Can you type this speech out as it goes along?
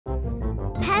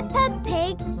Peppa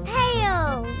Pig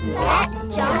Tales. Let's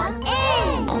jump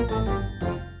in.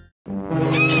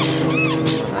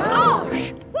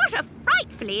 Gosh, what a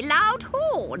frightfully loud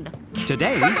horn.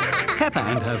 Today, Peppa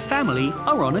and her family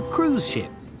are on a cruise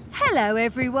ship. Hello,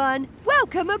 everyone.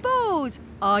 Welcome aboard.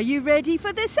 Are you ready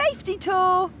for the safety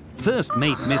tour? First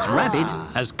mate Miss Rabbit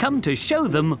has come to show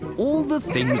them all the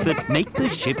things that make the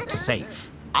ship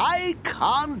safe. I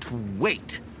can't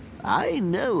wait. I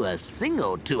know a thing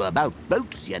or two about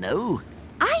boats, you know.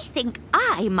 I think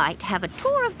I might have a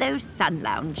tour of those sun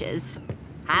loungers.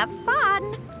 Have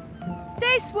fun.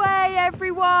 This way,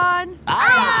 everyone.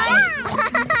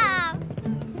 Aye.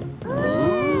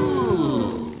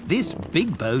 Ooh. This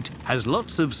big boat has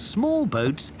lots of small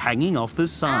boats hanging off the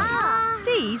side.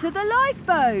 These are the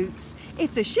lifeboats.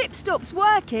 If the ship stops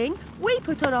working, we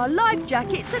put on our life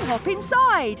jackets and hop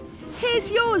inside.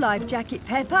 Here's your life jacket,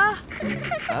 Peppa.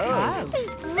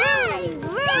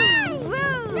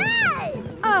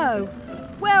 Oh,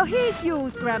 well, here's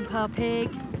yours, Grandpa Pig.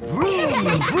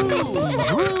 Vroom, vroom,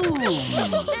 vroom.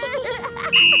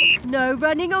 No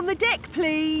running on the deck,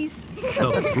 please.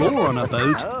 The floor on a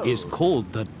boat is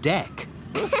called the deck.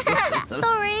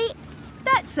 Sorry.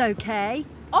 That's okay.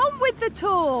 On with the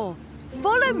tour.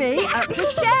 Follow me up the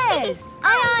stairs.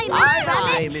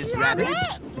 Aye, Miss Rabbit.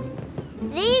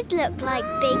 These look like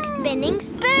big spinning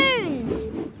spoons.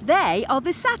 They are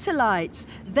the satellites.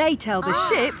 They tell the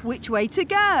ship which way to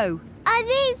go. Are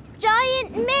these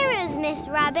giant mirrors, Miss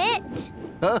Rabbit?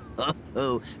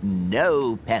 Oh,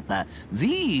 no, Peppa.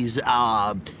 These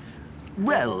are...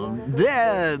 well,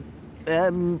 they're...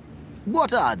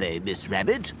 what are they, Miss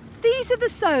Rabbit? These are the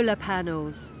solar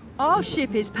panels. Our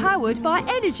ship is powered by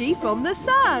energy from the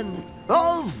sun.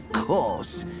 Of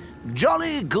course.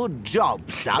 Jolly good job,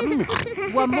 son.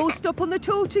 One more stop on the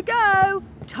tour to go.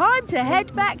 Time to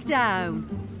head back down.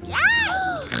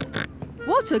 Slide!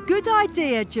 What a good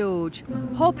idea, George.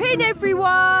 Hop in,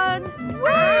 everyone.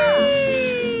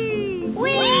 Whee!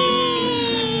 Whee!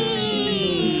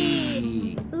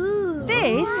 Ooh.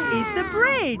 This is the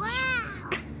bridge. Wow.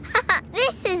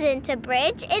 This isn't a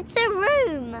bridge, it's a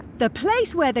room. The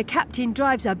place where the captain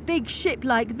drives a big ship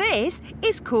like this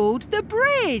is called the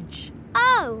bridge.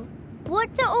 Oh,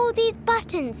 what do all these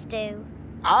buttons do?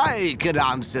 I can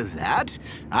answer that.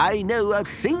 I know a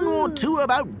thing or two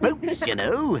about boats, you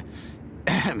know.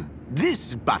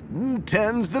 This button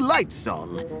turns the lights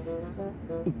on.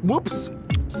 Whoops.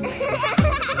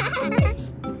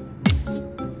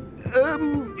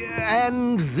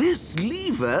 And this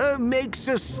lever makes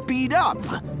us speed up.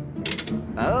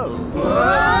 Oh.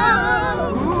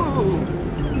 Ooh.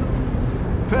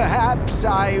 Perhaps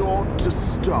I ought to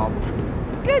stop.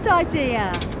 Good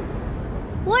idea.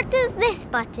 What does this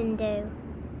button do?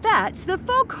 That's the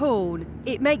foghorn.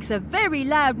 It makes a very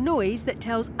loud noise that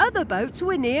tells other boats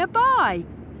we're nearby.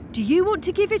 Do you want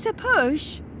to give it a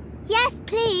push? Yes,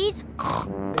 please.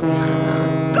 Gosh!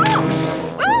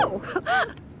 Oh!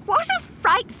 What a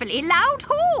frightfully loud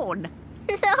horn!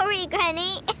 Sorry,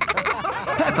 Granny.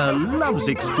 Peppa loves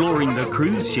exploring the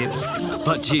cruise ship,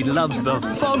 but she loves the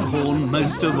foghorn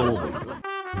most of all.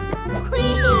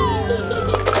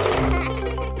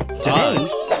 Today,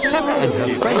 Peppa and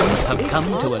her friends have come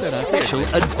to a special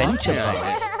adventure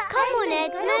park. Come on,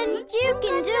 Edmund. You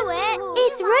can do it.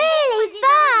 It's really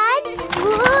fun.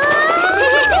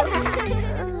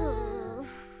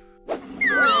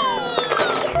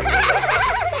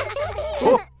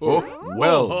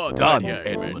 Well done,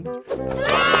 Edmund.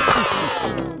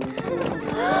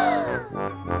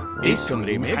 This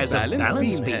room has a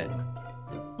balance beam.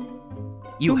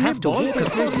 You have to walk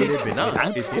across it without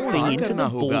falling into the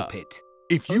ball pit.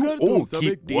 If you all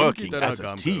keep working as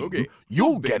a team,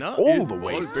 you'll get all the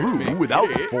way through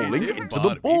without falling into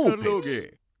the ball pits.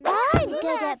 I'm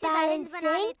good at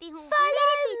balancing.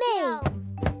 Follow me.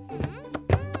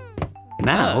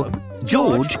 Now,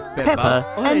 George, Peppa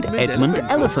and Edmund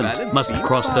Elephant must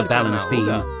cross the balance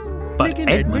beam. But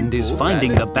Edmund is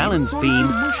finding the balance beam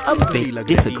a bit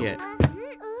difficult.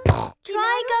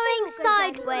 Try going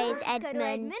sideways,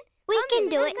 Edmund. We can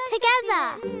do it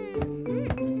together.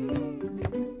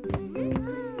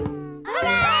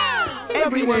 Hooray!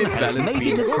 Everyone has made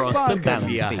it across the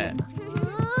balance beam.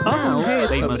 Now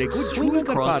they must swing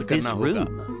across this room.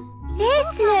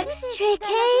 This looks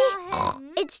tricky.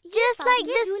 It's just like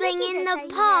the swing in the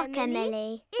park,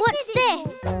 Emily. Watch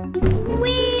this.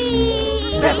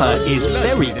 Whee! Peppa is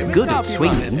very good at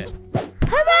swinging.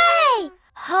 Hooray!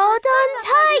 Hold on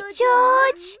tight,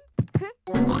 George.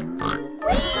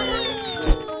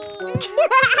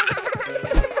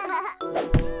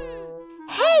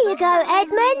 Here you go,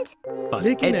 Edmund. But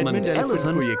Edmund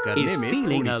Elephant is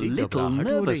feeling a little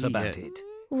nervous about it.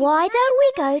 Why don't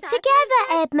we go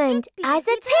together, Edmund, as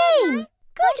a team?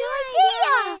 Good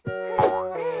idea!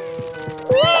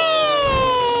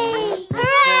 Whee!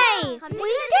 Hooray!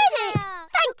 We did it!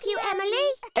 Thank you, Emily.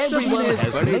 Everyone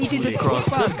has made it across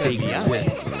the big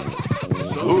swing.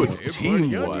 Good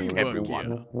teamwork,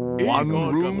 everyone. One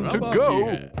room to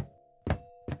go.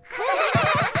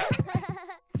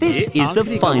 This is the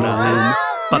final room,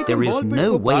 but there is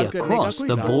no way across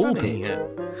the ball pit.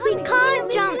 We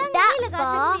can't jump that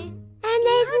far. And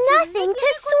there's nothing to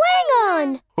swing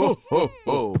on. Ho, ho,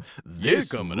 ho.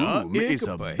 This room is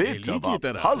a bit of a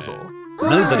puzzle.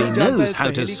 Nobody knows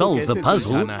how to solve the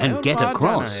puzzle and get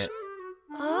across.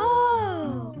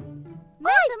 Oh.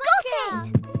 I've got it.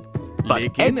 But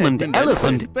Edmund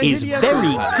Elephant is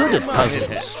very good at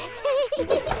puzzles.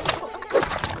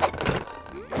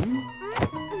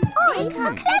 I'm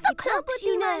clever clogs,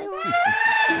 you know.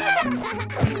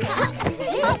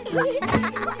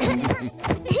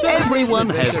 Everyone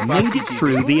has made it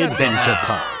through the adventure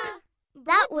park.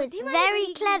 That was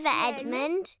very clever,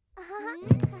 Edmund.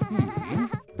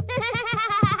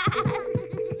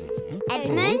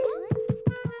 Edmund?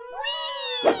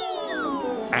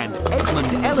 And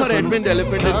Edmund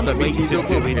Elephant can't wait to do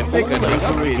it again.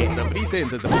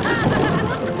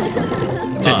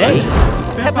 Today,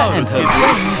 Peppa and her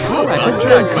friends are at a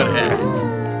go-kart.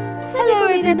 Hello,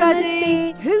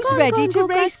 everybody. Who's ready to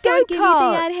race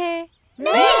go-karts? Me!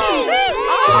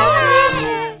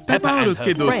 Peppa और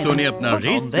उसके दोस्तों ने अपना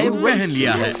race suit पहन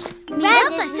लिया है।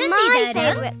 Red is my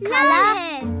favorite color.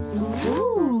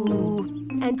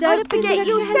 And don't forget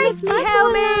your safety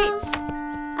helmets.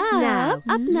 Now,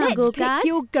 let's pick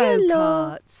your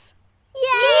go-karts.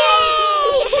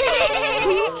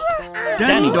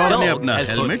 Danny dog ने अपना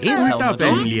हेलमेट उल्टा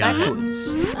पहन लिया है।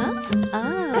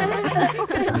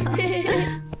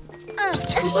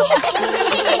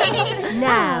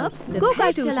 Now, the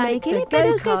pedals make the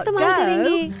go-kart go,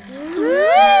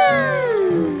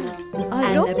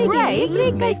 and the brakes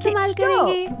make it stop.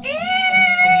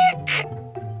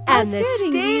 And the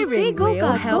steering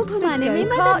wheel helps the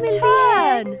go-kart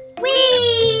turn.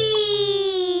 Whee!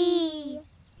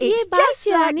 It's just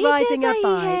like riding a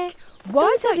bike.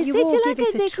 Why don't you all give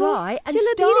it a try and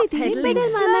start pedaling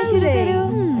slowly?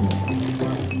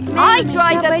 I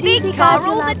drive a big car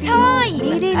all the time.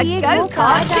 A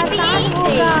go-kart should be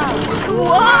easy.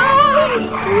 Whoa!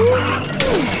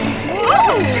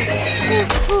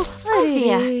 Oh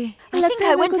dear. I think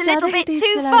I went a little bit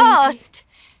too fast.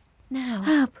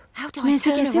 Now, how do I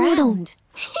turn around?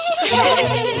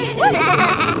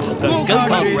 The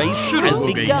go-kart race has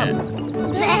begun.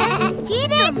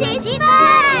 This is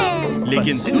fun!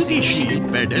 लेकिन सूजी sheet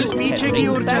pedals पीछे की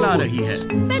ओर चला रही है।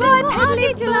 Try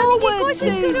pedaling forward,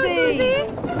 Susie.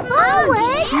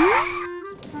 Forward?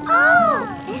 Oh!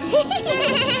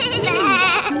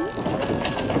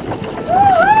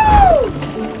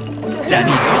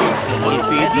 Danny बहुत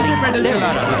तेजी से पेडल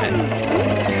चला रहा है।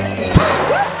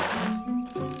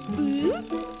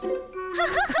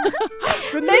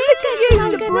 Remember to use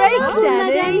the brake,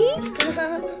 Danny.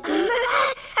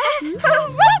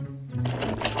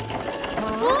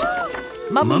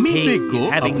 Mummy pig को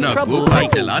अपना गो-कार्ट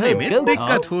चलाने में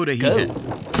दिक्कत हो रही है।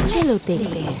 चलो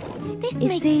देखते हैं। इससे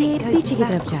पीछे की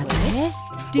तरफ जाता है।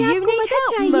 Do you need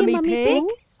help, Mummy Pig?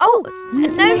 Oh,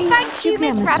 no thank you,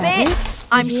 Miss Rabbit.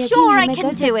 I'm sure I can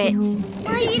do it.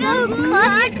 My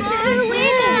go-kart is so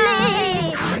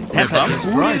wiggly. Peppa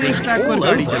पूरी रेस ट्रैक पर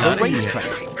गाड़ी चला रही है।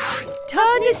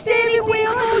 Turn the steering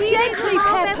wheel more gently,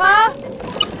 Peppa.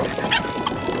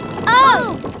 Oh!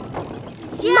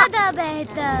 ज़्यादा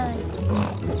बेहतर।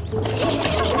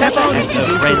 Peppa और उसके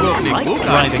दोस्तों को अपने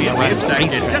गो-कार्ट में रेस ट्रैक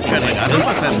के चक्कर लगाना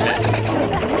पसंद है।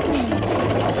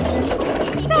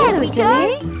 चलो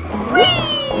चले।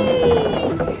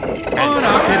 और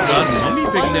आखिरकार मम्मी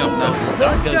पिग ने अपना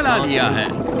गो-कार्ट चला लिया है।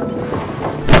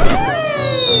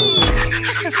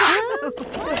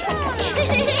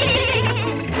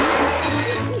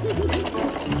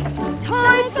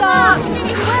 Time's up.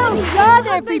 Well done,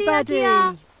 everybody.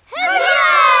 Hooray!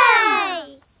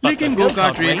 लेकिन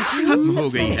गो-कार्ट रेस खत्म हो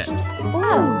गई है।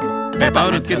 पेपा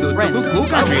और उसके दोस्तों को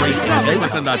गो-कार्ट रेस काफी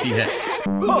पसंद आती है।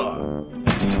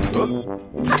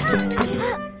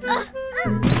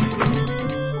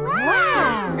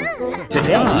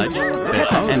 Today,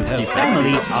 Peppa and her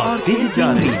family are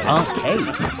visiting the arcade.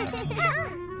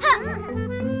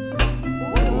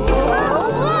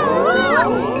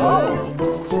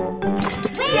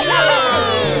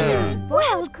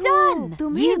 Well done.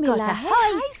 You got a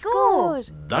high score.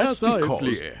 That's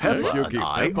because Peppa and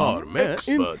I are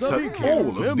experts at all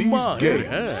of these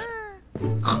games.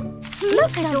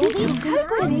 Look at all these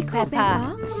tokens,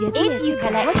 Peppa. If you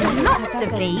collect lots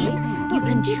of these, you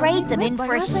can trade them in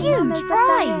for a huge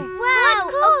prize. Wow,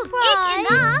 cool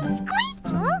prize! Squeak!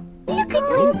 Look at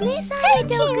all these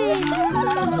tokens!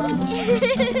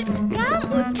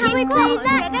 Can we play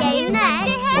that game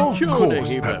next? Of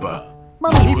course, Peppa.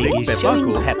 Mummy Pig is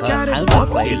showing Peppa how to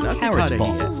play carrot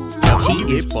ball. She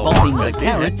is popping the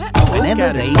carrots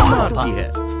whenever they pop up.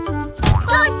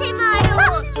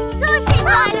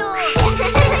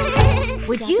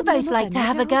 Would you both like to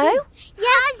have a go?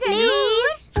 Yes,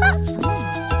 please!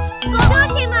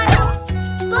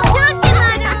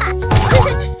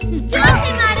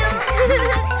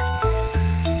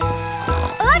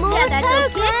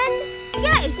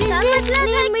 Does this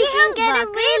mean we can get a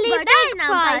really big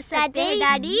prize,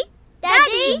 Daddy?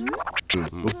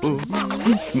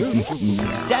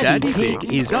 Daddy Pig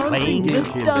is playing the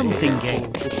dancing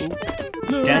game.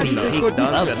 Daddy Pig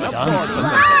loves dancing.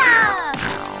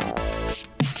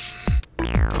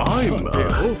 I'm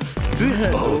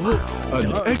an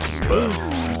expert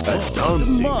at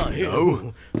dancing, you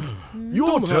know.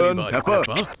 Your turn, Peppa.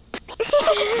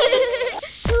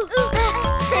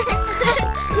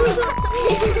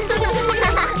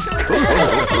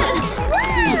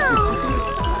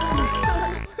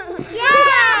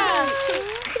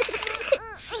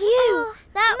 Phew,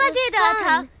 that was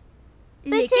fun.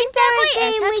 But is there a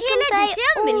game we can play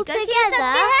all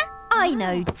together? I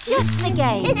know just the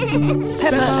game.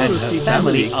 Peppa and her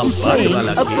family are playing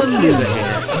a balloon here.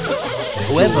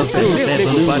 Whoever fills their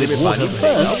balloon with water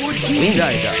first wins.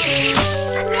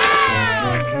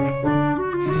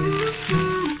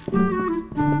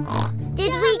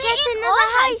 Did we get another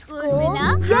high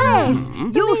score? Yes!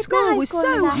 Your score was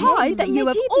so high that you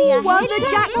have all won the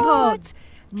jackpot.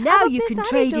 Now you can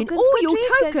trade in all your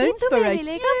tokens for a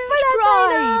huge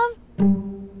prize.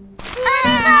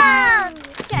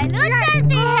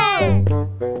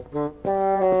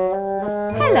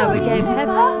 Hello again,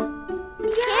 Peppa.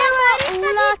 Here are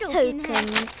all our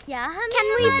tokens. Can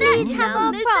we please have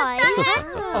our prize?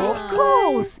 Of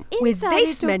course. With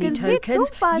this many tokens,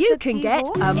 you can get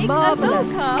a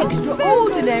marvellous,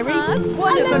 extraordinary,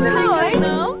 one-of-a-kind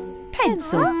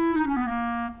pencil.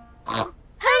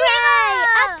 Hooray!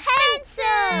 A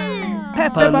pencil!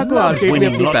 Peppa loves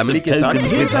winning lots of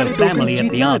tokens with her family at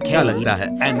the arcade,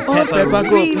 and Peppa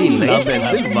really loves her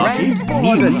brand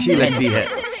new.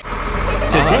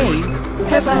 Today,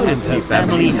 Peppa and her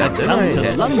family have come to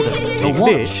London to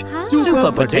watch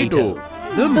Super Potato,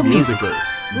 the musical.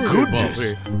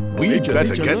 Goodness, we'd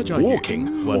better get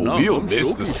walking or we'll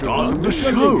miss the start of the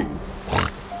show.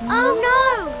 Oh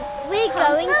no! We're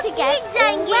going to get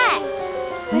wet.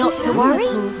 Not to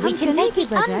worry, we can take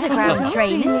the underground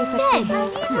train instead.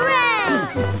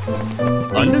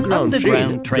 Underground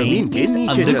train is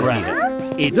underground.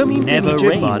 It never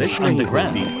rains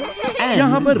underground.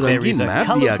 And there is a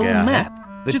colourful map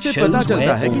that shows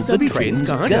where all the trains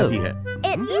go.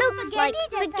 It looks like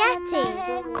spaghetti.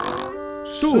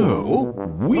 So,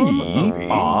 we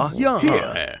are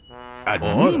here. And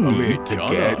we need to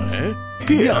get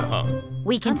here.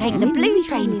 We can take the blue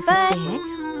train first,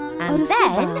 and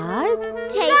then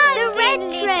Take the red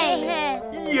train.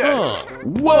 Yes!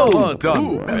 Well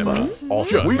done, Peppa.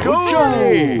 Off we go!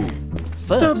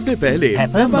 First,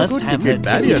 Peppa must have her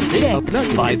ticket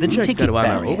checked by the ticket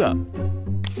barrier.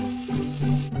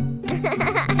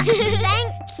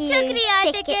 Thank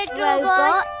you, ticket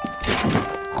robot.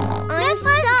 मैं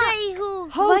फंस गई हूँ.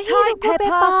 Hold tight,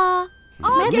 Peppa.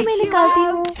 I'll get you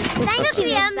out. Thank you,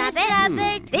 Mr.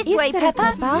 Rabbit. this way,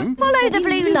 Peppa. Follow the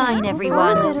blue line,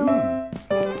 everyone.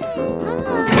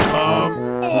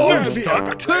 I'm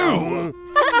stuck too.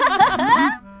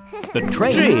 The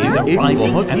train is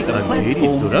arriving at the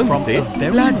platform from a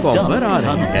very dark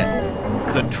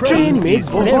tunnel. The train is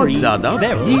very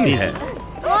busy.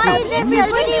 Why is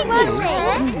everybody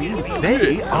rushing?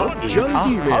 They are in a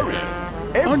hurry.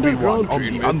 Everyone on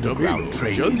the underground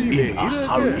train is in a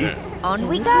hurry. On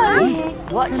we go.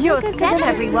 Watch your step,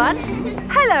 everyone.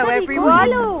 Hello, everyone.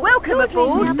 Welcome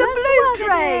aboard the blue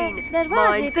train.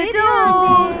 Mind the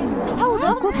door. Hold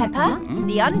on, Peppa.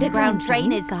 The underground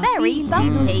train is very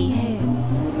bumpy.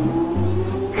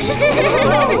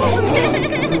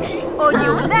 On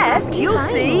your left, you'll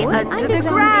see under the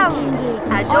ground.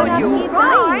 And on your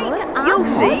right, you'll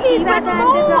see even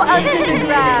more under the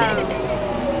ground.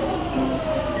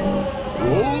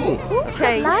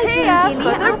 Change here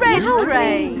for the red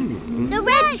train. The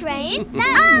red train?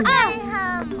 That's us.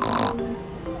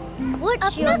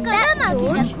 What's your step,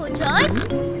 George?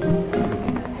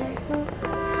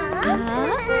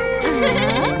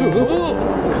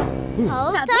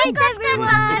 Hold tight,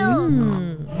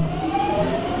 everyone.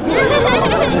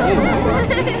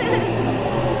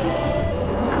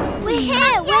 We're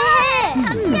here!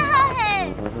 हम यहाँ हैं!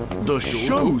 The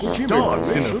show starts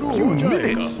in a few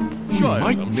minutes. You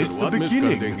might miss the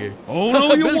beginning. Oh,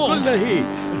 no, you won't.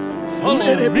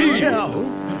 मेरे पीछे आओ।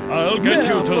 I'll get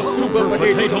you to Super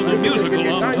Potato the Musical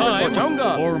on time,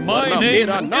 or my name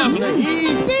is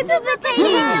Super Potato!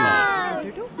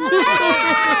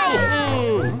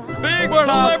 Big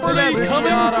Celebrity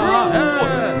coming through!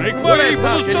 Make way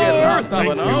for the star! Thank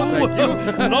you!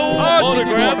 No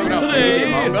autographs today!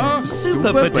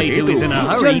 Super Potato is in a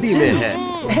hurry too!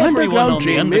 Everyone on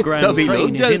the underground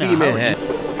train is in a hurry.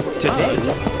 Today,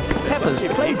 Peppa's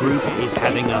playgroup is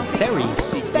having a very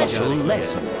special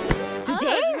lesson.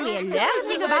 Today we're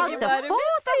learning about the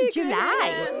 4th of July,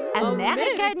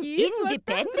 American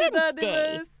Independence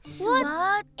Day.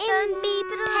 What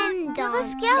Independence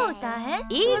क्या होता है?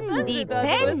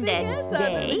 Independence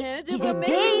Day is a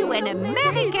day when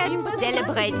Americans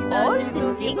celebrate all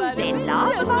the things they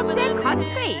love about their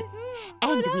country.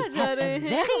 And we have a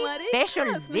very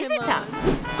special visitor.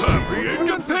 Happy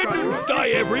Independence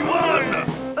Day, everyone!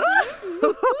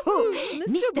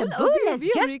 Mr. Bull has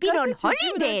just been on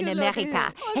holiday in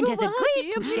America and has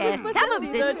agreed to share some of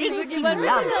the things he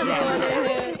loves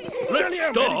there. Let's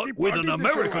start with an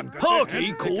American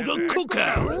party called a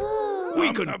cookout.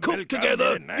 We can cook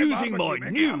together using my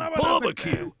new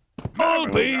barbecue. I'll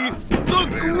be the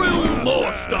grill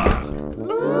master.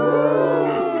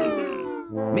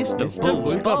 Mr.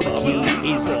 Bull's barbecue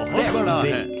is very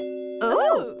big.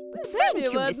 Oh, thank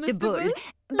you, Mr. Bull.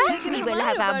 But we will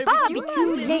have our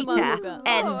barbecue later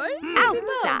and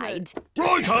outside.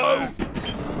 Righto!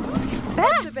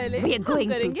 First, we're going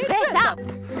to dress up.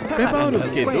 Peppa और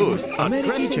उसके दोस्त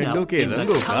अमेरिकी झंडों के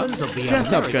रंगों का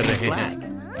dress up कर रहे हैं,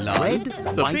 लाल,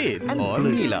 सफेद और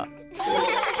नीला।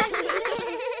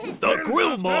 The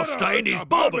grill master and his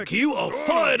barbecue are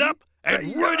fired up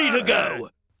and ready to go.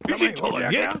 Is it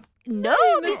time yet? No,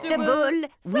 Mr. Bull.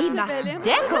 We must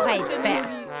decorate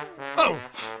first. Oh,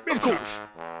 of course.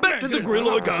 Back to the grill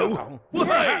I go.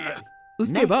 Hey!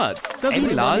 उसके बाद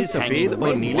सभी लाल, सफेद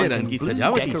और नीले रंग की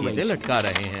सजावटी चीजें लटका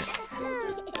रहे हैं।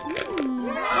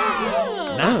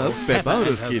 अब पेपा और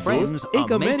उसके दोस्त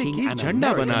एक अमेरिकी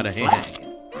झंडा बना रहे हैं।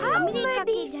 How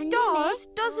many stars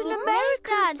does an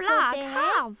American flag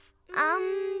have?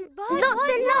 Lots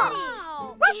and lots!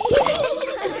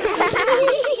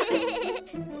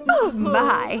 Oh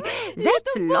my,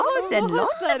 that's lots and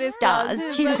lots of stars,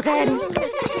 children.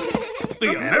 The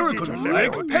American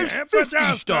flag has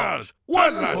 50 stars,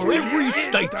 one for every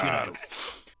state, you know.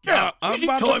 Now, is it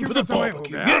time for the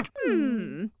barbecue yet?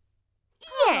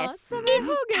 Yes,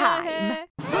 it's time.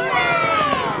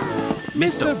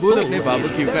 Mister bull अपने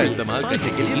barbecue का इस्तेमाल करने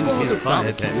के लिए बहुत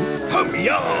उत्साहित है। Hum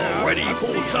y'all ready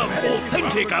for some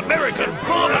authentic American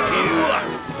barbecue?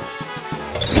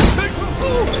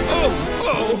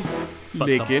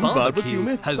 लेकिन बारबेक्यू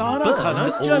में सारा खाना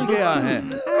जल गया है।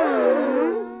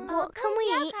 What can we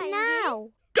eat now?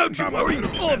 Don't you worry,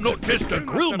 I'm not just a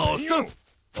grill master.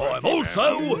 I'm also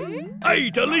a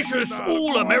delicious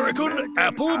all-American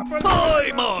apple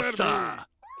pie master.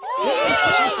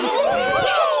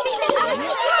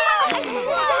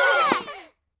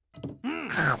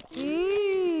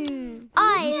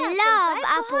 I love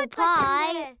apple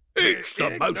pie. It's the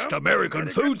most American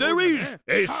food there is,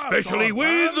 especially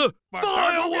with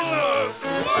fireworks.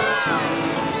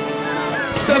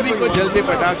 सभी को जलते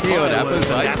पटाखे और apple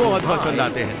pie बहुत पसंद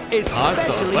आते हैं, खास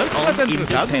तौर पर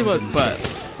स्वतंत्रता दिवस पर।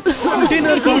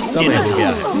 डिनर का समय हो गया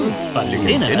है,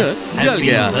 लेकिन डिनर जल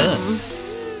गया है।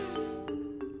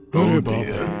 Oh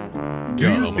dear. Do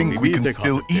you think we can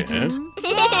still eat it?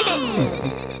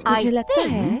 I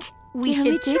think we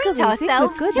should treat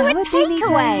ourselves to a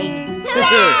takeaway.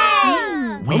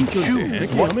 We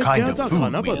choose what kind of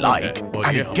food we like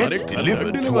and it gets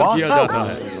delivered to our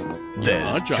house.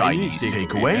 There's Chinese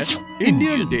takeaway,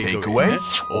 Indian takeaway,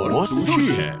 or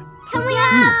sushi. Can we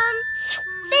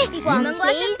this one,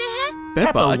 please?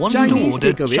 Peppa Chinese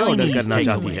takeaway order करना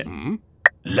चाहती है।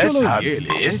 Let's have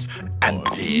this and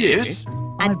this.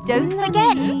 And don't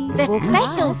forget the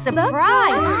special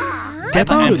surprise.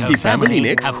 Peppa और उसकी family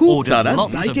ने खूब सारा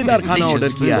जायकेदार खाना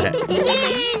order किया है।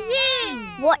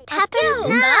 What happens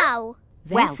now?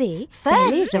 Well,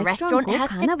 first the restaurant has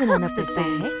to cook the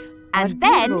food, and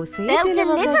then they'll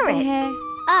deliver it.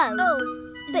 Oh,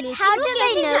 but how do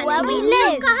they know where we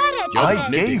live? I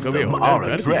gave them our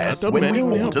address when we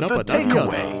ordered the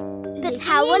takeaway. But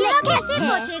how will it get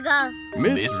here?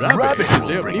 Miss rabbit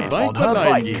इसे अपनी bike पर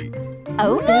लाएगी।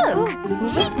 Oh look,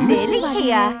 she's nearly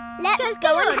here. Let's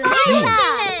go and find her.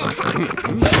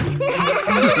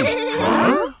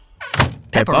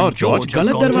 Peppa और George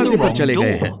गलत दरवाजे पर चले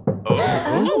गए हैं।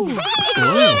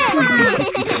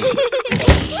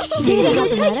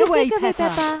 Take away, Peppa.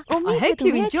 I hope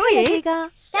you enjoy it.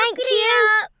 Thank you.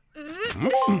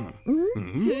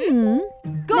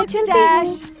 Gotcha,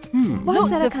 Dash.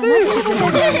 Lots of food.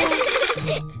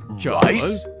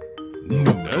 Rice,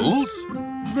 noodles,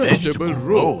 vegetable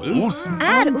rolls.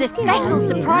 And the special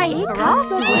surprise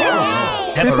afterwards.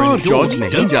 Peppa और George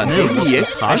नहीं जानते कि ये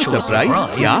खास सरप्राइज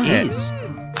क्या है।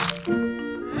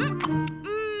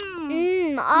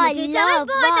 मुझे चावल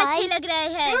बहुत अच्छे लग रहे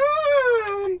हैं।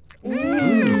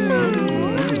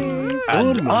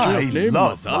 And I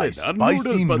love my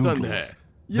spicy noodles.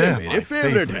 ये मेरे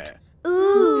फेवरेट है।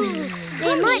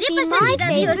 ये मेरे पसंदीदा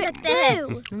भी हो सकते हैं।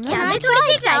 क्या मैं थोड़ी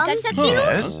सी ट्राई कर सकती हूँ?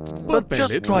 Yes, but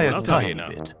just try a tiny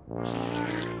bit.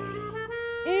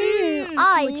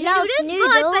 मुझे नूडल्स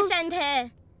बहुत पसंद है।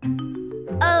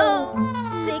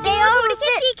 लेकिन वो थोड़ी सी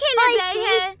तीखे लग रहे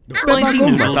हैं। पेपा को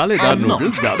मसालेदार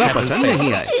नूडल्स ज्यादा पसंद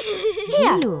नहीं आए।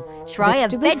 Here, try a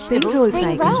vegetable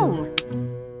spring roll.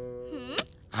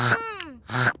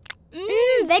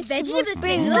 Vegetable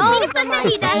spring roll मेरी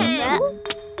पसंदीदा है।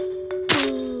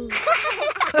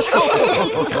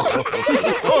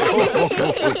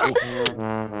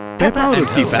 पेपा और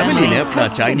उसकी फैमिली ने अपना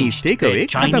चाइनीज टेक अवे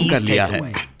खत्म कर लिया है।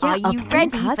 Are you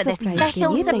ready for the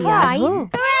special surprise?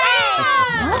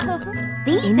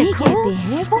 These are called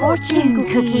fortune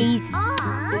cookies.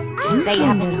 They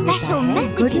have a special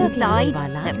message inside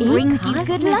that brings you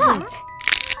good luck.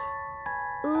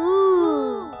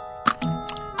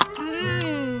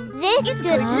 This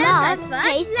good luck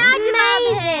tastes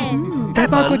amazing.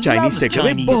 Peppa को Chinese take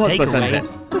away बहुत पसंद है।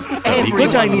 सभी को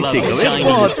Chinese take away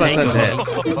बहुत पसंद है।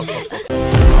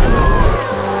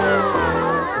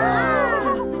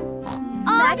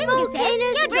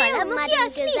 क्या ज्वालामुखी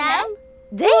असली है?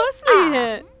 They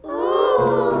है।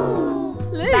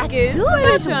 But do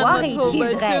not worry,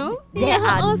 children. There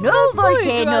are no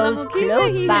volcanoes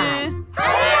close by.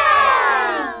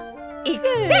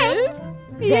 Except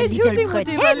the little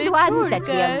pretend ones that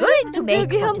we are going to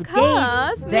make for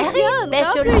today's very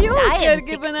special science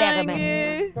experiment.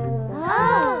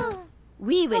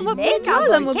 We will make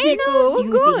our volcanoes using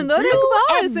glue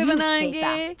and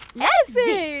newspaper. ऐसे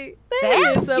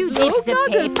First you dip the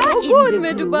paper in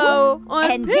the glue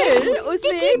and then you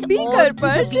stick it all to the beaker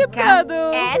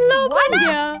and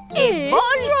voila! A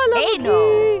volcano!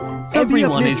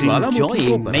 Everyone is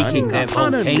enjoying making their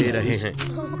volcanoes.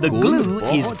 The glue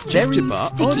is very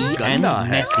sticky and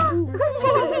messy.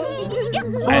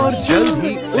 और जल्द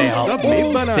ही उन सब ने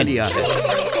बना लिया है।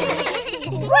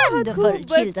 Wonderful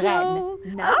children!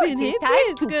 Now it is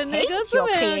time to paint your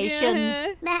creations.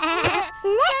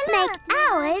 Let's make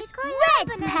ours red,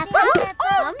 Peppa.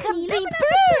 Ours can be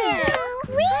blue.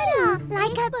 Green,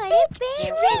 like a big tree.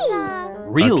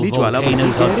 Real असली ज्वालामुखी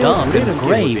volcanoes are dark and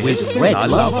grey with red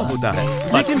lava. होता है।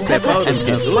 But लेकिन Peppa और and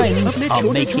उसके the flames are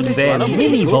making their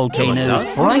mini volcanoes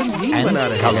bright and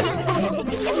colourful.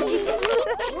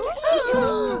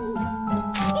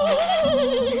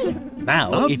 Now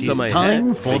it is time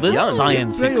for the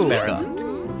science experiment.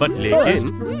 But first,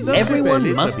 everyone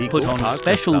must put on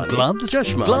special gloves,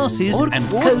 glasses and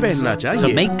coats to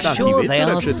make sure they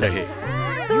are safe.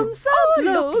 तुम सब look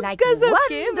लोग like गजब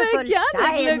के wonderful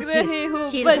वैज्ञानिक लग रहे हो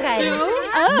scientists, बच्चों।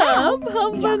 अब हम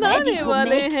we are बनाने ready to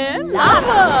वाले make हैं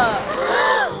lava.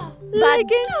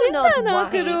 लेकिन do चिंता not ना worry.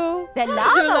 करो, The जो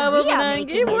lava लावा we are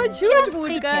बनाएंगे making वो is झूठ just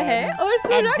मूठ का है prepared और and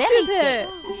very सुरक्षित है।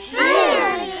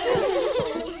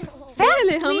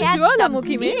 पहले हम we add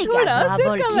ज्वालामुखी some में vinegar थोड़ा to our सिरका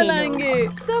volcanoes. मिलाएंगे।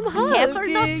 संभाल Careful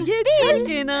के not to ये spill.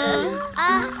 छिलके ना।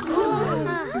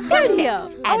 बढ़िया। और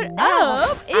And now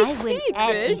अब I एक will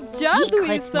add a सीक्रेट जादुई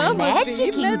secret सामग्री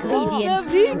magic मैं तुम ingredient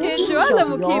सभी के to each of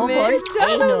Jwalamukhi your में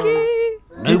डालूंगी।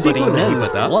 किसी को नहीं Nobody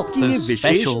पता knows what कि ये the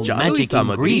विशेष special जादुई magic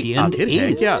सामग्री ingredient आखिर है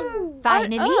is. क्या?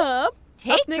 Finally, अब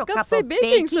take अपने your कप cup से of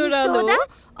baking baking soda low soda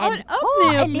और and pour अपने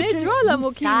a अपने little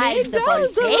ज्वालामुखी में inside the डाल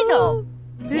दो। volcano.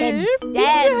 फिर Then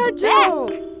पीछे हट stand जाओ।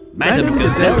 back. Madam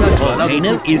Gazelle's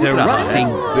volcano is erupting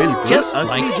just असली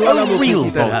like a ज्वालामुखी real की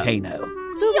तरह। volcano.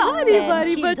 तुम्हारी Your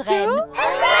बारी turn, बच्चों।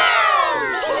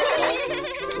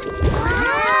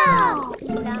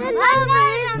 The lava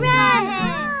is red.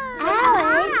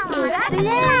 Ours is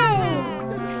blue.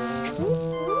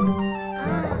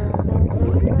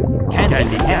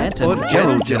 Candy Cat and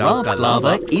Gerald Giraffe's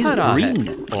lava is green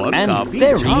and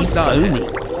very foamy.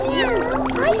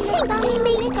 I think we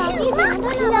made too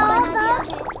much lava.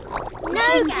 No,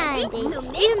 Candy.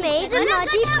 You made a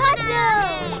muddy puddle.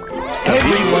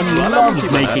 Everyone loves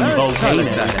making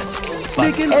volcanoes,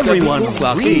 but everyone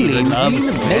really loves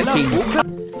making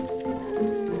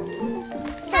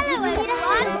Hello,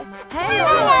 everyone. Hello,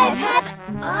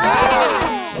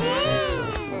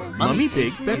 mummy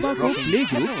pig Peppa को play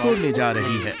group छोड़ने जा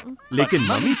रही है, लेकिन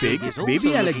mummy pig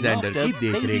baby Alexander की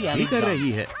देखरेख भी कर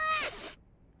रही है।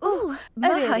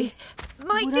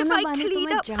 Mind if I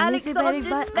clean up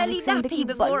Alexander's smelly nappy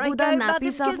before I go, Madam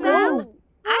Gazelle?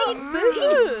 Hey, Boo!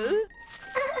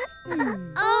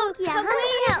 क्या हम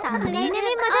क्लीनर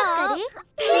में मदद करें?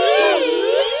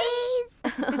 Please!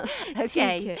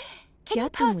 Okay. क्या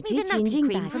तुम मुझे चेंजिंग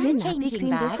बैग में नैपी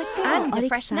क्रीम दे सकते हो और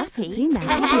एक साफ सुथरी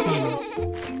नैपी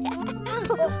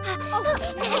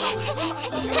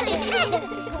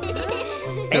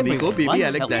सभी को बेबी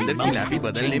अलेक्जेंडर की नैपी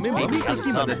बदलने में मम्मी पिग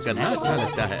की मदद करना अच्छा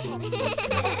लगता है।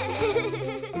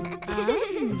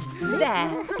 There,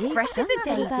 fresh as a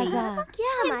daisy.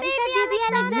 क्या हमारे साथ बेबी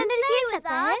अलेक्जेंडर खेल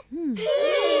सकता है?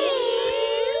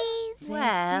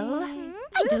 Well,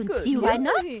 I don't see why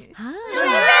not.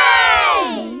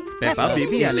 Peppa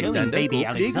baby Alexander को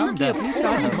प्ले ग्रुप की अपनी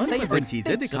सारी मनपसंद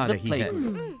चीजें दिखा रही है।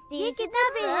 ये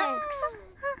किताबें हैं।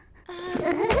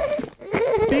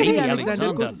 बेबी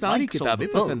अलेक्जेंडर को सारी किताबें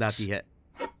पसंद आती है।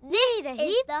 देख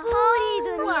रही पूरी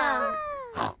दुनिया।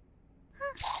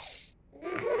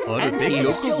 और उसे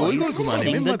ग्लोब को गोल गोल घुमाने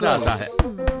में मजा आता है।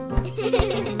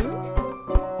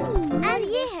 और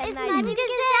ये है madam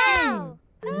गज़ेल।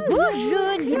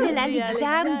 Bonjour, little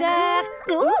Alexander.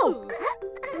 Oh.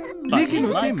 लेकिन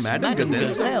उसे मैडम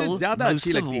गज़ेल सबसे ज्यादा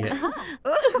अच्छी लगती है।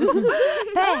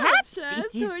 Perhaps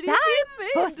it is time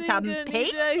for some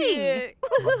painting.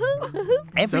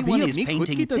 सभी अपनी खुद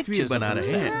की तस्वीर बना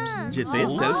रहे हैं, जिसे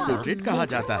सेल्फ पोर्ट्रेट कहा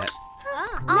जाता है।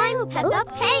 I'm Peppa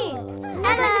Pig.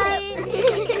 Hello.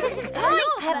 Hi,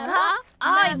 Peppa.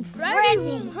 I'm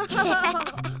Freddy.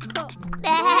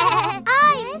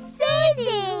 I'm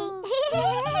Susie.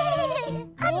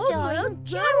 And I'm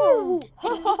Gerald.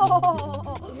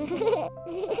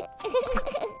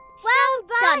 Well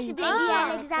done, baby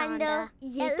Alexander.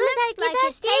 ये तो like a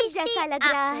stage जैसा लग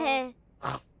रहा है।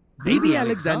 बेबी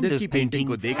अलेक्जेंडर की पेंटिंग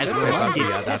को देखकर पेपा को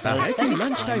याद आता है कि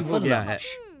लंच टाइम हो गया है।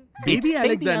 बेबी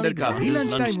अलेक्जेंडर का भी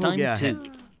लंच टाइम हो गया है।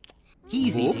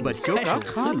 वो बच्चों का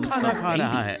खास खाना खा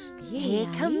रहा है। Here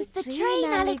comes the train,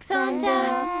 Alexander.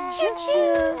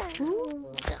 Choo-choo.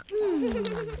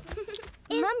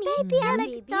 Mummy baby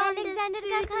Alexander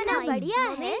का खाना बढ़िया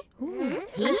है।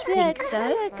 He said so.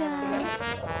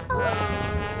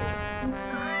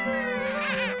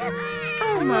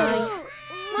 Oh my.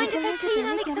 Mind if I clean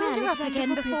Alexander up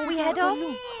again before we head off?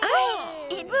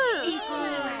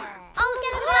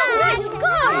 Let's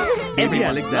go! Baby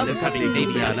Alexander का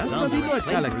बेबी आना सभी को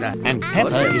अच्छा लगता है। And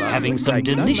Peppa is having some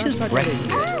delicious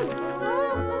breakfast.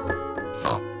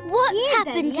 What's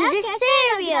happened to the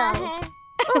cereal?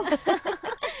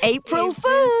 April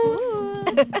Fools!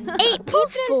 April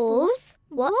Fools?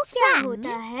 What's that?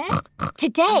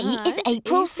 Today is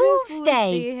April Fool's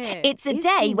Day. It's a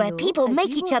day where people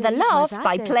make each other laugh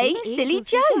by playing silly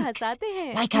jokes.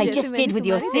 Like I just did with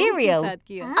your cereal.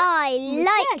 I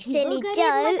like silly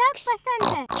jokes.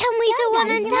 Can we do one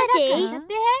on Daddy?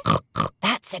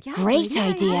 That's a great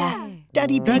idea.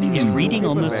 Daddy Pig is reading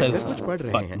on the sofa, but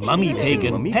Mummy Pig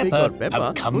and Peppa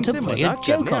have come to play a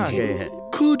joke on him.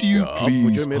 Could you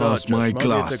please pass my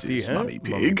glasses, Mummy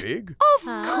Pig? Of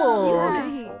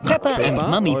course. Peppa and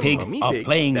Mummy Pig are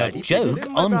playing a joke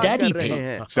on Daddy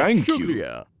Pig. Thank you.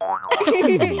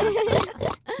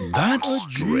 That's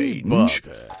strange.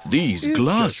 These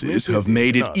glasses have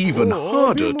made it even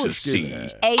harder to see.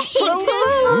 April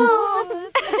Fools!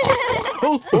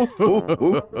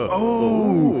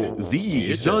 Oh,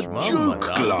 these are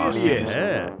joke glasses.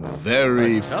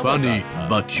 Very funny,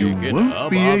 but you won't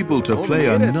be able to play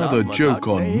another joke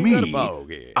on me.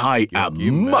 I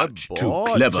am much too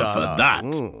clever for that.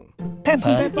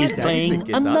 Peppa is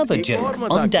playing another joke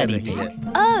on Daddy Pig.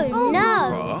 Oh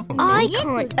no! I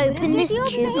can't open this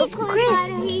tube of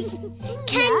crisps.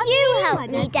 Can you help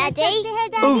me, Daddy?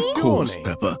 Of course,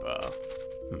 Peppa.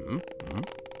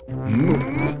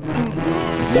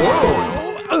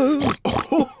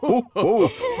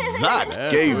 That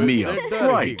gave me a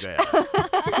fright.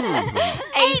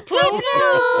 April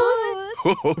Fools!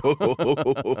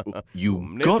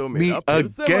 You got me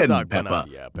again, Peppa.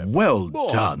 Well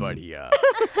done.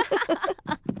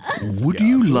 Would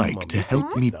you like to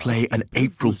help me play an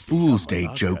April Fool's Day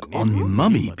joke on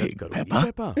Mummy Pig,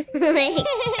 Peppa?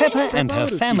 Peppa and her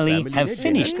family have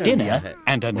finished dinner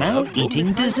and are now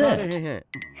eating dessert.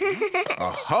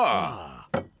 Aha!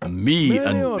 Me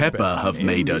and Peppa have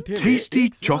made a tasty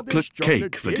chocolate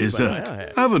cake for dessert,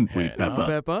 haven't we,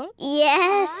 Peppa?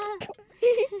 Yes.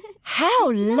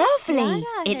 How lovely!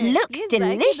 It looks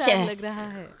delicious.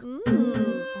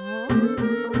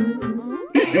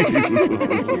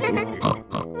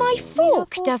 My My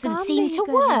fork doesn't seem to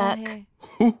work.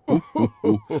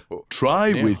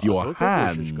 Try with your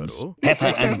hands.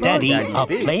 Peppa and Daddy are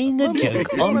playing a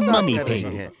joke on Mummy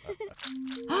Pig.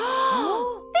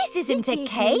 This isn't a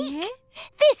cake.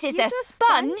 This is a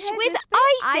sponge with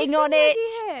icing on it.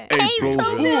 April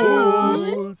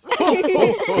Fools!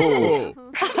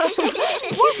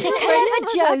 What a clever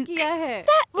joke.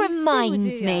 That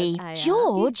reminds me,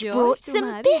 George brought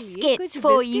some biscuits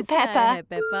for you, Peppa.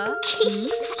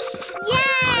 Yay!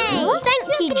 Thank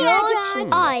you, George.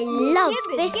 I love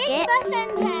biscuits.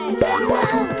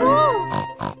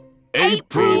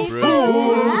 April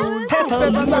Fools! Peppa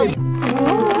loves...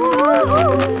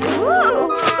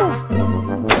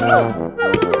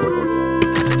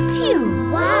 Phew!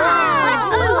 Wow!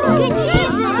 Oh, good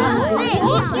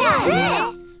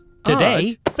news! Today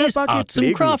is Arts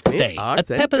and Crafts Day at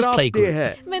Peppa's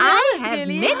Playground. I have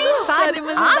many fun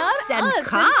arts and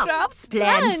crafts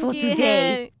planned for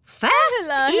today. First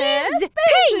is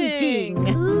painting.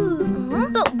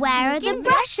 But where are the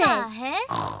brushes?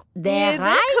 They're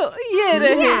right here.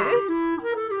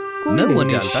 No one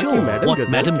is sure what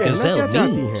Madame Gazelle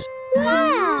means.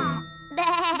 Wow!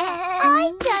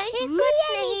 I don't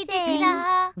see anything.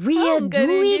 We're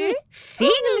doing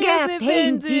finger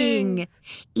painting.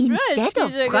 Instead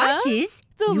of brushes,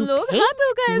 you paint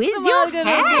with your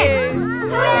hands.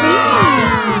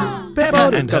 Peppa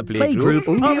and her playgroup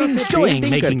are enjoying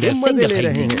making their finger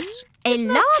paintings. A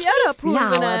lovely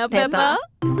flower, Peppa.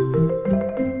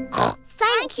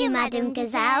 Thank you, Madame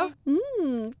Gazelle.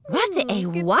 What a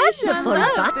wonderful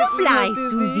butterfly,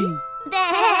 Susie.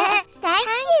 Thank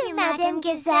you, Madame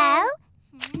Gazelle.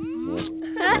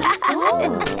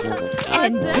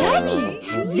 And Danny,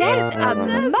 that's a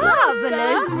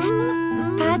marvelous...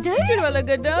 Pardon?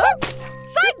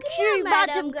 Thank you,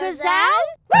 Madame Gazelle.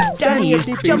 Danny is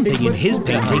jumping in his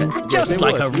painting just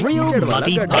like a real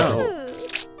muddy puddle.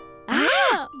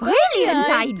 Brilliant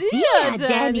idea,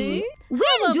 Danny.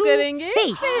 We'll do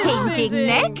face painting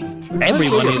next.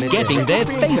 Everyone is getting their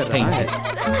face painted.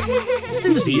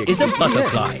 Susie is a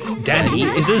butterfly. Danny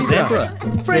is a zebra.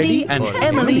 Freddie and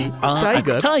Emily are a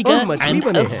tiger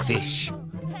and a fish.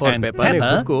 And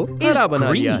Peppa is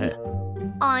green.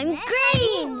 I'm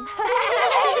green.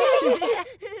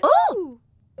 Oh!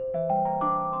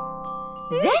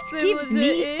 That gives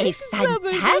me a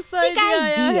fantastic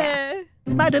idea.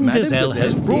 Madame Gazelle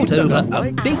has brought over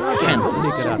a big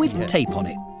canvas with tape on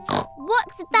it.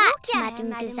 What's that,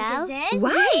 Madame Gazelle?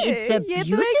 Why, it's a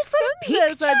beautiful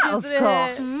picture, of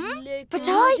course. But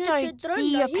I don't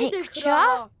see a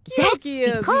picture. That's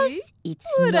because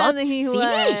it's not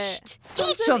finished.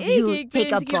 Each of you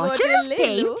take a bottle of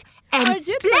paint and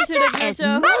splatter as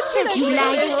much as you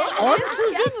like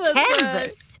onto this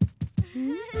canvas.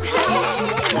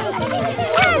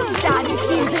 Well done,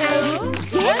 children.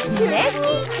 Get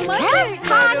messy, have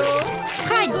fun.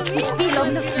 Try not to spill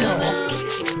on the floor.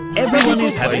 Everyone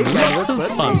is having lots of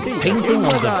fun painting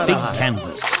on the big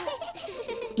canvas.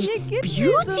 It's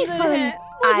beautiful.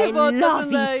 I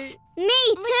love it. Me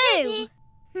too.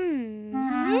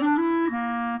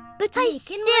 But I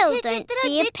still don't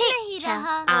see a picture.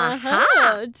 Aha!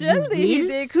 You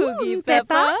will soon,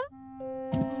 Peppa.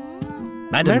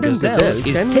 Madame Gazelle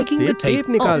is taking the tape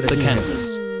off the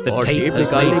canvas. The tape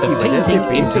has made the painting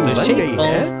into the shape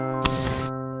of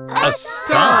a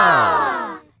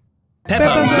star. Peppa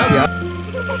and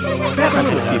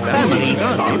her family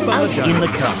are out in the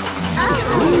car.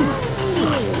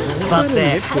 But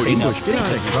they're in a bit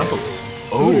of trouble.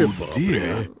 Oh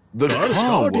dear, the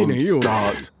car won't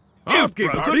start. आपकी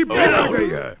गाड़ी बिगड़ गई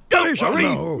है। परेशान ना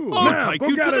हो, मैं आपको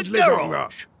गैरेज ले जाऊंगा।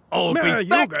 मैं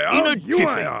यूं गया, यूं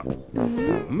आया।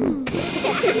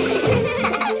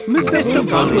 Mr.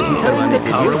 Bug is towing the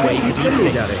car away to be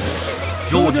fixed.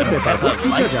 George and Peppa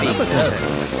like being served.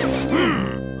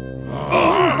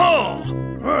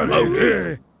 अरे,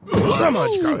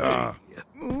 समझ गया।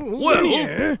 सुनिए,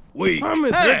 हम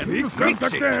इसे ठीक कर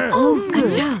सकते हैं।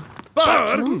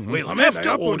 पर हमें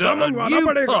नया पुर्जा मंगवाना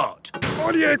पड़ेगा।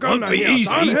 और ये काम नहीं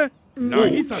आसान है, ना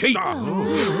ही सस्ता।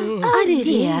 Oh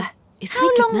dear. How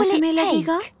long will it take?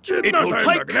 जितना टाइम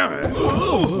लगना है।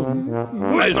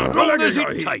 As long as it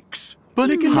takes. But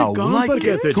how likely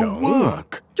to work?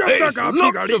 जब तक आपकी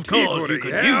गाड़ी ठीक हो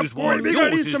रही है, आप कोई भी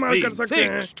गाड़ी इस्तेमाल कर सकते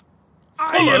हैं।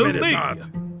 आइए मेरे साथ।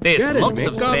 There's lots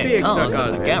of spare cars in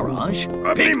the garage.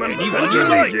 अपनी मनपसंद चीज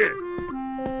लीजिए।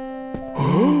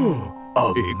 A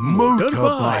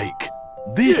motorbike.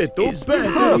 This is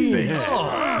perfect.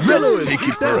 Let's take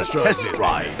it for a test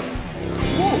drive.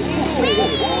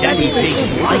 Daddy Pig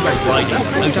likes riding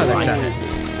motorbike.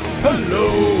 Hello.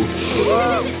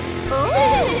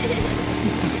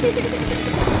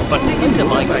 But winter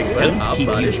bikes don't keep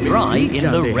you dry in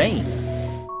the rain.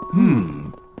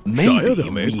 Maybe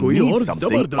we need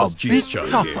something a bit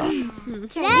tougher.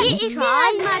 Let's try this.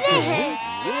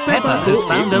 Peppa has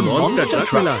found a monster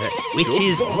truck, which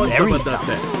is very tough.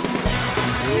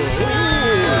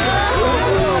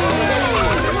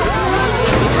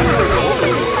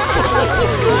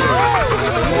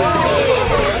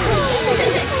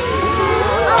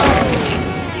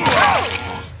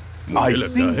 I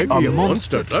think a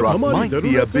monster truck might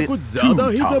be a bit too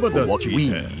tough for what we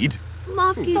need.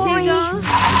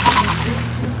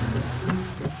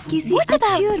 What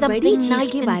about something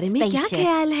nice and spacious?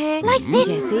 Like this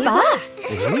bus?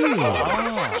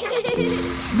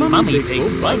 Mummy Pig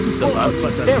likes the bus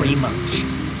very much.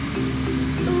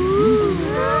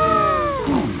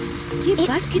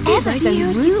 It's ever so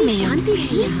roomy and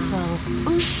peaceful.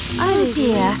 Oh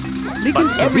dear.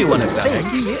 But everyone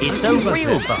thinks it's a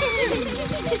real bus.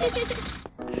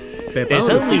 There's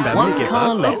only one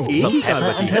car left for Peppa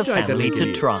and her family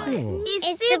to try. It's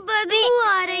a bit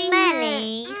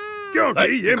smelly.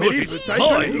 That's because it's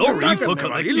my lorry for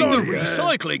collecting the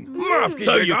recycling.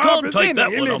 So you can't take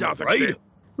that one, I'm afraid.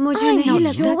 I'm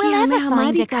not sure we'll ever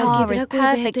find a car as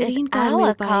perfect as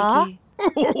our car.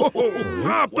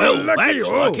 Well, that's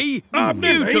lucky.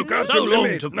 You took so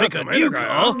long to pick a new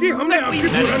car that we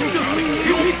managed to fix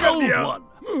your old one.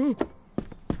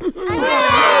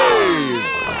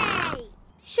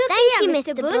 Thank you,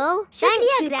 Mr. Bull. Thank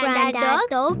you, Grandad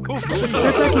Dog.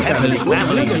 Peppa's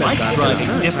family like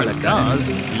driving different cars,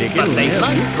 but they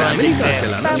like driving their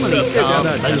family car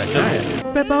close to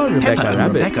home. Peppa and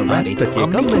Rebecca Rabbit are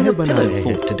making a pillow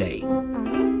fort today.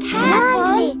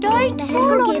 Careful, don't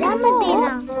fall on the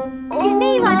fort.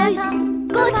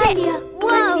 Got it.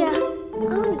 Whoa.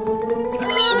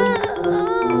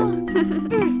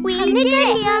 We did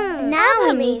it. Now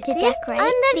we need to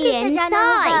decorate the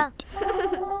inside.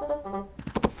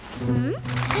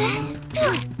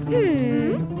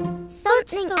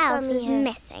 Something else is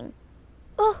missing.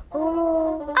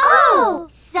 Oh!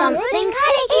 Something to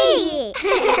eat!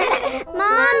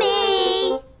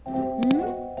 Mommy!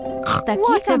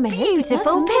 What a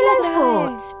beautiful pillow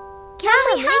fort! Can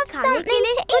we have something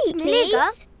to eat,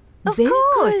 please? Of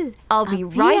course! I'll be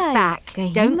right back.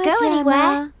 Don't go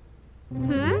anywhere.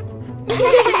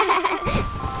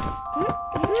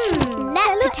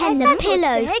 Let's pretend the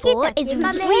pillow fort is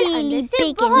really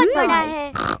big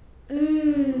inside.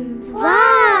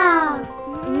 Wow!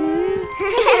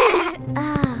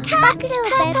 Back to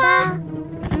Peppa.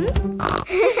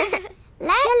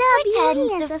 Let's pretend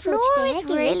the floor is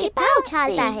really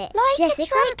bouncy, like a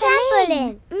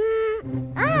trampoline.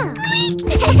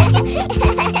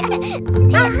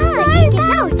 It's so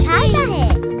bouncy.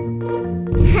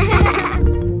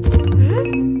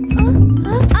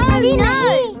 Oh no!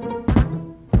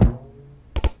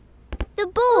 The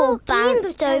ball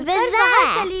bounced over there.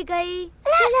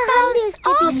 Let's bounce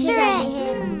after it.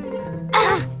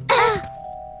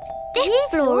 This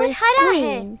floor is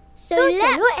green, so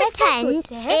let's pretend it's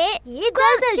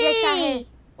squelchy.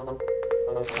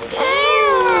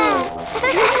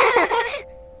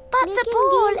 But the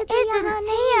ball isn't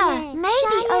here.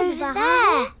 Maybe over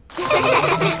there.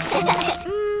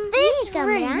 This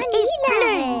room is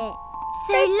blue.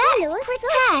 So let's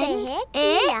pretend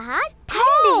it's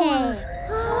cold.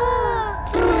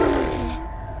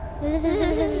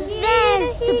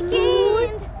 There's the ball.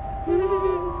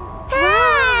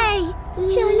 Hooray!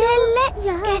 Let's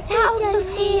get out of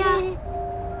here.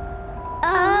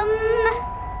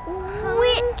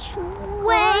 Which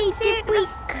way did we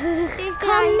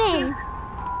come in?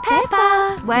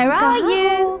 Peppa, where are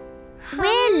you?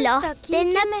 We're lost in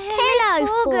the pillow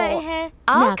fort.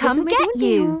 I'll come get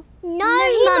you. No,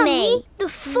 Mummy. The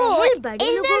fort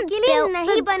isn't built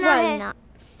for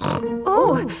grown-ups.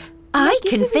 Oh, I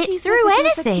can fit through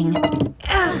anything.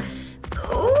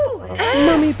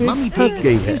 Mummy Pig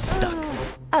is stuck.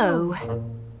 Oh.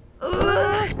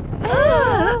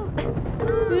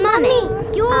 Mummy,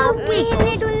 your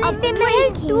wheels are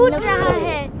breaking the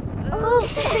fort.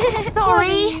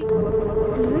 Sorry.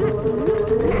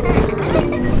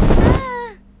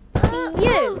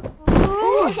 You.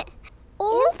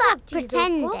 All that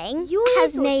pretending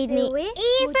has made me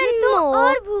even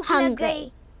more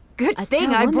hungry. Good thing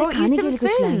I brought you some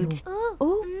food.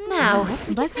 Now,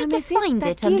 we just need to find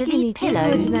it under these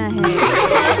pillows.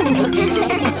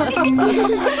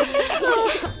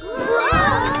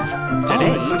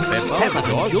 Today, Peppa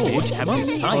and George have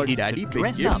decided to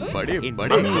dress up in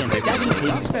Mummy and Daddy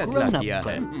Pig's grown-up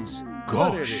clothes.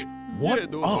 Gosh, what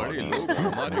are these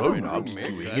two grown-ups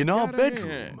doing in our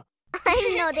bedroom?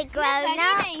 I'm not a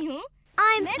grown-up.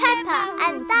 I'm Peppa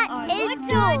and that is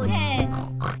George.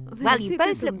 Well, you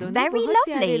both look very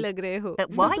lovely. But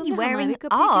why are you wearing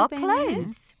our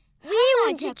clothes? We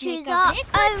want to choose our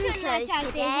own clothes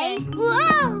today.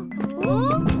 Whoa!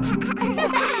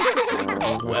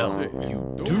 Well, you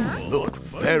do look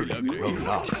very grown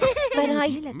up. But I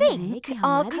think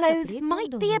our clothes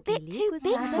might be a bit too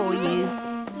big for you.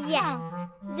 Yes,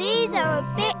 these are a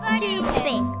bit too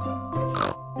big.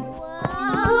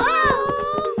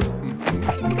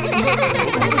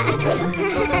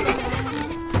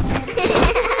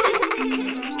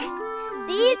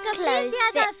 These clothes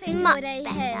fit much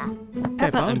better.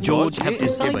 Peppa and George have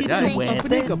decided to wear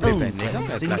their own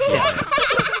clothes instead.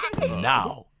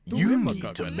 Now, you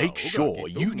need to make sure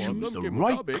you choose the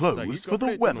right clothes for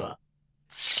the weather.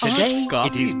 Today,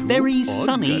 it is very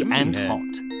sunny and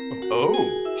hot.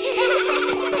 Oh.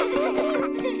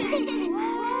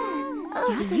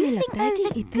 Do you think those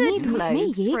are good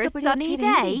clothes for a sunny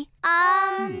day?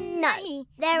 No,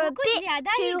 they're a bit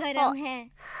too hot.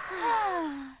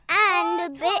 And a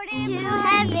bit too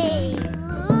heavy.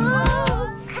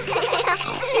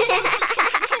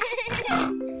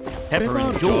 Peppa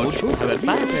and George have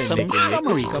found some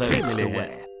summery clothes to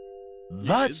wear.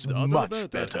 That's much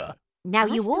better. Now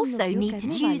you also need to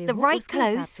choose the right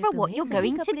clothes for what you're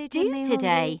going to do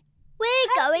today. We're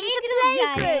going to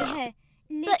playgroup.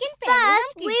 But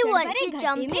first, we want to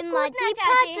jump in muddy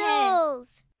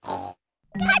puddles.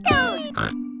 Puddles!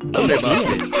 Oh dear!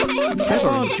 Peppa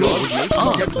and George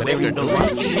aren't wearing the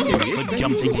right shoes for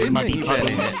jumping in muddy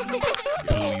puddles.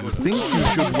 Do you think you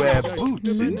should wear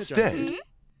boots instead?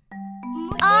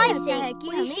 I think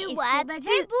we should wear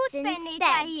boots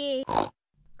instead.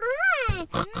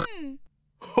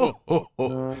 Ho, ho,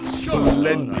 ho.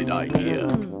 Splendid idea.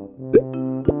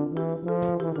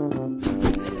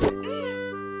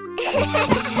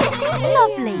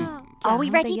 Lovely. Are we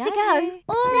ready to go?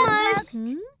 Almost.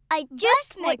 I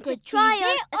just want to try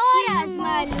on a few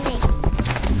more things.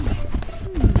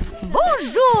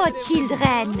 Bonjour,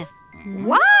 children.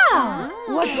 Wow!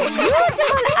 What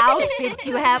beautiful outfits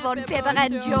you have on, Peppa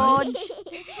and George.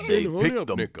 They picked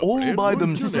them all by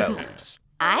themselves.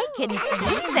 I can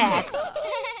see that.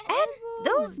 And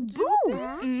those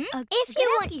boots. If you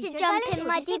want to jump in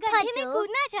muddy puddles,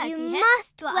 you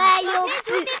must wear your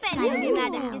boots,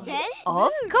 Mademoiselle.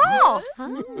 Of course.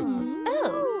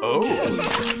 Oh.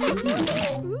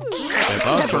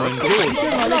 Peppa and George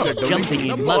love jumping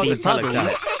in muddy puddles.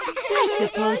 I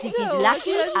suppose it is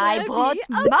lucky I brought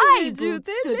my boots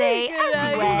today as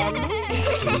well.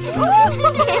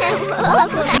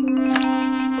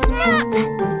 Snap!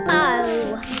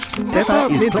 Oh. Peppa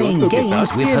is playing games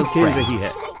with her friends.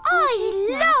 I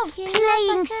love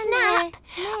playing Snap.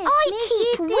 I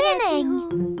keep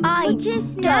winning. I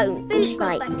just don't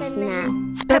like Snap.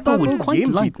 Peppa would quite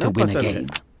like to win a game.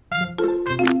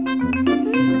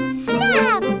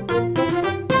 Snap!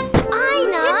 I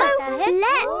know.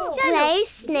 Let's play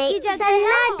snakes and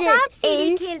ladders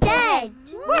instead.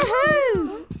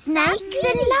 Woohoo! Snakes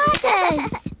and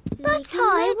ladders. But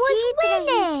I was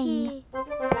winning.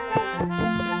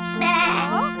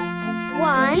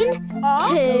 1,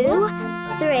 2,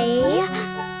 3,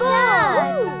 4.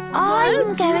 I'm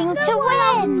going to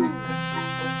win.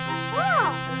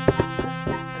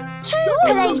 2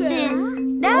 places.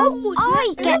 Now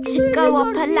I get to go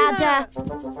up a ladder.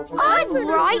 I'm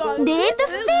right near the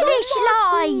finish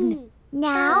line.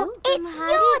 Now it's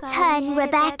your turn,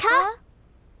 Rebecca.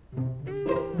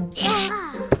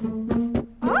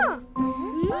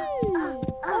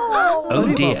 Oh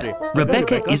dear,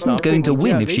 Rebecca isn't going to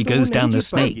win if she goes down the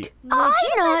snake. I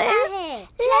know.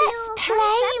 Let's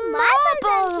play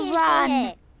Marble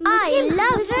Run. I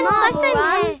love Marble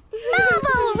Run.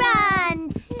 Marble Run!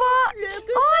 But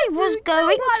I was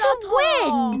going to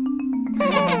win.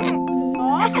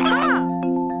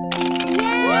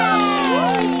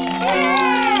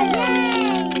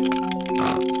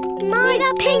 My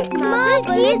pink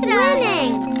marble is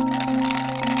winning.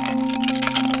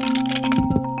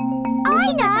 I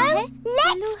know.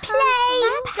 Let's play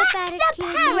Pack the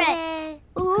Parrot.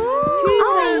 Ooh,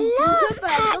 I love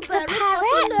Pack the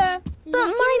Parrot. But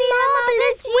my marble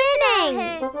is winning.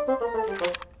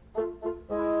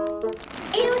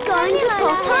 It's going to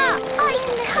pop up. I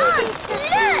can't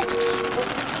look.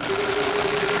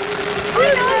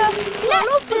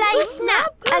 Let's play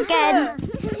Snap again.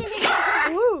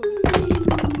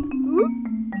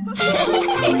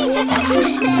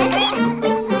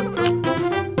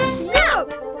 Snap!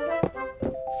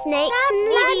 Snakes and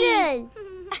ladders.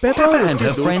 Peppa and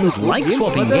her friends like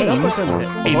swapping games.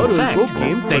 In fact,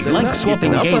 they like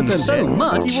swapping games so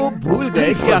much,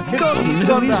 they've forgotten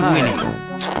who is winning.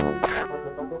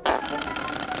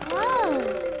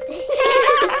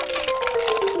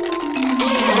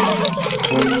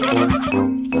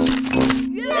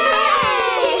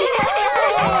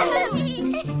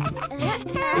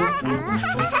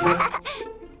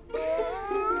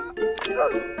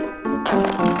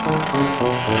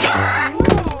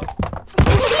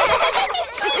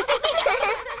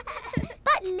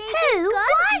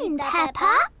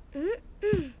 Peppa.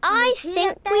 I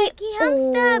think we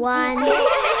all won.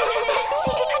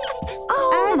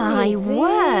 Oh my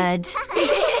word!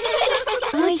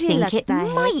 I think it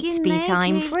might be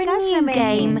time for a new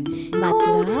game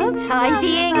called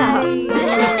Tidying Up.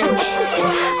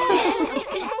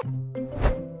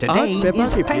 Today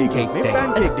is Pancake Day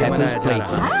at Peppa's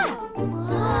Playground.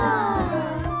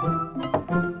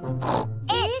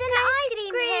 It's an ice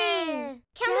cream.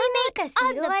 Can we make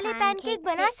other वाले pancake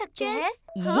बना सकते हैं?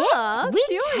 Yes, we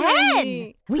can.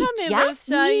 We just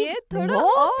need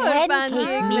more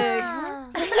pancake mix.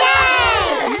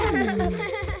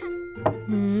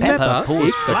 Peppa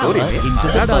pours flour into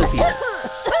the bowl.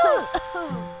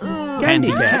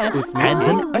 Candy Cat adds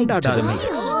an egg to the mix.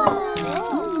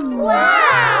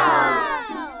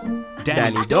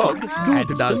 Danny Dog दूध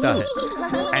डालता है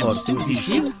और Susie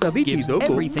Sheep सभी चीजों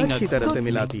को अच्छी तरह से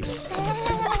मिलाती है.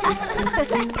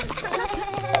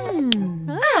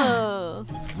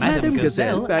 Madam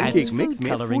Gazelle पैनकेक मिक्स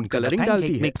में फूड कलरिंग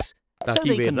डालती है ताकि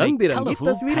वे रंग-बिरंगी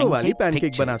तस्वीरों वाली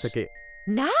पैनकेक बना सके.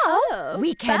 Now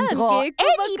we can draw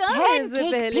any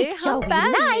pancake picture we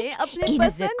like in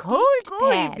the cold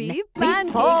pan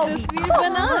before we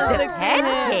cook the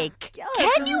pancake.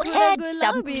 Can you add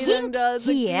some pink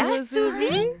here,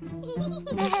 Susie?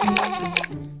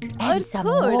 And some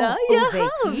more over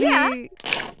here.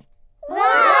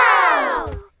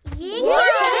 Wow!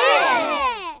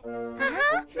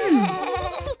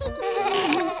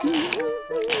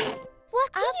 What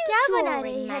are you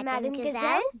drawing, Madam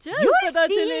Gazelle? You'll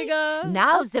see.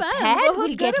 Now the pan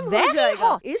will get very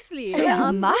hot, so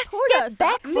you must step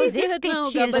back for this bit,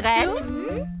 children.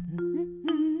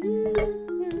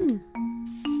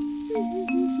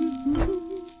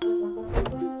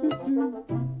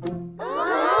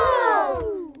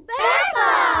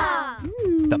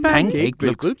 The pancake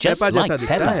looks just like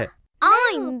Peppa.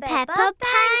 I'm Peppa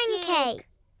Pancake.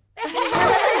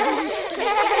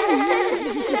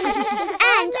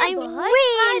 And I'm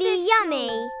really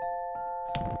yummy.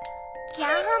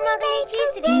 क्या हम अगली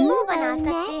चीज rainbow बना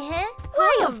सकते हैं?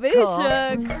 Of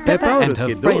course. Peppa and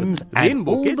her friends add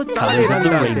all the colors of the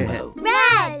rainbow.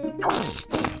 Red,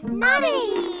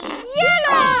 orange,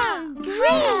 yellow,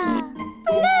 green,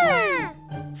 blue.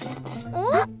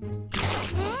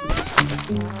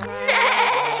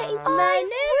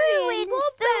 मैंने ruined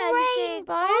the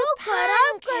rainbow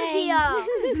pancake.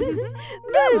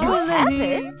 No, you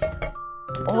haven't.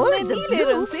 All the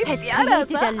blue has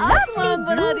created a lovely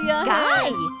blue sky.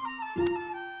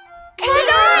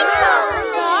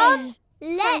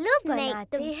 Let's make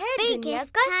the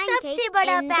biggest सबसे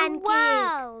बड़ा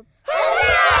pancake.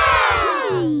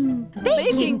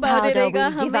 Baking powder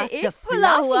will give us the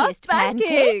fluffiest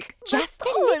pancake. Just a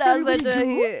little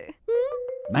bit.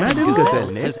 Madam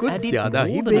Gazelle ने कुछ ज़्यादा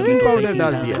ही baking powder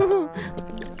डाल दिया.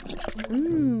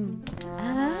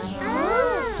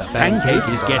 The pancake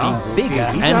is getting bigger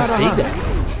and bigger.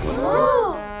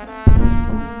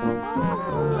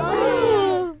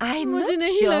 I'm not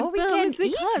sure we can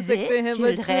eat this,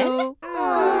 children.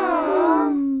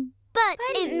 But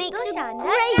it makes a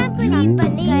great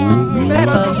company.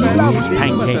 Peppa loves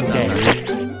Pancake Day.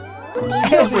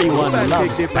 Everyone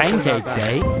loves Pancake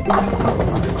Day.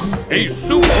 A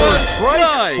super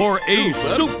strike for a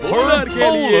super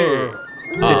bowler.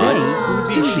 Today,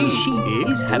 Susie Sheep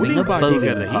is having a bowling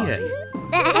party.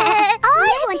 I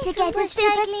want to get a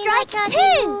super strike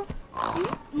too.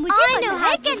 I know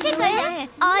how to do it.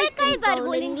 I've been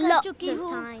bowling lots of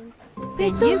times.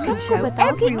 Then you can show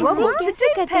everyone what to do,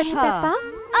 Peppa.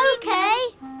 Okay.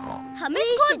 हमें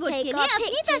scoreboard के लिए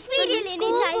अपनी तस्वीरें लेनी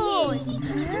चाहिए.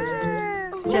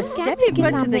 Just step in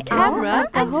front of the camera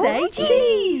and say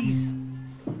cheese.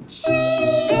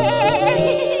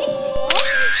 Cheese.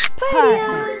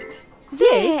 Perfect.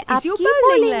 This is your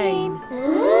bowling lane.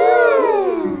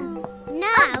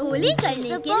 Now bowling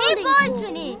करने के लिए बॉल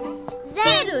चुने.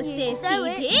 फिर उसे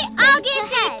सीधे आगे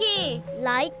फेंके.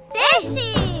 Like this.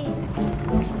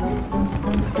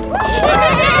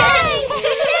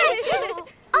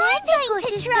 मैं भी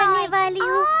कोशिश करने वाली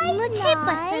हूँ. मुझे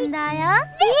पसंद आया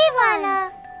ये वाला.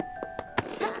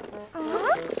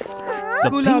 The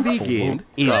gulavy game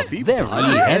is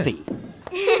very heavy.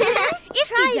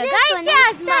 इसकी जगह इसे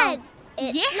आजमा.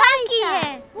 ये हल्की है.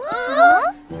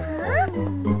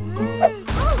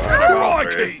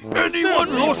 Crikey! Anyone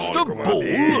lost a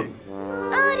ball?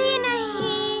 अरे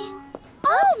नहीं.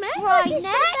 Try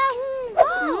next.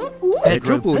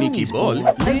 Petropony की बॉल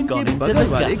ट्रेन के बगल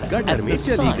वाले गटर में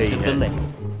चली गई है.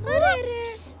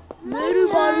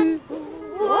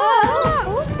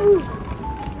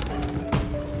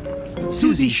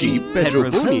 सूजी शीप, पेड्रो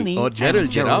पोनी और जेरल्ड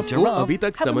जिराफ को अभी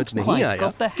तक समझ नहीं आया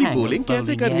कि बोलिंग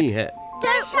कैसे करनी है।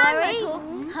 Don't worry.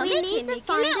 हमें खेलने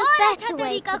के लिए और अच्छा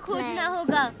तरीका खोजना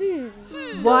होगा।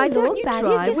 Why don't you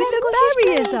try with the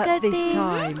barriers at this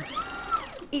time?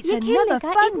 It's another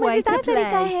fun way to play.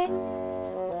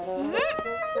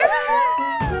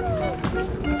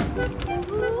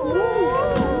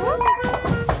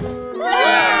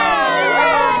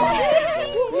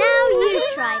 Now you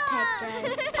try, Pedro.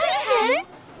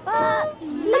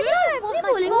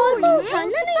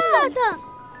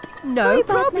 No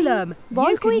problem.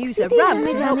 You can use a ramp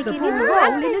to help the ball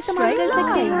roll in a straight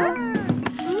line.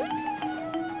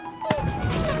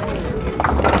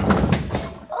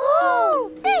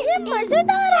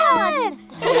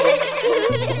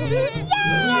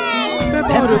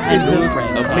 Peppa और उसके दोस्त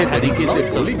अपने तरीके से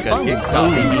bowling करके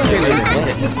काफी मजे ले रहे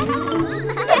हैं।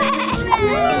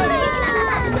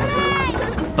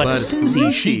 पर सूजी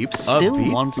शीप अब भी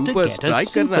सुपर स्ट्राइक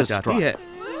करना चाहती है।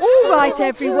 All right,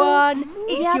 everyone.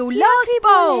 It's your last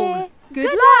bowl.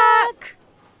 Good luck.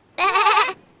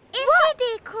 What's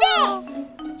this?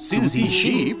 सूजी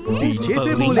शीप पीछे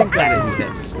से बोलिंग कर रही है।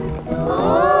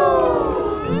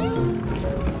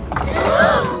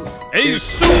 A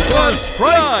super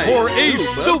strike for a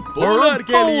super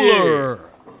bowler.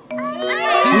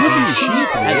 सूजी शीप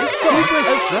ने सुपर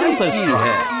स्ट्राइक की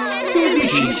है। सूजी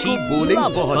शीप को बोलिंग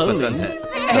बहुत पसंद है।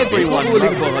 एवरीवन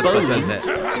बोलिंग बहुत पसंद है।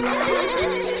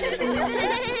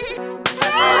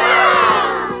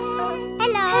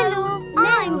 Hello.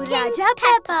 I'm Raja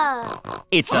Peppa.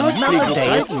 It's another day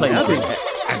at playground,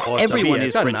 and everyone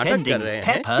is pretending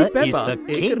Peppa is the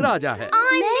king. राजा है।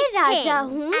 मैं राजा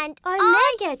हूँ और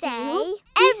मैं कहती हूँ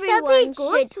everyone को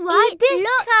स्वादिष्ट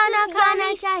खाना खाना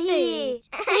चाहिए।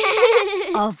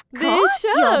 Of course,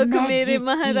 Your मेरे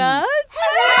महाराज।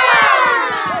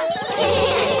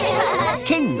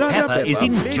 King Peppa is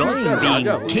enjoying being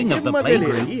king of the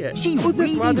playground. She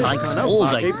really likes all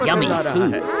the yummy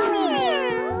food.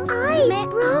 मैं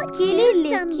आपके लिए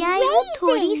लेके आई हूँ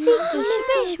थोड़ी सी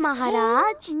किशमिश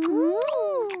महाराज।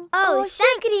 ओह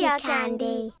शुक्रिया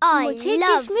कैंडी। मुझे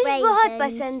किशमिश बहुत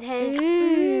पसंद है।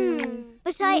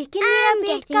 लेकिन मेरा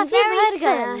पेट काफी भर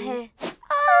गया है।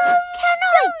 Can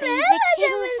I be the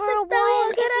king for a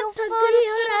while if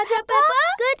you're Raja Peppa?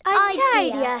 Good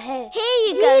idea है। Here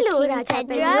you go, Raja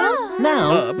Pedro. Now,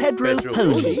 Pedro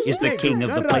Pony is the king of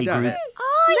the playgroup.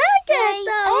 मैं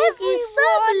कहता हूँ कि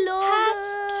सब लोग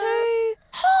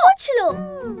पूछ लो।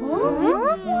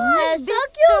 ऐसा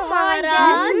क्यों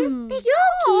महाराज?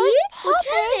 क्योंकि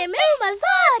उछलने में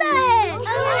मजा आता है।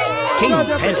 King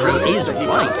Pedro is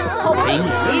right. Hopping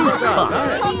is fun.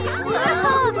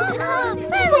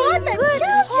 बहुत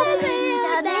अच्छा उछल रहे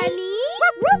हैं डैडी।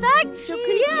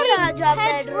 शुक्रिया राजा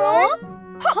Pedro.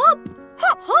 Hop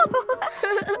hop hop.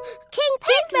 King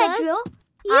Pedro,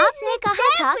 आपने कहा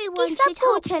था कि सबको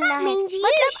उछलना है।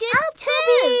 मतलब आप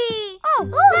भी।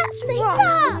 सही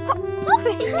कहा।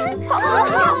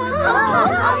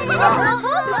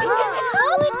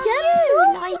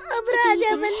 अब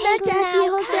राजा बनना चाहती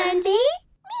हो कैंडी?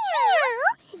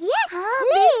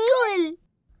 बिल्कुल।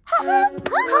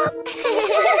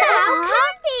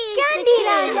 कैंडी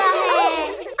राजा है।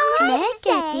 मैं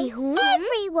कहती हूँ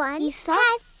कि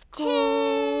सबको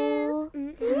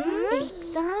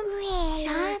एकदम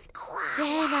शांत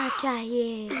रहना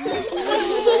चाहिए।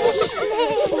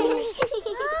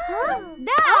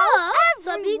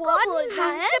 सभी को बोलना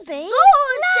है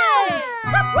जोर से।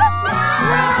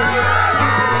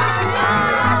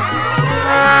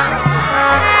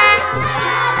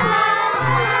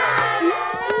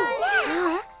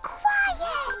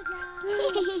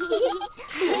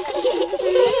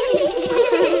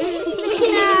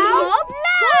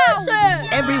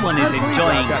 Everyone is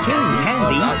enjoying King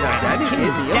Candy and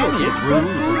King Danny's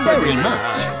rules very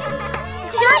much.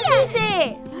 शांति से।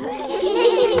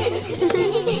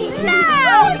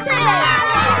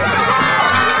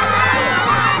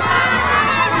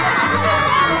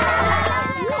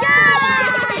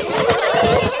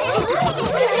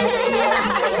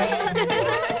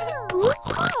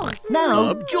 Now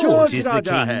George is the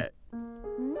king.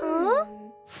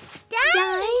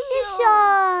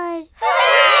 Dinosaur.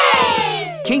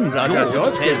 King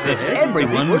George says that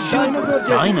everyone should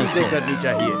dinosaur.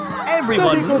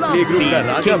 Everyone loves being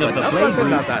king of the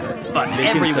playground, but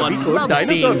everyone loves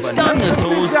being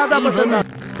dinosaurs even.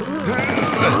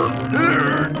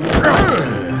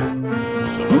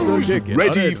 Who's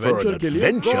ready for an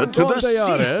adventure to the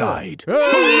seaside?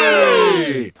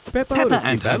 Hooray! Peppa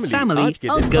and her family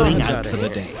are going out for the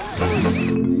day.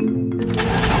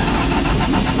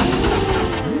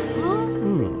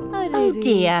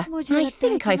 dear, I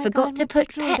think I forgot to put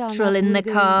petrol in the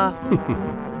car.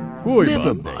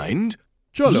 Never mind.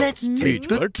 Let's take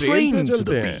the train to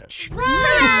the beach.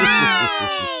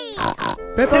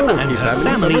 Peppa and her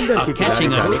family are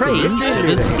catching a train to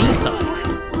the seaside.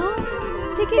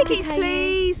 Tickets,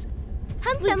 please.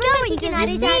 हम समुद्र के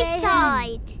किनारे जा रहे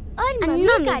हैं और mummy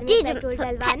didn't put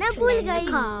petrol in the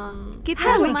car.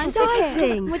 कितना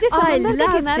exciting! I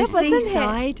love the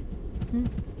seaside.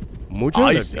 मुझे I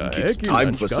लगता think है it's कि time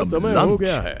लंच for का some समय हो lunch.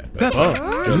 गया है। Peppa,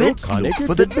 let's look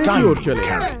for the dining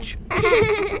carriage.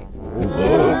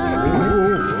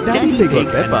 Daddy pig और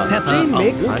पेपा ट्रेन में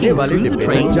खाने वाले डिब्बे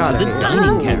में जा रहे हैं।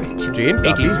 dining carriage. ट्रेन It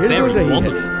काफी is हिल very रही है।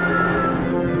 wobbly.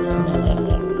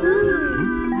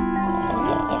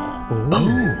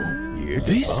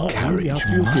 This carriage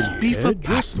must be for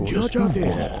passengers who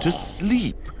want to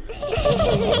sleep.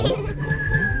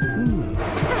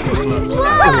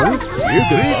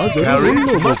 This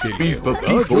carriage must be for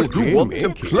people who want to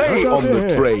play on the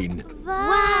train.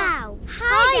 Wow!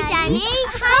 Hi, Danny.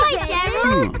 Hi,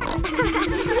 Gerald.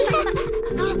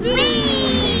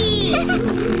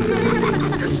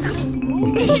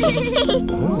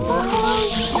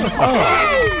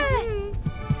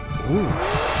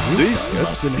 This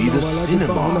must be the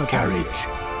cinema carriage.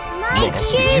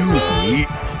 Excuse me.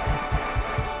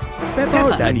 Peppa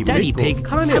और daddy Daddy pig Pig को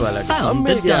खाने वाला have डिब्बा found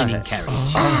mill the गया dining है।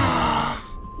 carriage.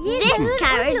 This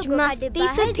carriage must be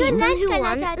for people who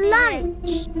want lunch.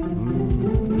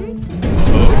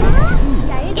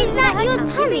 Is that your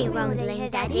tummy rumbling,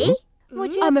 Daddy?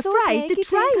 I'm afraid the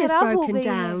train has broken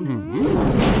down.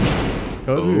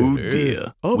 Oh dear.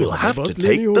 We'll have to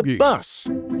take the bus.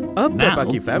 अब Now, Peppa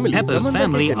की family Peppa's समुद्र के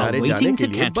family are किनारे जाने waiting के to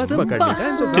लिए catch बस the पकड़ने bus का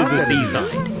to इंतजार the कर रही है।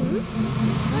 seaside.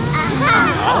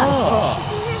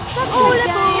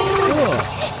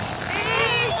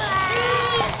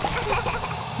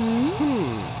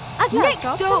 Next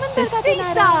stop, the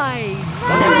seaside.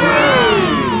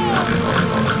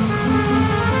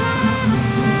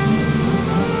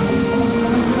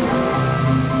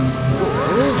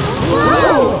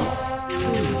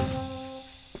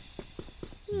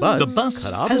 The bus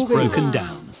has broken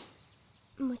down.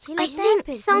 I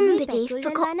think somebody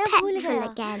forgot petrol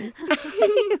again.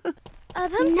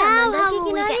 Now how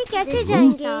will we get to the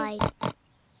seaside?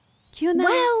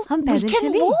 Well, we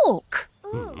can walk.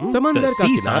 समंदर The का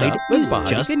किनारा seaside बस is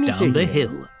पहाड़ी just के नीचे down the ही है।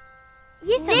 hill.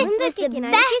 This was the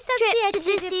best trip to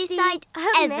the seaside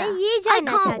ever. I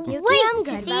can't wait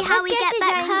to see how we get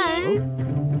back home.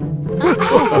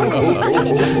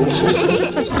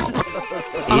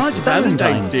 आज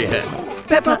Valentine's day है।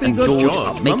 पेपा पिग और George George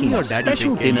are making mummy और a daddy special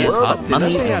pig के लिए dinner खास for dinner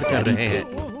Mummy तैयार and कर रहे Daddy. हैं।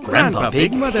 Grandpa ग्रैंडपा Pig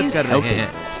पिग मदद is कर रहे helping. हैं।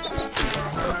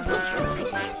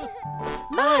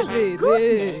 My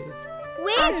goodness.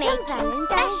 We're making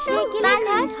special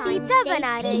Valentine's pizza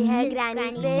बना रही है Granny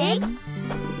Pig.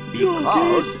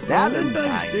 Because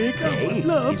Valentine's Day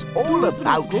is all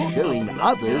about showing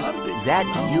others that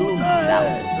you love them.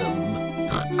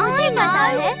 I know.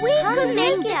 We can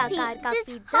make the pizza's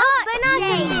heart बना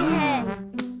सकते हैं.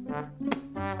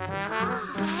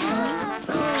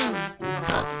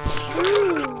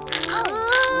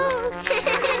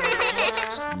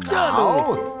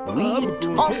 Now we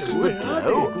toss the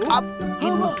dough up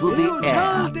into the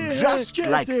air, just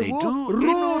like they do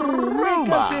in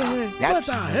Roma. That's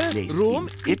the place in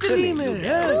Italy.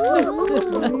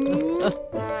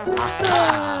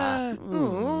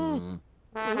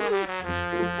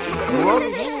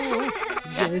 Whoops.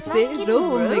 जैसे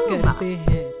रोम में करते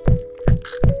हैं।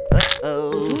 Oh.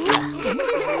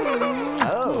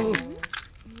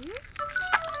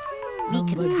 We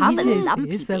can cover नीचे lumpy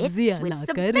से bits सब्जियां with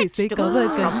some लाकर इसे vegetables कवर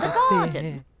कर from the सकते garden.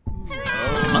 हैं।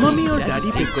 मम्मी और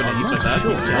डैडी पिग को नहीं पता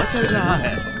कि क्या चल रहा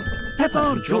है। Peppa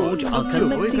और George are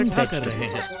collecting इकट्ठा कर रहे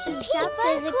हैं।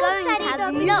 Pizzas are going to have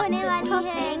lots of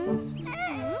toppings.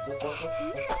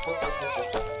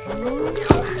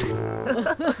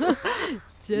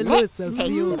 चलो Let's take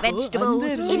सब्जियों the को vegetables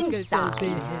अंदर लेकर inside. चलते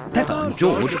हैं। Peppa and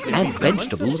George add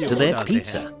vegetables to their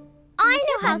pizza. I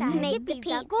know how to make the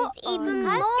pizzas even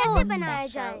more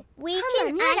special. We can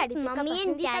add Mummy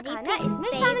and Daddy Pig's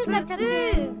favorite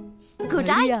Good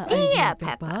बढ़िया idea,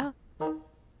 Peppa.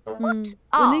 उन्हें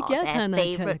Are क्या their खाना अच्छा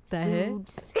favorite लगता है?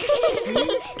 foods?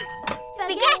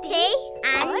 spaghetti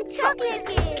and chocolate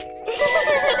cake.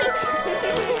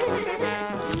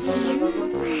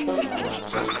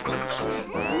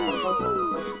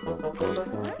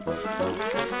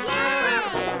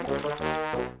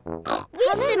 We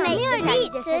should make the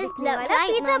pizzas look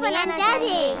like Mummy and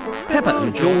Daddy. Peppa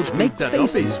and George make Pizza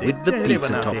faces toppings with the से pizza चेहरे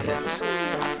बनाते हैं। toppings.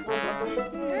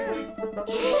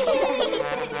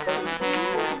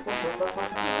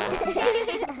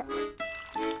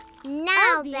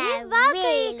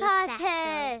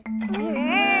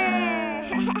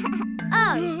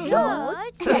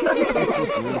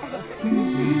 Here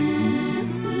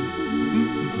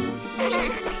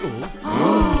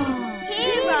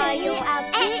are your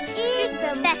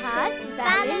extra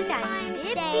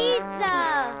Valentine's Day pizza.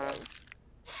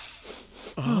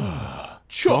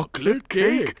 Chocolate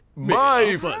cake,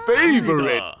 my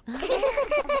favorite.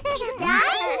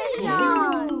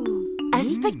 A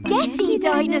spaghetti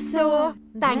dinosaur.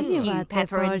 Thank you,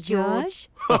 Peppa and George.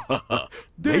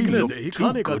 They look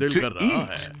too good to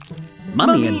eat.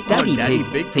 Mummy and Daddy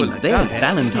Pig think their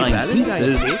Valentine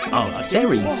pizzas are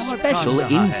very special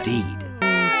indeed.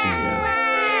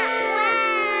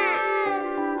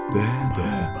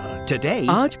 Today,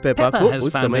 आज Peppa Peppa को has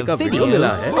उस found समय a का video video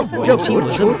मिला है of जब when she वो was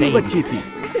a छोटी baby. बच्ची थी।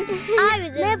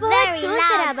 मैं बहुत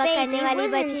शोर-शराबा करने वाली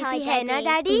बच्ची थी, है ना,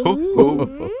 daddy?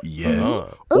 Yes,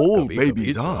 all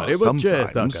babies are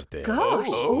sometimes.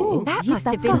 Gosh, that must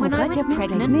have been when I was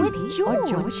pregnant with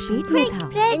George.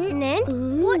 Pregnant?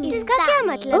 इसका क्या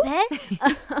मतलब है?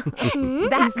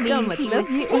 That इसका means he was मतलब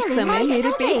ये उस still in समय my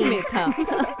मेरे पेट tummy. में था।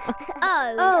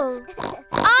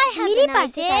 मेरे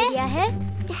पास एक आइडिया है।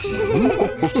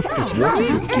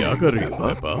 क्या कर रही हो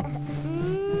पापा?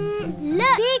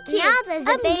 देखिए, अब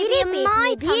मेरे पेट में भी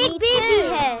एक बेबी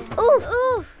है।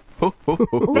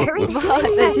 Very बहुत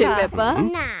अच्छे पेपा।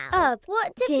 अब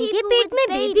जिनके पेट में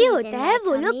बेबी होता है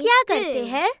वो लोग क्या करते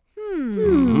हैं?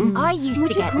 I used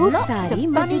to get खूब lots of सारी funny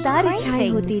मजेदार इच्छाएं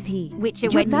होती cravings, थी, which are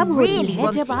जो when तब you होती really है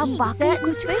want जब to आप eat वाकई certain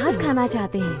कुछ खास foods. खाना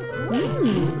चाहते हैं।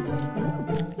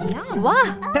 वाह!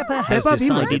 Peppa has पेपा भी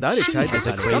decided मजेदार she इच्छाएं has a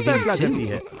का craving फैसला करती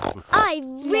too. है। I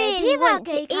really want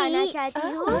to खाना चाहती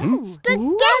हूँ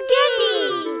spaghetti.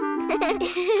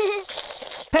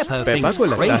 Peppa पेपा thinks को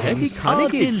लगता है कि cravings खाने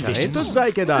are की इच्छाएं तो delicious.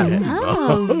 जायकेदार हैं।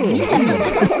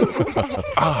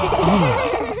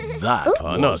 That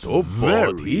खाना was तो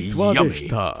बहुत ही very स्वादिष्ट yummy.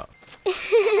 था।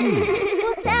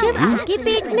 जब आपके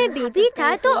पेट में बेबी था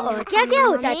तो और क्या-क्या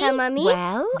होता था, मम्मी?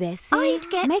 Well, वैसे I'd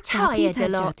get मैं काफी tired a थक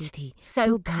lot, जाती थी, so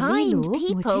तो घने kind लोग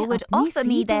people मुझे would अपनी offer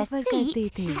me seat their offer करते seat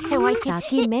थे, so I could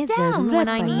ताकि sit मैं down जरूरत when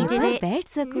I पड़ने needed पर it. बैठ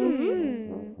सकूं।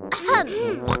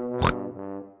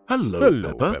 Hello, hello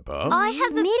Peppa. पेपा।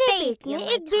 मेरे पेट में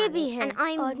एक बेबी है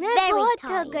और मैं बहुत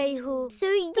थक गई हूँ।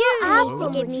 आपको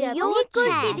मुझे अपनी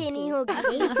कुर्सी देनी होगी,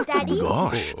 please, daddy.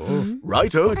 Gosh.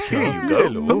 Righto, here you go.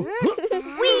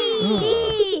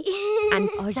 And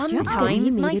और जब sometimes कभी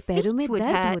my मेरे पैरों में feet would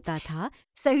दर्द hurt. होता था,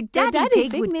 So Daddy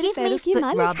Pig would मेरे give पैरों me की foot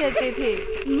मालिश rubs. करते थे।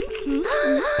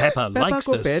 Peppa पेपा likes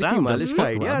को the पैर की sound of मालिश का foot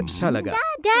आइडिया rubs. अच्छा लगा।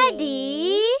 डैडी,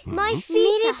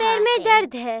 मेरे पैर में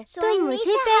दर्द है, तो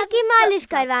मुझे पैर की मालिश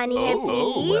करवानी है, Oh,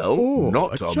 please. well, not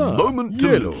a अच्छा, moment to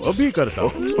ये लो lose. अभी करता हूँ।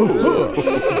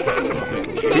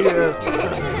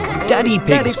 Daddy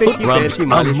Pig's Pig foot की पैर rubs की are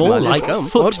मालिश more मालिश like कम और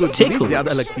foot गुदगुदी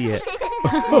ज्यादा tickles. लगती है।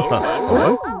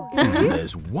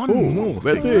 There's one more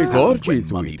वैसे thing एक that और happened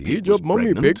चीज when हुई Mummy थी Pig जब was mummy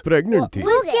pig pregnant. Pregnant थी।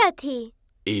 वो क्या थी?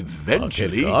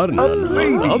 Eventually, आखिरकार a नन्हा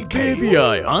सा baby बेबी came.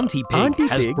 आया। Auntie Pig aunty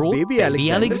has pig brought baby baby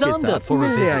Alexander के for साथ a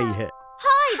मिलने आई visit. है।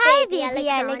 Hi baby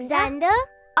Alexander.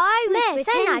 मैं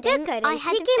ऐसा नाटक कर रही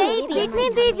थी कि मेरे पेट में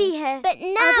बेबी है।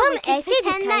 अब हम ऐसे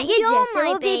दिखाएंगे जैसे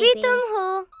वो बेबी तुम हो।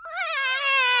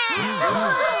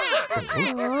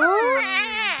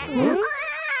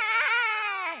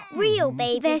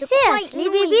 वैसे असली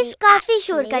बेबीज काफी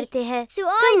शोर करते हैं,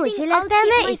 तो मुझे लगता है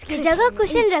मैं इसकी जगह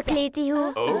कुशन रख लेती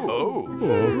हूँ। Peppa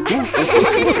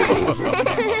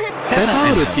and और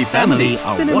her उसकी family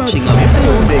are cinema watching a में film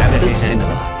फिल्म देख at रहे the हैं।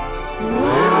 cinema.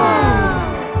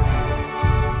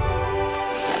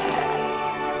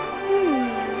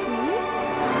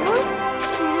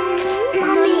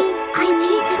 Mommy, I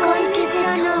need to go to the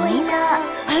toilet.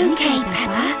 Okay,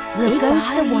 Peppa, we'll go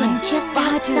to the one just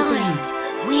outside.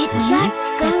 We're just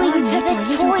going to the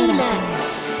toilet.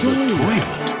 The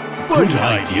toilet. Good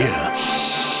idea.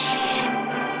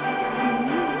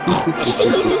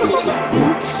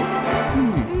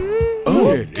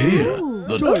 Oh dear.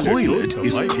 The toilet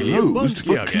is closed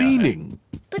for cleaning.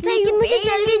 लेकिन मुझे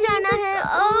जल्दी जाना है।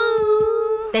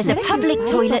 There's a public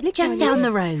toilet just down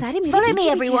the road. Follow me,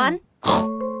 everyone.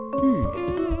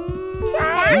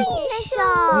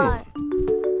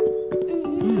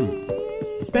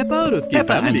 Peppa और उसकी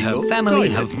Peppa and family her को family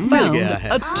toilet have mill found गया है।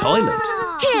 a toilet.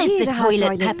 Here's the रहा toilet,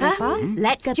 toilet, Peppa. Peppa.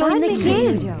 Let's कतार join the में खड़े हो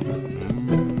queue. जाओ।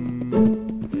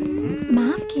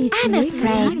 माफ कीजिए, I'm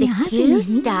afraid the यहाँ से queue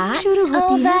नहीं, starts शुरू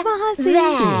होती है over वहाँ से।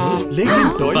 there. लेकिन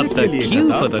But टॉयलेट के the लिए queue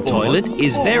कतार for the toilet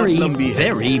is बहुत very, लंबी है।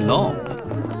 very long.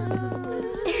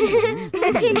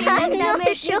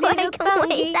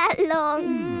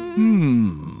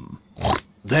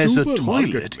 There's a Supermarket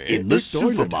toilet में in the एक toilet है।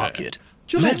 supermarket.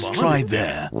 Let's try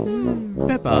there.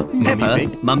 Peppa, Peppa,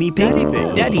 Mummy Pig,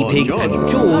 Daddy Pig and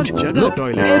George look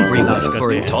everywhere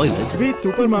for a toilet. Way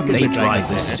supermarket They में try करते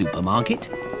the हैं। supermarket,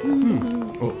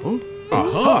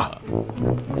 Aha!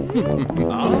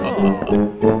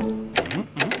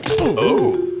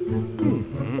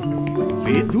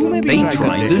 वे zoo में भी they try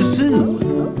try करते the हैं। zoo.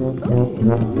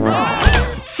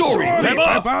 Sorry,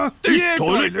 Peppa. This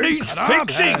toilet needs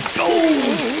fixing.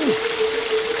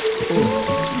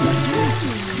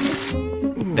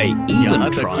 They यहाँ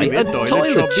even तक कि try way a toilet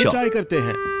toilet shop भी shop. try करते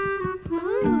हैं।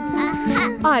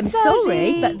 I'm sorry,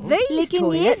 but these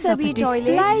toilets are for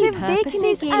display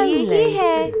purposes only.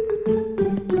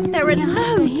 There are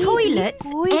no toilets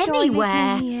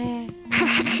anywhere.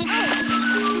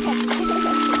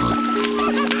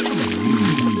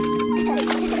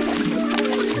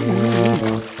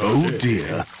 Oh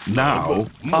dear. Now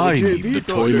I need the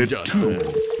toilet too.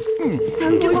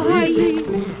 So do I.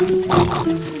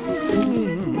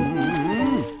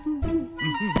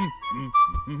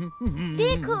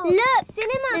 Look,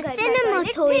 the cinema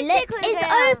toilet is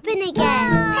open again.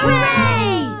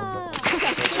 Hooray!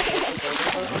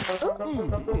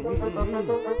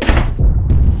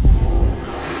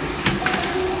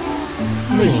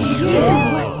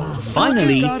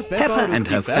 Finally, Peppa and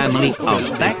her family are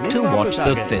back to watch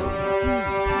the film.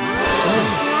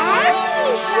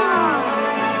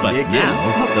 But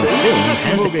now the film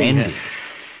has ended.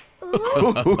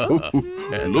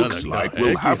 Looks like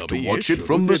we'll have to watch it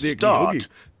from the start.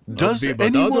 Does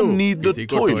anyone need the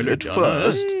toilet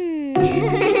first?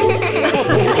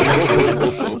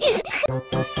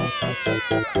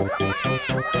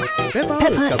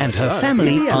 Peppa and her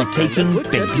family are taking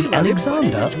baby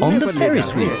Alexander on the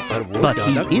Ferris wheel, but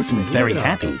he isn't very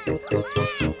happy.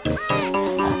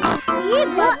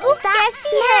 What's that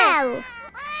smell?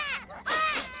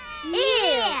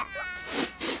 Ew!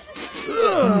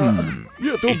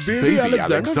 ये तो It's baby baby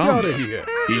Alexander से आ Alexander. रही है।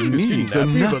 He needs a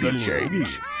nappy change.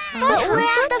 But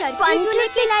we're the fun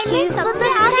to line सबसे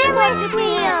आगे Ferris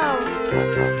wheel.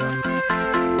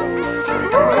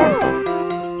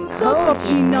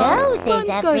 Sophie noses,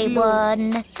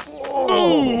 everyone.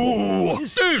 Oh,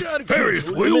 this Ferris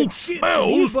wheel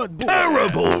smells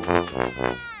terrible.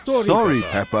 Sorry,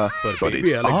 Peppa, but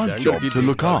it's our job to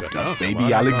look after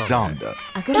baby Alexander.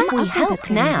 If we help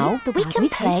now, we can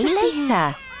play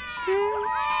later.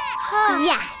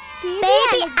 Yes,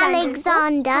 baby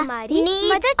Alexander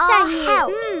needs our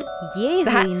help.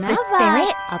 That's the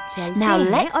spirit. Now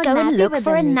let's go and look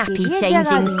for a nappy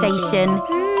changing station.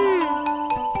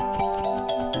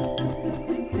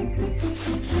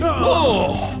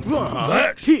 Oh,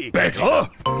 that's better.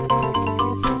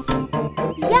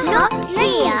 Not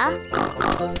here.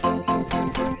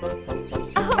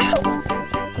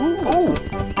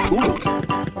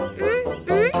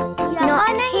 Not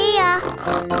here.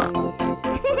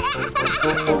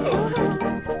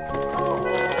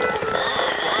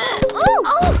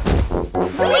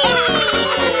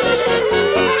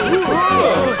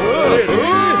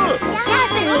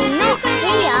 Definitely not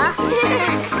here.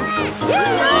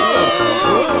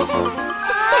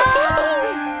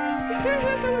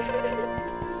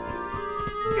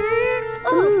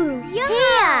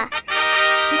 Here.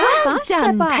 Well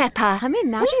done, Peppa.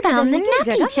 We found the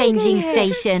nappy changing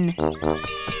station.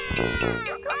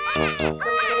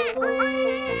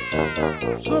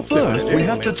 First, we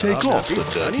have to take off the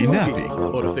dirty nappy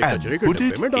and put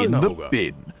it in the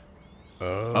bin.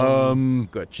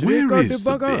 Where is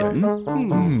the bin?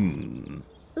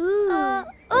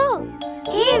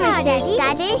 Here it is,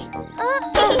 Daddy.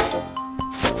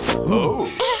 Oh.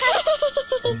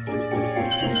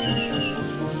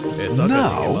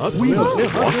 Now we will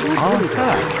wash our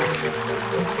hands.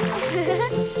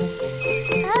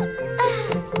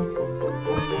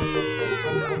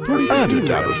 Add a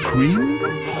dab of cream.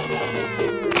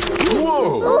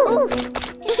 Whoa!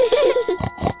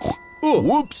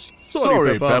 Whoops!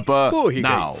 Sorry, Peppa.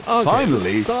 Now,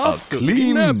 finally, a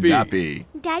clean nappy.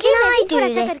 Daddy, can I do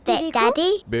this bit,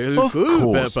 Daddy? Of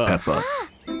course, Peppa.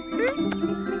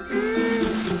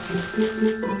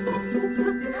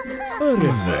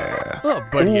 There. All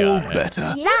better.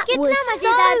 That was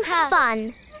so fun.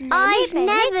 I've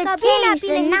never changed a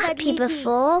nappy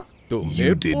before.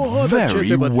 You did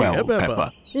very well,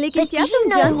 Peppa. But do you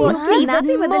know what's even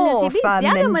more fun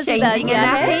than changing a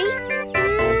nappy?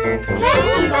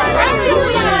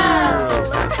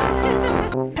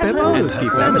 Peppa and her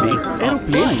family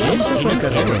aeroplane में सफर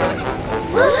कर रहे हैं।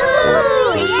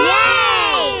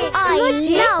 Yay! I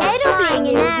love flying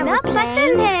in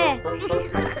aeroplanes.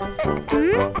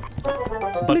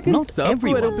 But not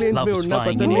everyone aeroplanes में loves उड़ना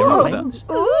flying पसंद in नहीं होता। airplanes.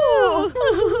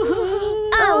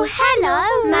 Oh Oh,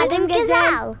 hello, Madam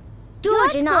Gazelle.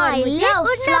 George and I love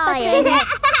flying.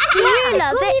 Do you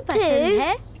love it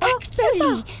too?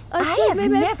 Actually, I have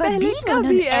never been on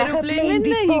an airplane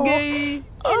before.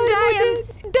 And I am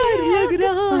scared.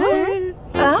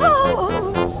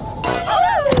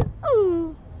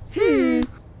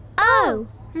 Oh,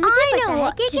 I know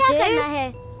what to do.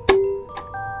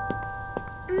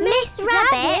 Miss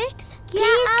Rabbit,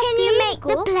 please can you make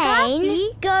the plane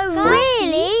go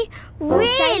really,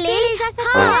 really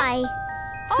high?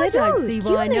 I don't see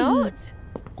why not.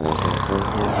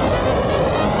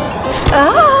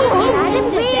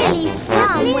 It's really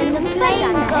fun when the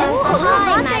plane goes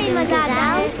high, Madam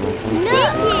Gazelle.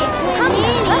 Look, we're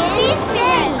nearly in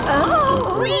space. Oh.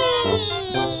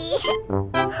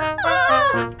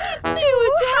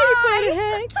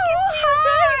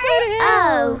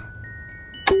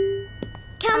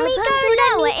 Can we go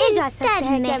lower instead,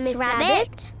 Miss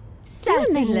Rabbit?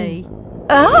 Certainly.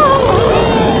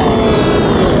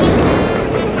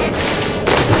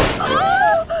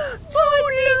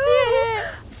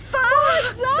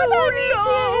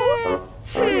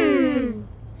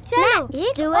 Let's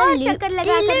do a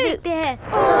loop-de-loop.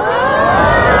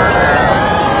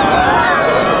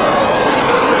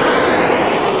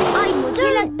 मुझे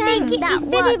लगता है कि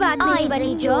इससे भी बात नहीं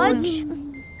बनी, George.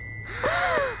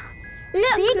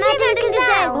 Look, Madam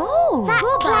Gazelle. That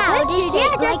cloud is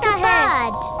shaped like a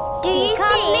bird. Do you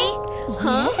see?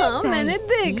 हाँ, मैंने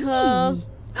देखा।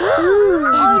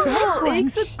 एक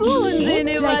सुकून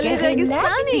देने वाले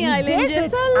रेगिस्तानी आइलैंड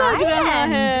जैसा लग रहा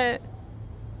है।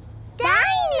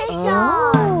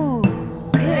 Dinosaur.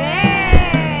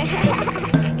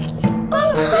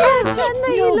 अच्छा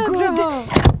नहीं लग रहा।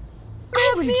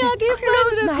 अपनी आंखें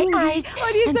बंद रखूंगी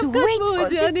और ये सब खत्म हो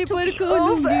जाने पर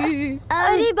खोलूंगी।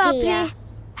 अरे बाप रे।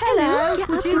 हेलो, क्या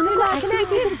आप दोनों को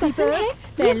एक्टिविटी पसंद है?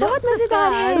 ये बहुत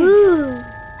मजेदार है।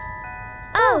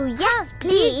 Oh yes,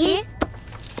 please.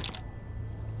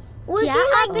 Would you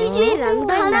like to do some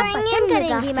coloring in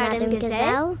with us, Madam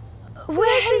Gazelle?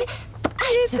 Well,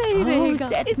 I suppose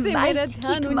that might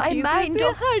keep my mind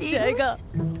off things.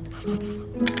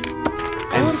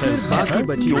 And so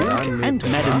Peppa, George and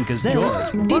Madam Gazelle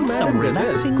did some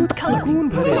relaxing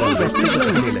colouring.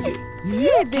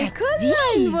 ये देखो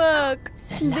line work.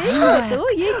 देखो तो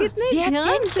ये कितने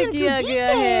ध्यान से किया गया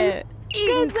है।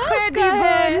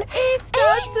 Incredible!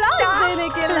 Star देने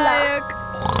के लायक।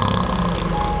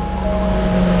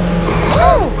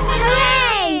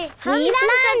 Hooray! We've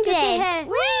landed!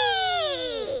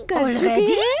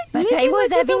 Already? But I was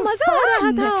having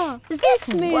fun. This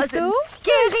wasn't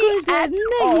scary at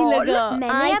all.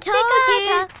 I told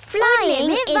you, flying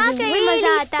is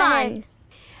really fun.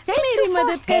 मेरी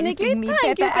मदद करने के लिए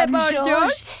थैंक यू पेपा और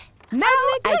जॉर्ज। मैं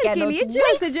घर के लिए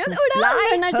जल्द से जल्द उड़ान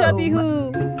भरना चाहती हूँ।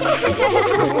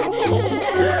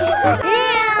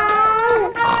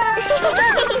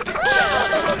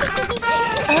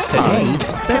 Today,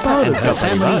 Peppa and her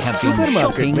family have been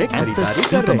shopping at the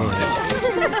supermarket.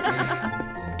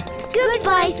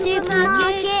 Goodbye,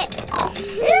 supermarket.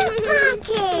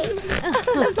 Supermarket.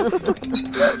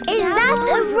 Is that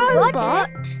a robot?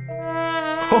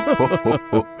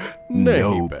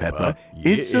 No, Peppa.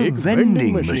 It's a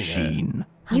vending machine.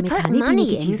 You put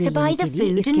money in to buy the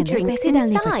food and drinks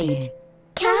inside.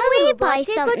 Can we buy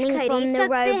something from the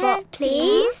robot,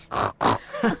 please?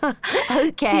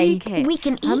 Okay, we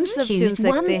can each choose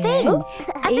one thing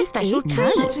as a special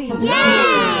treat.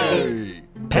 Yay!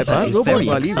 Peppa is very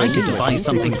excited to buy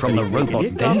something from the robot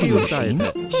vending machine.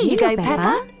 Here you go,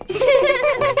 Peppa.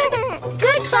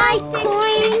 Goodbye,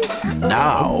 coins.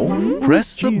 Now,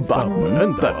 press the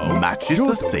button that matches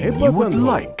the thing you would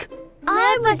like.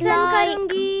 I पसंद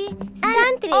करूंगी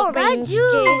संतरे का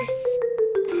juice.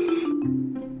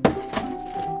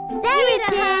 There it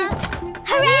is!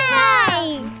 Hooray!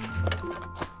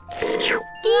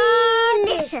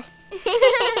 Delicious!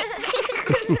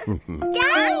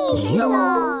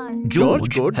 Dinosaur!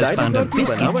 George has found a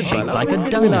biscuit shaped like a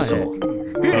dinosaur.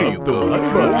 Here you go,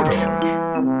 George.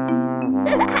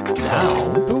 Now,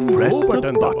 press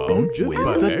the button with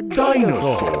the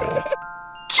dinosaur.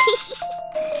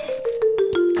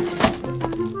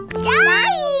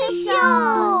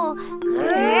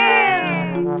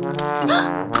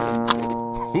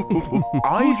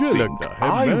 I think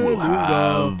I will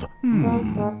have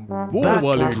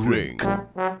that drink.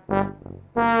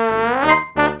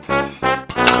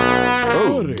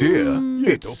 Oh dear,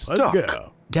 it's stuck.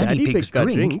 Daddy Pig's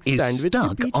drink is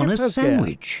stuck on a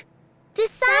sandwich. The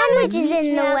sandwich is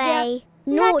in the way.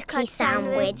 Naughty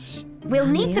sandwich. We'll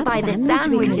need to buy the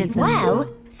sandwich as well,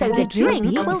 so the drink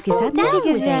will fall down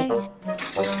with it.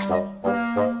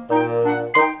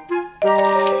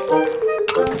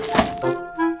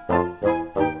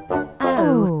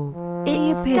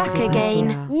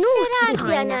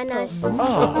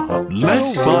 Ah,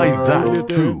 let's buy that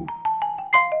too.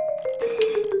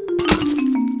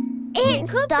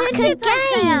 It's stuck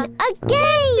again!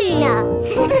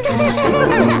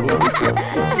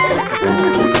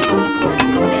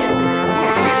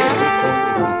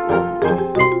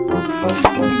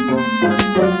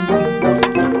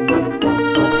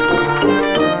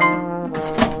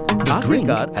 The drink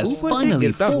has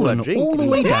finally fallen all the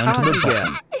way down to the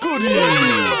bottom.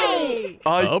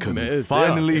 I can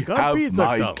finally have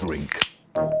my drink.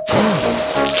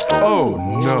 Oh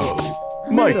no!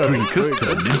 My drink has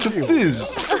turned into fizz.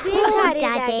 Poor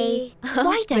Daddy.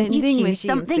 Why don't you choose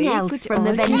something else from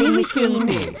the vending machine?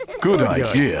 Good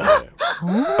idea.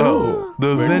 Oh,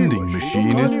 the vending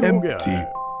machine is empty.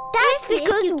 That's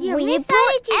because we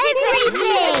bought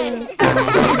everything!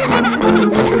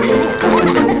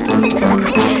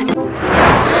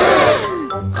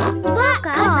 That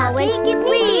car went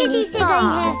really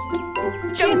fast.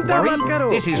 Don't worry,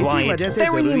 this is why it's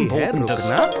very important to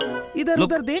stop,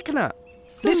 look,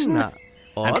 listen,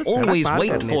 and always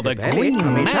wait for the green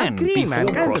man before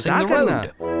crossing the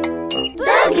road.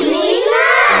 The Green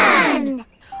Man!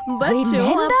 बच्चों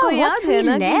आपको याद है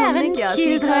ना कि हमने क्या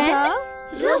सीखा था?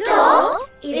 रुको,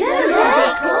 इधर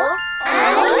देखो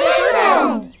and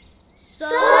listen. So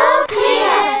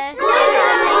clear.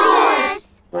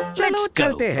 Let's go.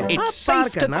 It's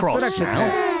safe to cross now.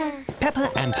 Peppa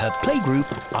and her playgroup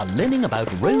are learning about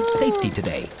road safety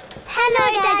today. Hello,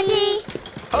 Daddy.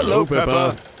 Hello,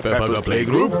 Peppa. Peppa the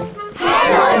playgroup.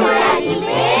 Hello, Daddy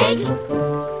Pig.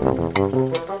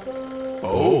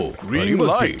 Oh, green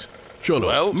light.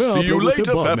 Well, see you later,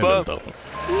 Peppa.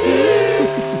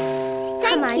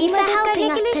 Thank you for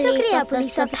helping us, Police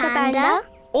Officer Panda.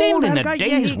 All in a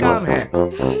day's work.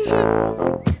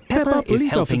 Peppa is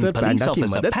helping Police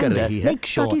Officer Panda make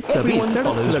sure everyone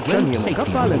follows road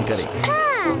safety rules.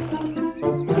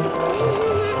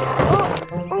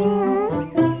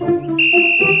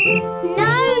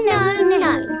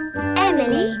 No.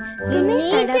 Emily, you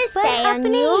need to stay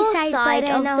on your side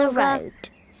of the road.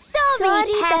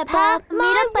 Sorry, Peppa.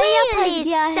 मेरा पहिया फंस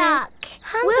गया है.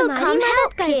 We'll come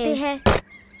help you.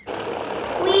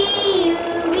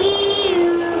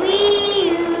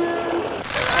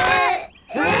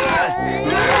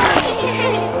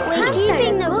 We're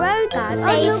keeping the road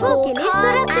safe for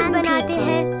सुरक्षित बनाते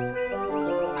हैं.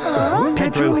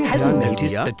 Pedro hasn't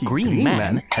noticed that Green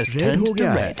Man has turned to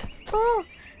red.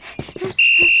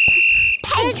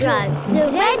 Pedro, the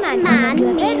red man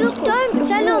means don't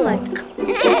walk.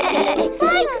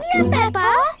 Thank you, Peppa.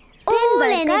 All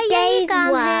in a day's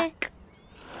work.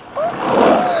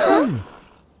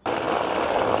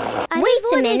 Wait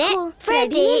a minute.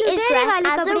 Freddy is dressed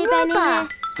as a robber.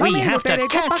 We have to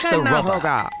catch the robber.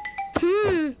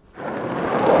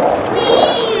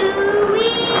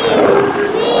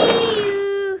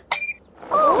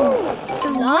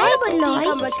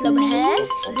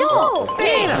 Stop.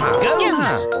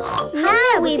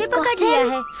 Now we've got him.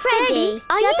 Freddy,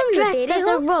 are you dressed as a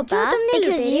robber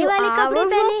because you are a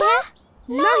robber?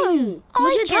 नहीं,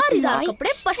 मुझे धारीदार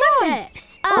कपड़े पसंद हैं.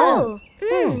 Oh,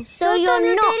 so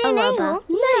you're not a robber?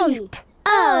 नहीं.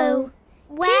 Oh,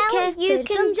 well, you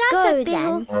can go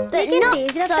then, but not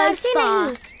so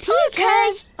fast. ठीक है.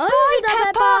 अलविदा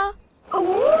Peppa.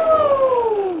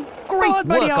 Great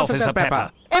work, Officer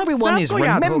Peppa. Everyone is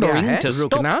remembering to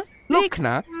stop, look,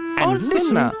 and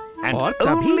listen, and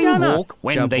only walk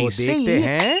when they see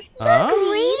The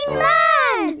Green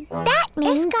Man! That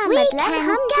means we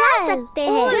can go.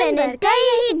 All in a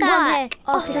day's work,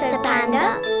 Officer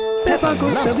Panda. Peppa को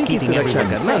सभी की सुरक्षा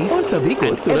करना और सभी को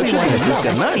सुरक्षित महसूस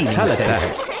करना अच्छा लगता है.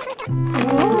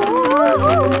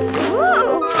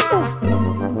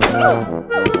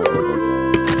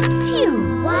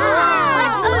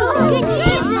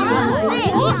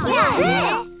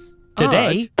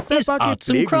 Today is Arts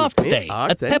and Crafts Day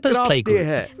at Peppa's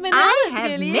Playgroup. I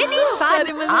have many fun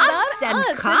arts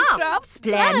and crafts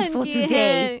planned for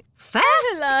today.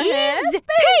 First is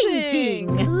painting.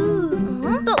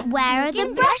 But where are the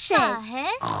brushes?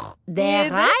 They're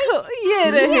right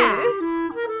here.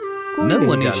 No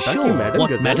one is sure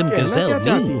what Madame Gazelle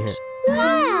means.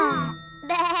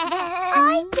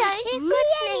 I don't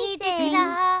see.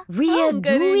 We're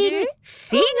doing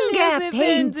finger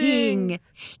painting.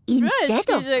 Instead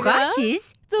of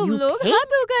brushes, you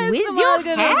paint with your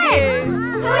hands.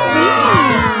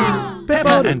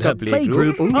 Peppa and her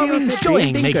playgroup are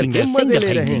enjoying making their finger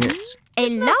paintings. A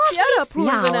lovely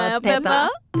flower, Peppa.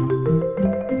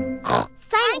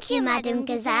 Thank you, Madame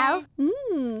Gazelle.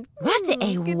 What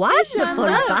a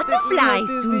wonderful butterfly,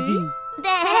 Susie.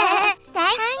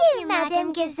 Thank you,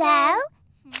 Madame Gazelle.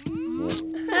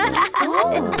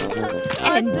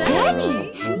 And Danny,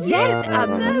 that's a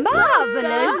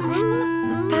marvelous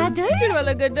paddle.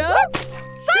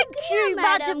 Thank you,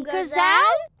 Madam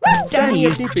Gazelle. Danny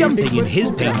is jumping in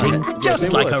his painting just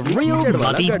like a real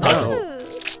muddy puddle.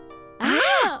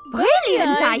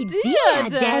 Brilliant idea,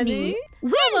 Danny.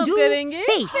 We'll do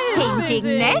face painting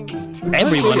next.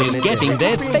 Everyone is getting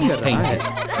their face painted.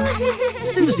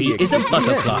 Susie is a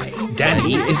butterfly.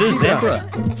 Danny is a zebra.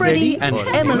 Freddie and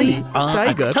Emily are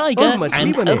a tiger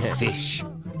and a fish.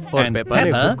 And Peppa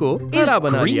is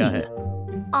green.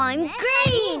 I'm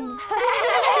green.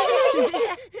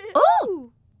 Oh!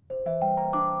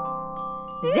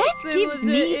 That gives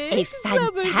me a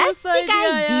fantastic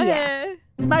idea.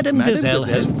 Madam Gazelle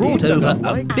has brought over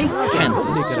a big canvas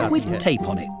with tape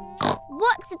on it.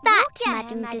 What's that,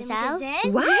 Madam Gazelle?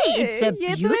 Why, it's a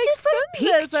beautiful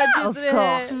picture, of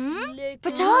course.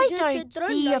 But I don't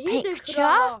see a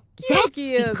picture. That's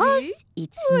because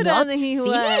it's not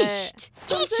finished.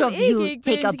 Each of you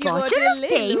take a bottle of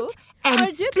paint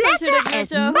and splatter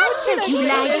as much as you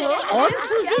like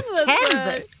onto this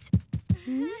canvas.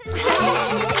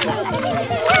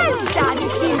 Well done,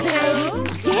 children.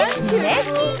 Get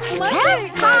messy, have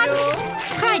fun.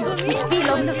 Try not to spill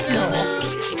on the floor.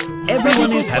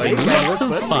 Everyone is having lots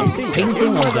of fun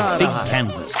painting on the big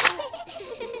canvas.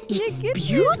 It's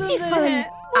beautiful.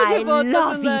 I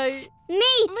love it.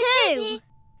 Me too.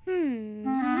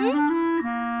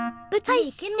 But I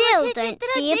still don't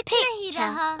see a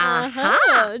picture. Aha!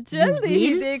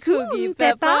 We'll soon,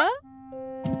 Peppa.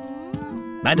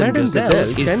 Madam Gazelle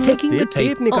is taking the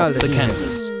tape off the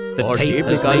canvas. The tape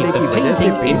has made the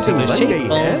painting into the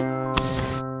shape of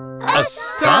a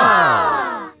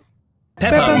star.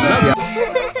 Peppa loves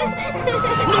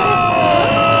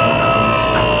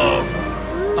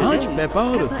आज Peppa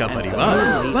और उसका परिवार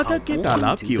बतख के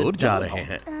तालाब की ओर जा रहे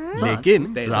हैं, लेकिन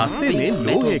रास्ते में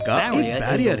लोहे का एक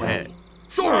बैरियर है।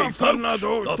 माफ करना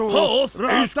दोस्तों,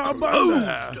 रास्ता बंद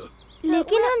है।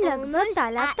 लेकिन हम लगभग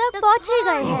तालाब तक पहुँच ही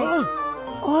गए हैं।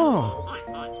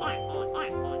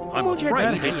 मुझे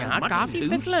डर है यहाँ काफी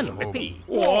फिसलन होगी।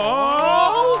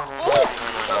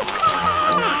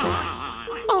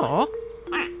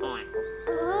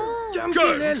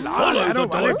 चमकीले लाल एरो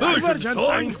वाले डाइवर्जन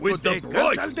साइंस को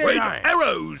देखकर चलते जाएं।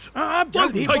 आप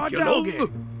जल्दी पहुँच जाओगे।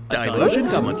 डाइवर्जन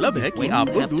का मतलब है कि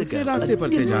आपको दूसरे रास्ते पर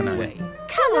से जाना है।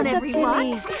 Come on,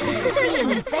 everyone.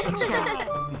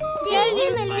 See you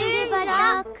later,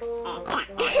 buttocks.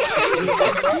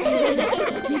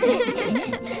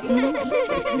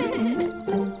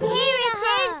 Here it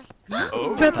is.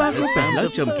 Peppa को पहला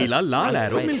चमकीला लाल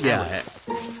एरो मिल गया है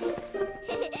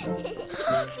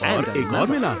और एक और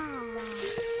मिला।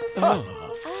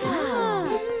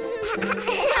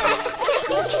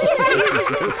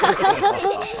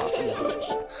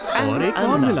 और एक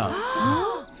और मिला।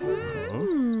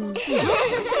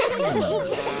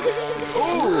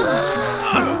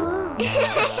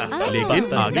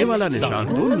 लेकिन आगे वाला निशान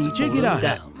तो नीचे गिरा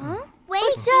है।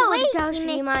 Wait,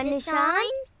 श्रीमान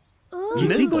निशान।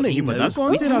 किसी को नहीं पता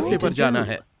कौन से रास्ते पर जाना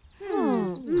है।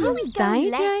 दाएं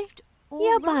जाए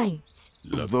या बाएं?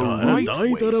 लगता है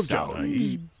दाईं तरफ जाना है।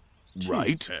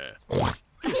 Right.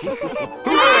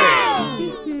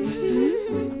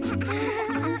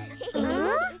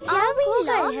 Are we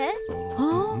lost?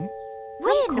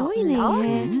 We're not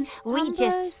lost. We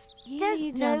just don't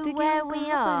know where we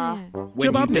are.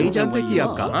 जब आप नहीं जानते कि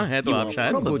आप कहाँ हैं, तो आप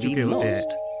शायद खो चुके होते हैं।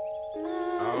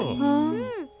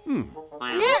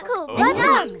 Look,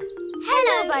 बतख।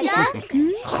 Hello, बतख।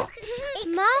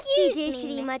 माफ कीजिए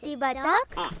श्रीमती बतख।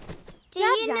 क्या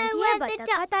आप जानती हैं बतख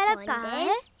का तालाब कहाँ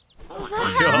है?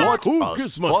 What a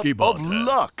spot of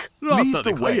luck! Lead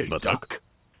the way, duck.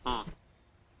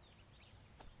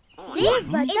 ये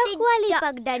बतख वाली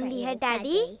पगडंडी है,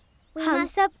 डैडी। हम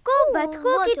सबको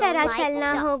बतखों की तरह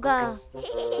चलना होगा।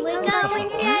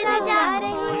 जा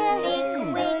रहे हैं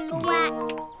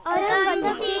और हम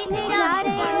बतख सीखने जा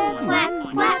रहे हैं।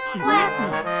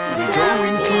 We're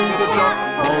going to the duck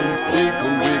pond,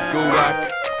 wiggle, wiggle, whack.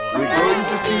 We're going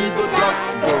to see the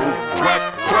ducks go quack,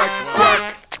 quack, quack.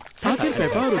 आखिर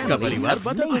पेपा और उसका परिवार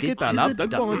बतख के तालाब तक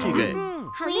पहुंच ही गए।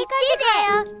 हम कर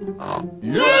गया।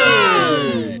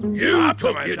 You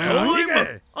took your time.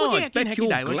 I bet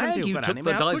you're glad you took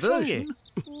the diversion.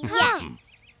 Yes.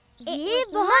 ये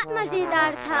बहुत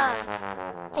मजेदार था।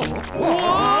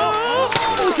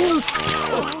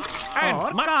 And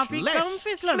काफी कम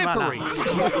फिसलन वाला।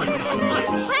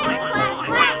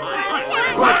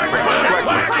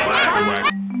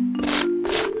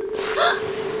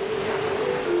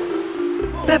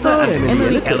 Peppa and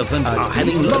Emily the elephant are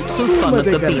having lots of fun at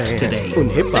the beach today.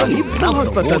 उन्हें पानी बहुत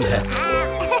पसंद है।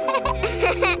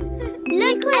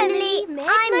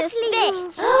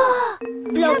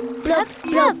 blub,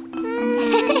 blub.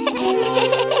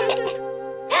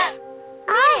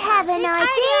 I have an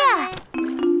idea.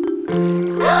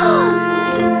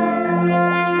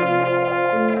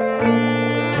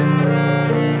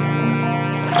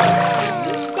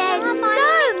 There's so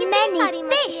many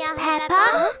fish, Peppa.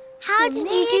 How did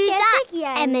you do that,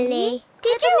 Emily?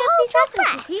 Did you hold your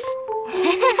breath?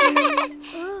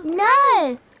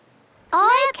 No.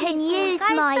 I can use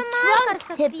my trunk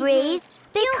to breathe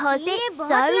because it's so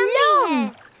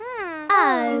long.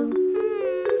 Oh.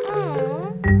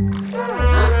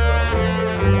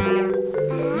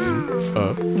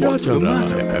 What's the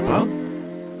matter, Peppa?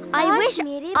 I wish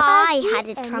I had a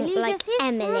trunk like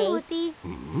Emily,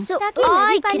 so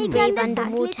I could breathe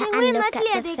underwater and look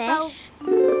at the fish.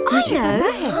 I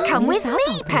know. Come with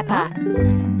me, Peppa.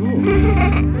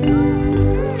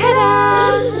 Ta-da!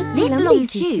 This long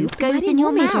tube goes in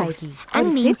your mouth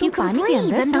and means you can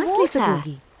breathe underwater.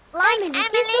 Like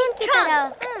Emily's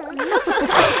trunk.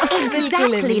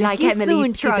 Exactly like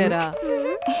Emily's trunk.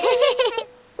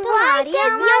 Why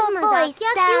does your voice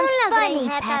sound funny,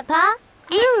 Peppa?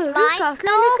 It's my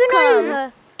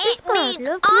snorkel. It means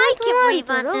I can breathe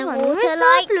underwater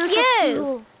like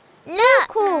you. Look.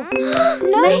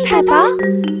 No, Peppa.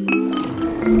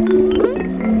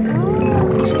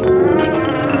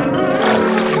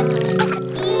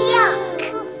 Yuck.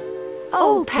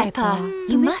 Oh, Peppa,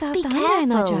 you must be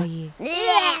careful.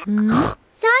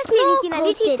 सांस लेने की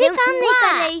नली ठीक से काम नहीं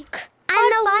कर रही and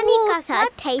the water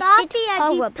tasted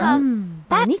horrible.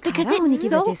 That's because it's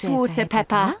salt water,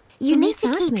 Peppa. You need to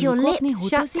keep your lips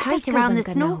shut tight around the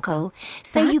snorkel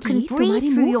so you can breathe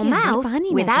through your mouth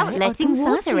without letting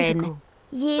water in.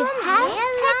 You have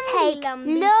to take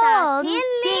long,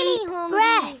 deep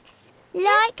breaths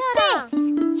like this.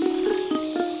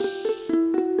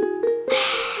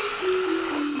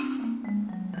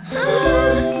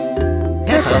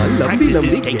 Peppa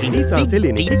practices taking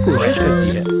big, deep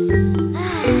breaths.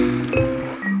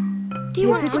 Do you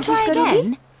want to try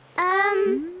again?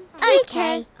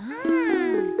 Okay.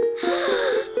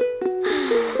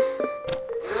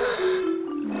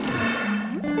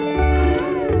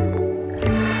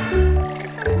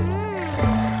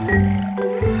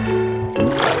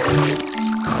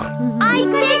 I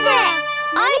did it!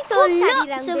 I saw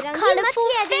lots of colourful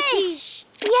fish.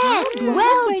 Yes,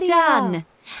 well done.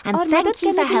 And thank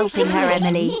you for helping her,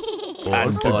 Emily.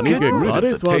 And to get rid of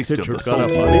the taste of the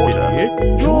salty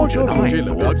water, George and I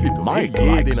thought you might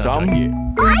like some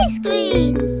ice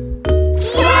cream!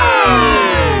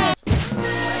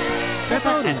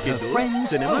 Peppa and her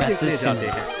friends are at the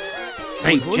cinema.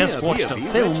 They've just watched a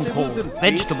film called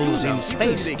Vegetables in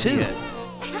Space too.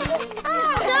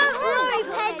 Don't worry,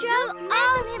 Pedro.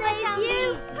 I'll save you.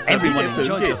 Everyone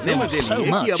enjoyed the film so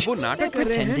much, they're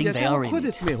pretending they are in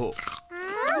it.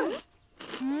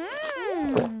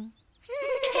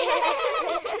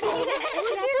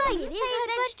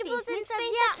 Vegetables in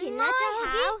space at my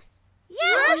house.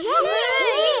 Yes,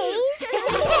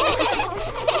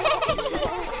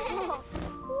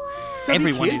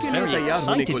 Everyone is very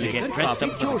excited to get dressed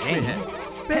up for the game.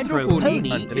 Pedro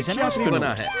Pony is an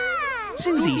astronaut.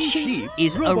 Susie Sheep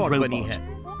is a robot.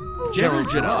 Gerald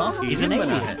Giraffe is an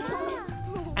alien.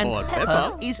 And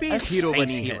Peppa is a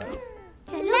space hero.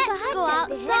 Let's go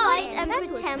outside and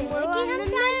pretend we're on a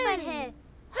planet.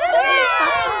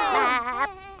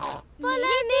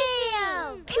 Follow me!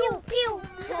 Pew pew!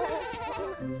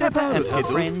 Peppa and her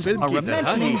friends are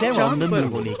imagining they're on the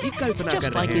moon,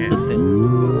 just like in the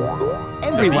film.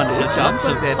 Everyone has lots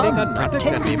of fun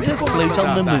pretending to float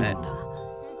on the moon.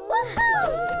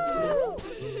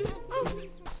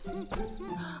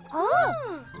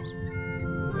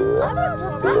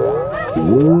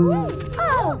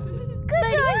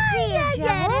 Good idea,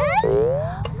 Jared!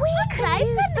 We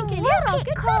drive करने के लिए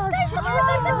rocket का इस्तेमाल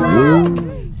कर सकते हैं।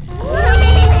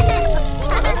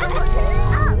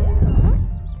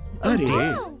 अरे,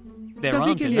 there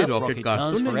aren't enough rocket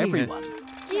cars for everyone.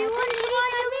 Do you want to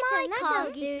ride my car,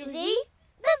 Susie?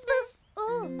 Buzz buzz.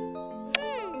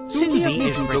 Susie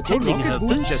is pretending her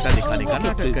boots are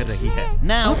rocket boots.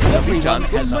 Now everyone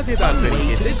has a fun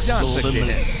way to explore the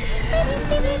moon.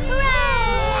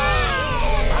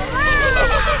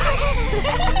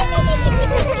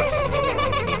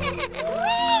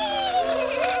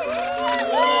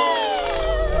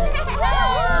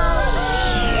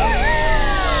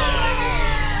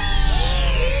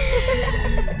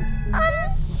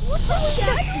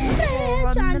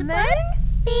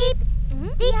 Beep.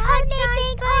 The only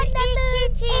thing on the moon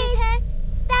is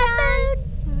the moon.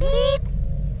 Beep.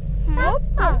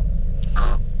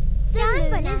 John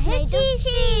bana hai cheese.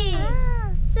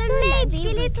 So maybe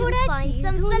we can find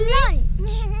some for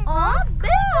lunch. Oh,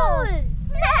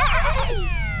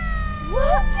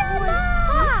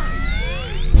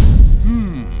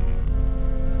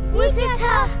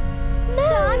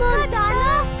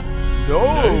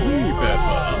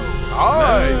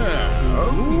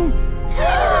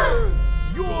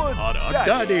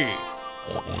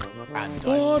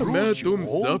 और मैं तुम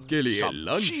सब के लिए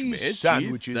lunch में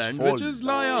चीज sandwiches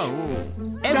लाया हूँ।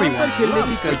 चांद पर खेलने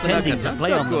की कल्पना करना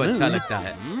सबको अच्छा लगता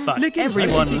है, लेकिन हर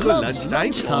किसी को लंच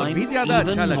टाइम और भी ज्यादा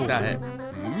अच्छा लगता है।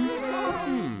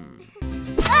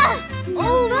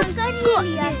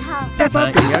 Peppa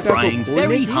is trying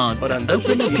very hard to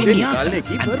open the pinata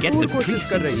and get the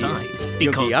treats inside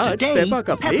because today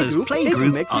Peppa's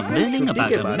playgroup are learning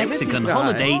about a Mexican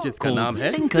holiday called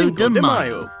Cinco de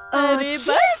Mayo. अरे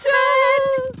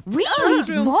बच्चों, We need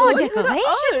more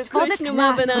decorations for the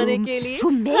classroom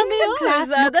to make the class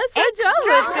look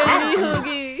extra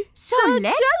happy. So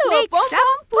let's make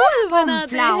some pom-pom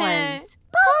flowers.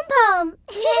 Pom-pom.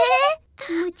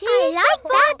 मुझे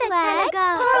बहुत अच्छा लगा।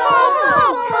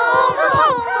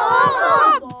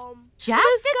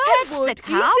 Just attach the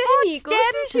cardboard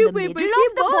stem to the middle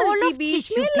of the ball of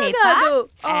tissue paper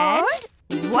and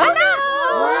voila!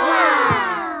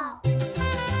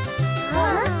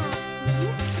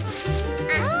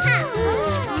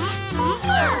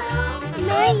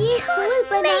 मैं ये फूल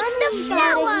बनाना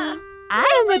चाहूँ।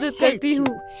 मैं मदद करती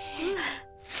हूँ।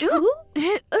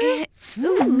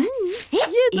 This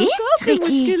is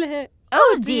tricky.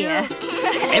 Oh dear.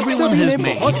 Everyone has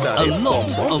made a lot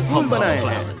of pom-pom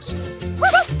flowers.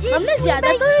 हमने ज़्यादा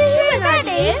तो नहीं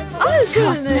बनाए। Of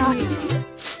course not.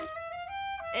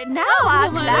 Now our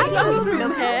classroom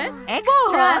looks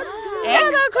extra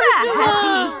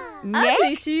happy.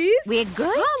 Next, we're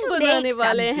going to make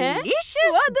some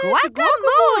delicious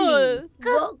guacamole.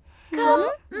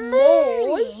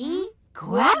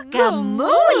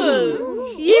 Guacamole!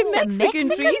 ये Mexican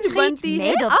treat बनती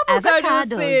है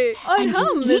avocado से और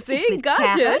हम इसे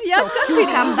गाजर या ककड़ी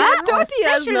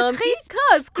टोर्टियाज नाम की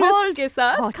खास क्रिस्प के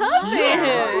साथ खाते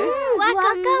हैं।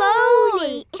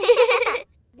 Guacamole.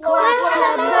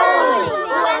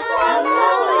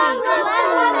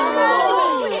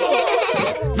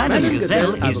 Madame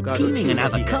Gazelle is peeling an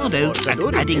avocado and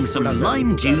adding some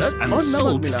lime juice and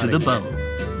salt to the bowl.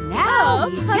 Now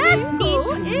we just need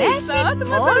to mash it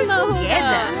all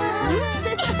together.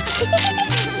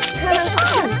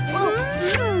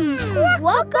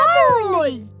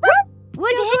 Guacamole.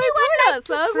 Would anyone like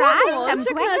to try some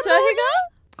guacamole?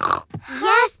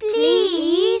 Yes,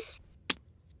 please.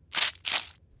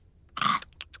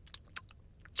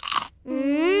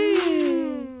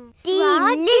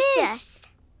 Delicious.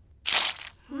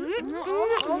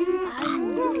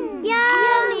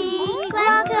 Yummy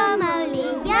guacamole.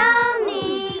 Yummy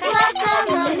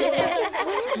guacamole.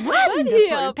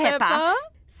 Wonderful, Peppa.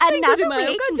 Another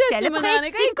way to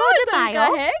celebrate Cinco de Mayo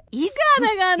is to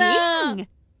sing.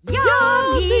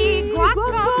 Yummy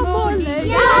guacamole.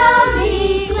 Yummy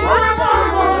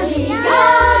guacamole.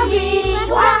 Yummy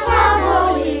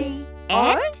guacamole.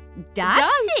 And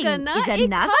dancing is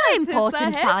another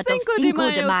important part of Cinco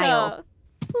de Mayo.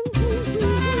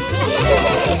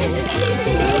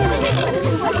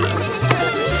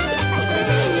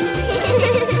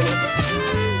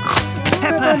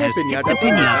 Peppa has hit the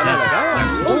pinata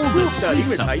and all the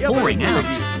sweets are pouring out.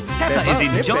 Peppa is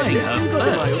enjoying her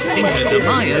first Cinco de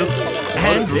Mayo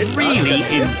and really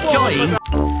enjoying.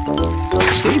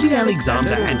 Baby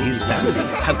Alexander and his family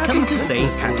have come to say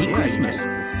Happy Christmas.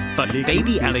 But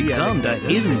Baby Alexander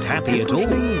isn't happy at all.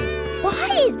 Why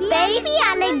is Baby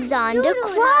Alexander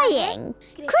crying?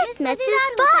 Christmas is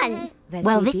fun.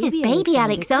 Well, this is Baby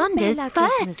Alexander's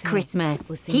first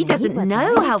Christmas. He doesn't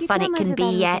know how fun it can be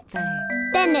yet.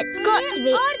 Then it's got to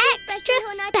be extra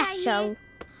special.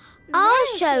 I'll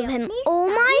show him all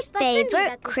my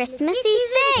favourite Christmassy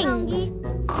things.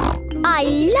 I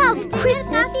love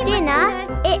Christmas dinner.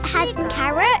 It has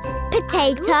carrot,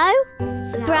 potato,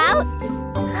 sprouts.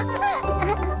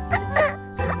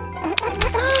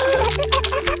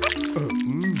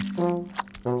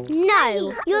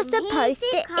 No, you're supposed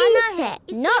to eat it,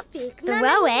 not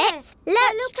throw it.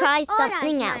 Let's try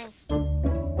something else.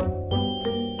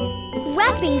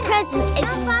 Wrapping presents is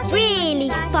really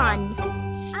fun.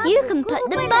 You can put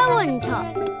the bow on top.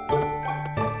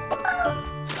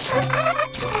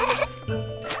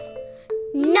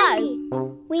 No,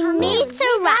 we need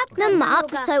to wrap them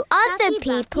up so other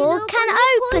people can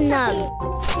open them.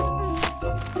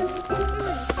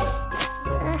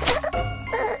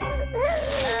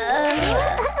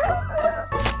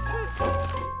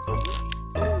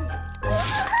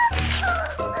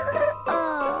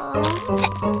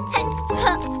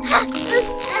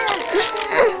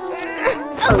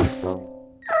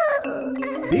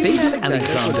 Baby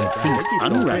Alexander thinks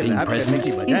unwrapping presents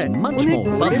is much more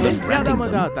fun than wrapping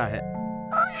them.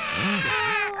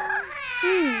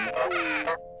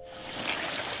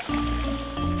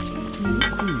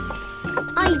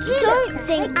 I don't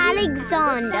think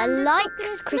Alexander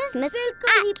likes Christmas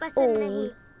at all.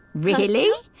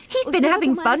 Really? He's been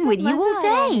having fun with you all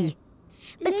day.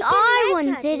 But I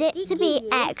wanted it to be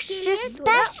extra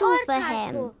special for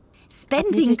him.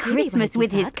 Spending Christmas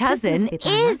with his cousin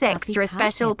is extra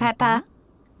special, Peppa.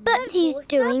 But he's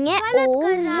doing it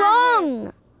all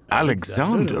wrong.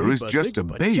 Alexander is just a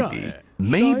baby.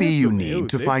 Maybe you need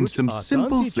to find some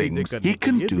simple things he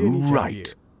can do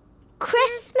right.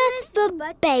 Christmas for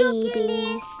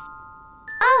babies.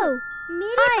 Oh,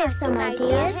 I have some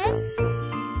ideas.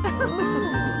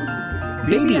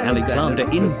 Baby Alexander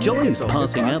enjoys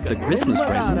passing out the Christmas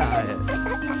presents.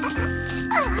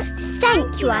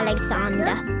 Thank you,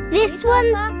 Alexander. This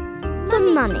one's for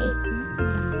Mummy.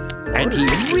 And he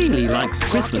really likes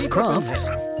Christmas crafts.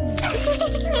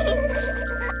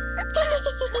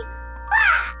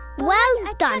 Well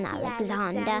done,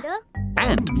 Alexander.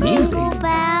 And music.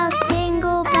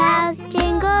 Jingle bells,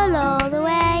 jingle all the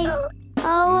way.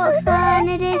 Oh, what fun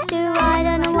it is to ride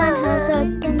on a one-horse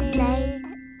open sleigh.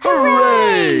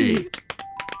 Hooray!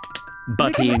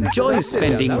 But he enjoys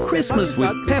spending Christmas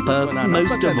with Peppa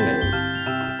most of all.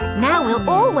 Now we'll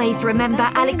always remember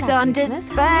Alexander's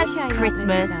first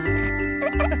Christmas.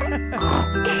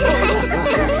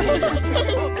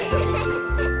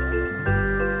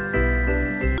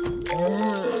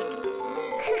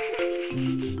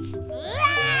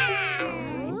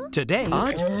 Today,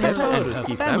 Peppa and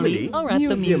her family are at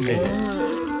the museum.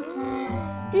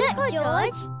 Look,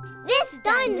 George. This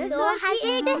dinosaur has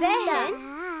a sister,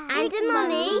 and a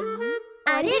mummy,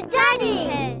 and a daddy.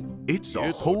 It's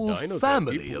a whole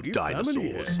family of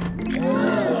dinosaurs.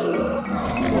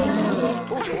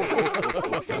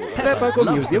 Peppa को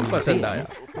museum पसंद आया,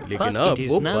 लेकिन अब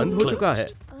वो बंद हो चुका है।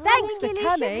 Thanks for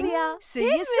coming. See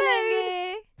you soon.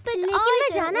 लेकिन मैं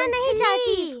जाना नहीं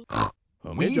चाहती।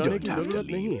 We don't have to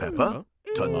leave, Peppa.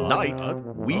 Tonight,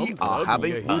 we are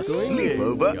having a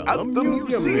sleepover at the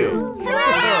museum.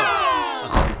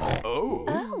 Oh.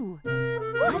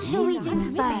 What shall we do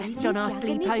first on our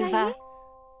sleepover?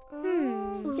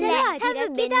 Let's have a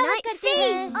midnight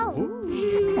feast.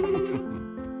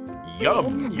 Yum,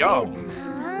 yum.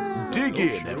 Dig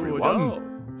in, everyone.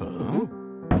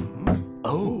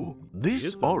 Oh,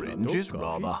 this orange is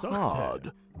rather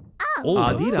hard.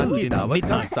 आधी रात की दावत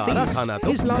का सारा खाना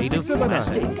तो plastic से बना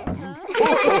है।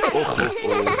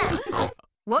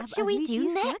 What shall we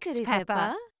do next,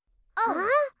 Peppa?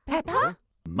 Peppa?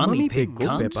 Mummy Pig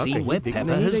can't see where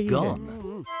Peppa has gone.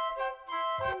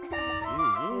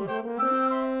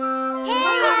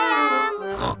 Here I am.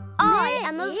 I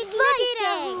am a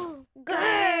Viking.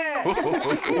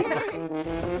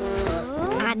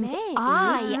 And I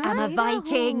am a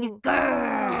Viking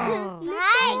girl.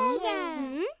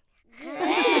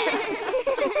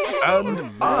 And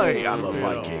I am a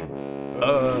Viking.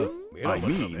 I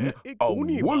mean, a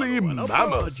woolly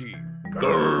mammoth.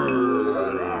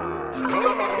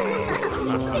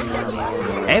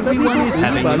 Everyone is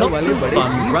having lots of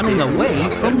fun running away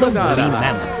from the woolly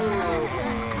mammoth.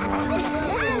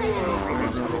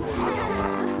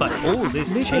 But all this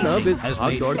chasing has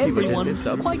made everyone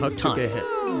quite tired.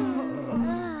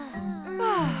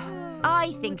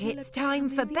 I think it's time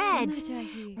for bed.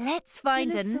 Let's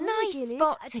find a nice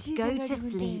spot to go to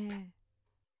sleep.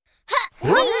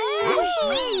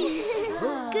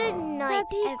 Good night,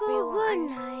 everyone.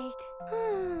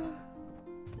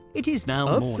 It is now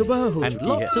अब सुबह हो morning and चुकी है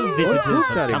lots of और visitors खूब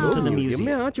have सारे come लोग to the museum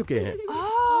में museum. आ चुके हैं।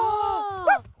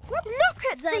 Look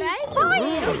at these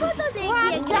fireworks,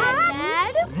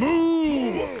 Dad!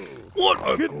 What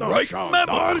a great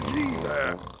memory!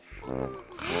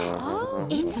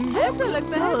 It looks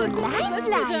so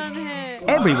lifelike.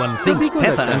 Everyone thinks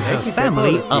Peppa and her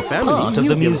family are part of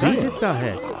the museum. हिस्सा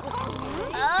है।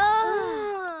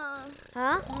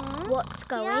 Huh? What's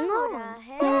going on?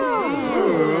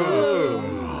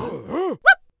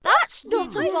 That's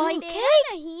not a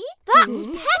Viking. That's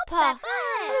Peppa.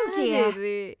 Oh dear.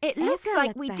 It looks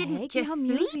like we didn't just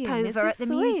sleep over at the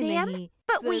museum,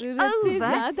 but we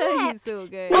overslept.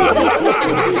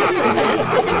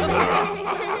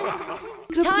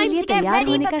 Time to get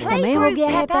ready for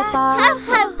playgroup, Peppa. Ho,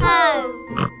 ho, ho.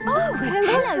 Oh,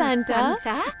 hello, Santa.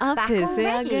 आप Back फिर से आ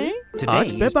already? गए? Today आज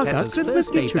is Peppa का Peppa's Christmas first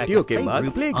की day back छुट्टियों at के बाद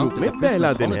playgroup प्ले ग्रुप after में the पहला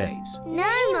Christmas दिन है। holidays.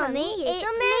 No, Mummy,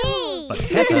 it's me. But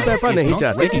लेकिन Peppa पेपा is नहीं not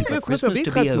चाहती ready कि for क्रिसमस Christmas अभी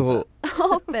to be खत्म हो। over.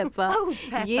 ओह पेपा, Oh,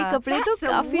 Peppa, ये कपड़े तो that's a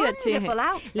काफी अच्छे wonderful हैं,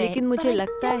 outfit, लेकिन मुझे but I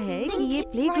लगता है don't कि think ये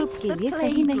it's प्ले ग्रुप right के for लिए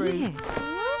सही नहीं playgroup. है।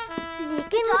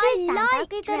 लेकिन मुझे सांता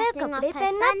की तरह कपड़े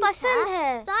पहनना पसंद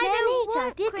है। मैं नहीं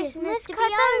चाहती क्रिसमस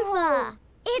खत्म हुआ।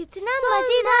 इतना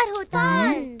मजेदार होता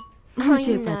है।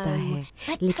 मुझे पता है,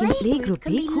 लेकिन प्ले ग्रुप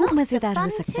भी खूब मजेदार हो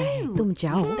सकता है। तुम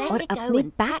जाओ और अपने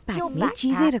बैकपैक में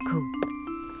चीजें रखो।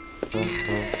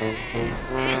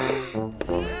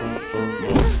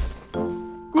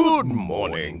 Good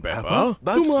morning Peppa.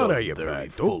 तुम्हारा ये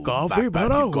बैग तो काफी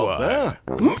भरा हुआ है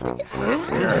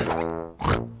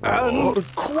और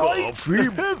काफी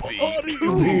भारी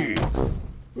भी।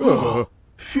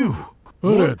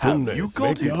 अरे तुमने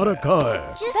इसमें क्या रखा है?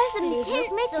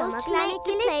 में चमक लाने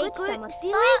के लिए कुछ चमकती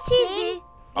हुई चीजें।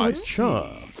 अच्छा,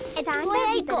 सांता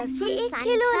की तरफ से एक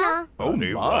खिलौना।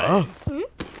 अरे वाह,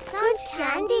 कुछ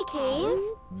कैंडी केन्स।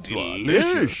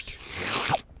 स्वादिष्ट।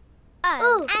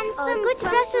 और कुछ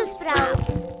ब्रसेल्स स्प्राउट्स।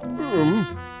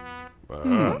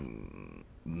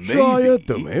 शायद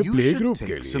तुम्हें प्ले ग्रुप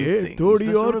के लिए थोड़ी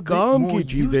और काम की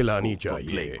चीजें लानी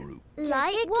चाहिए।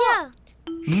 लाइक क्या?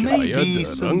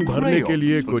 शायद रंग भरने के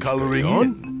लिए कुछ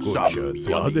क्रेयॉन, कुछ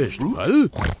स्वादिष्ट फल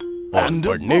और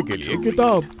पढ़ने के लिए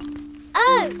किताब।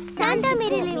 सांता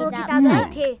मेरे लिए वो किताब लाए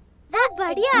थे। वो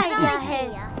बढ़िया आइडिया है।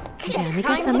 जाने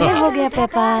का समय हो गया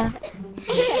Peppa.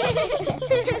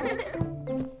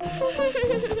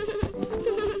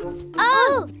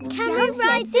 Can we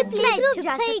ride this sled to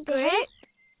जा सकते हैं?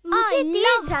 मुझे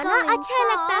तेज जाना अच्छा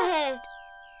लगता है।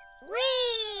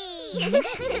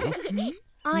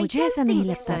 मुझे ऐसा नहीं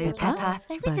लगता पेपा।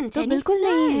 बस तो बिल्कुल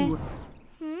नहीं है।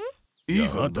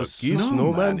 यहाँ तक कि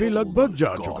स्नोमैन भी लगभग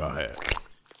जा चुका है।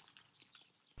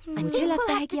 मुझे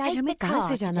लगता है कि आज हमें कार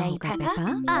से जाना होगा पेपा।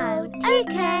 ठीक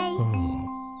है।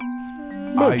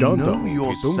 मैं जानता हूँ कि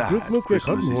तुम क्रिसमस के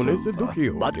खत्म होने से दुखी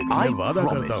हो, लेकिन मैं वादा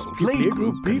करता हूँ कि प्ले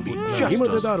ग्रुप भी ही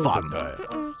मजेदार हो सकता है।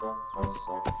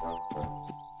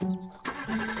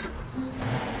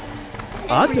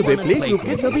 आज सुबह प्ले ग्रुप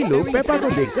के सभी लोग पेपा को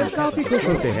देखकर काफी खुश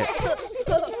होते हैं।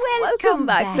 Welcome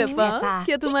back Peppa.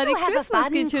 क्या तुम्हारी क्रिसमस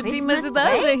की छुट्टी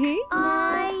मजेदार रही?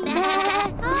 हाय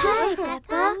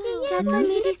पेपा, क्या तुम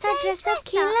मेरे साथ ड्रेस अप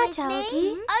खेलना चाहोगी?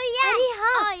 अरे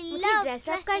हाँ, मुझे ड्रेस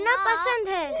अप करना पसंद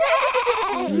है।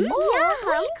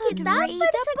 हम किताब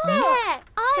पढ़ सकते हैं।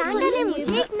 सांता ने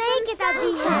मुझे एक नई किताब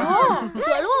दी है।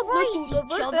 चलो अपने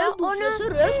स्कूटर पर एक दूसरे से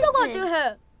रेस लगाते हैं।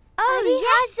 अरे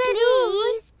हाँ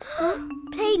जरूर।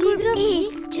 प्ले ग्रुप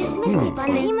इस क्रिसमस की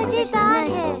बड़ी मजेदार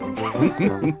है।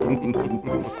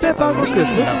 पेपा को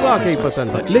क्रिसमस वाकई पसंद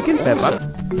है, लेकिन पेपा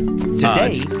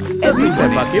आज सभी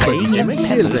पेपा के बगीचे में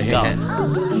खेल रहे हैं।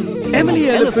 एमिली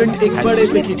एलिफेंट एक बड़े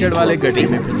से कीचड़ वाले गड्ढे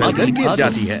में फिसलकर गिर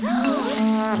जाती है।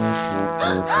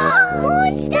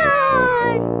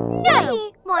 नहीं,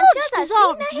 मॉन्स्टर्स असली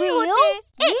नहीं होते।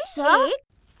 एक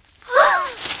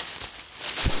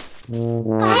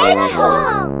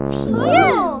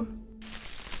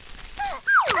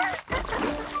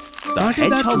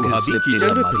कांटेदार चूहा भी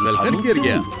कीचड़ में फिसलकर गिर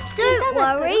गया। Don't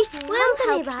worry, we'll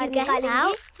तुम्हें बाहर निकालेंगे।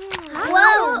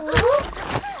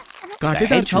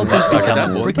 कांटेदार चूहा कांटेदार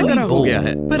मोर की तरह हो गया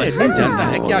है, पर एडमंड जानता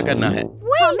है क्या करना है।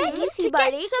 हमें किसी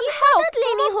बड़े की मदद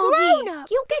लेनी होगी,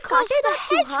 क्योंकि कांटेदार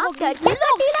चूहा डर के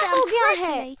कटीला हो गया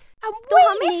है। तो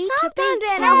हमें सावधान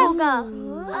रहना होगा।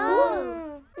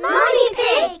 Mummy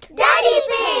pig, daddy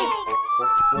pig.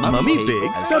 Mummy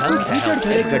pig सब कुछ कीचड़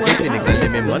भरे गड्ढे से निकलने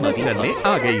में मदद करने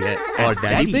आ गई है और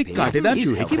डैडी पिग कांटेदार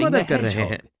चूहे की मदद कर रहे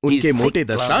हैं। उनके मोटे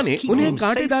दस्ताने उन्हें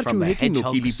कांटेदार चूहे की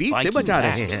नुकीली पीठ से बचा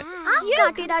रहे हैं। आप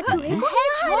कांटेदार चूहे को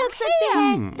हेडशॉट रख सकते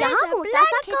हैं। यहाँ मोटा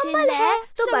सा कंबल है,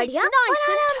 तो बढ़िया और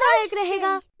आरामदायक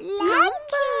रहेगा।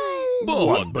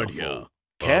 बहुत बढ़िया।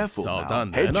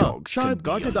 सावधान रहना, शायद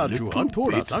कांटेदार चूहा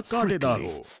थोड़ा सा कांटेदार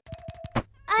हो।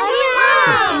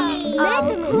 मैं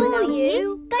तुम्हें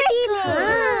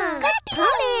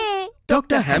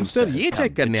डॉक्टर हैमस्टर ये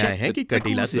चेक करने आए हैं कि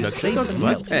कटीला सुरक्षित और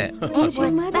स्वस्थ है।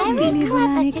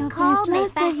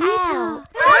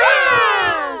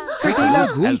 कटीला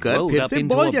घूमकर फिर से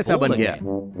बॉल जैसा बन गया।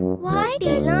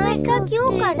 ऐसा क्यों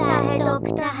करता है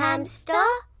डॉक्टर हैमस्टर?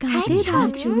 कांटेदार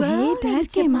चूहे डर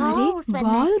के मारे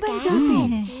बॉल बन जाते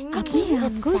हैं अपने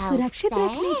आप को सुरक्षित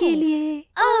रखने के लिए।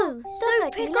 तो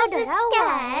कटीला डरा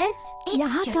हुआ है।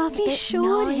 यहाँ काफी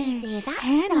शोर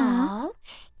है ना?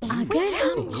 अगर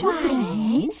हम चुप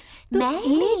रहें तो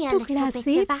एक टुकड़ा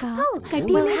सेब का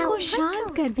कटीले को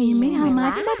शांत करने में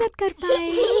हमारी मदद कर पाए।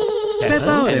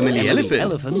 पेपा और एमिली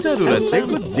एलिफेंट जरूरत से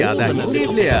कुछ ज्यादा ही सेब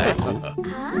ले आए।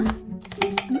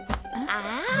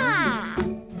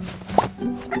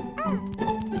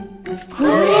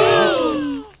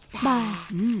 बस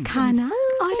खाना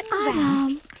और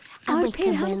आराम, और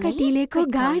फिर हम कटीले को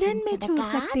गार्डन में छोड़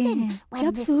सकते हैं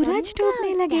जब सूरज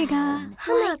डूबने लगेगा।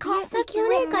 हम ऐसा क्यों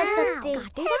नहीं कर सकते?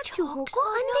 कांटेदार चूहों को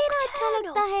अंधेरा अच्छा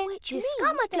लगता है, जिसका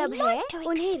मतलब है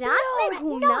उन्हें रात में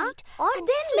घूमना और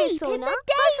दिन में सोना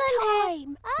पसंद है।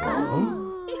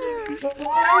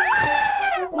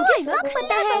 मुझे सब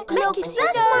पता है, मैं कितना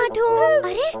स्मार्ट हूँ।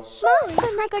 अरे, माफ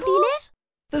करना कटीले।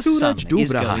 सूरज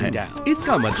डूब रहा है।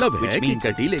 इसका मतलब है कि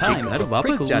कटीले के घर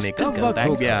वापस जाने का वक्त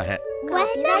हो गया है।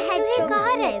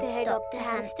 कहाँ रहते हैं डॉक्टर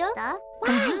हैमस्टर?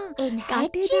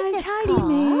 कांटेदार झाड़ी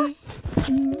में।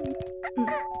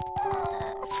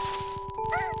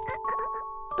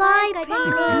 बाय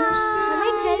कटीले,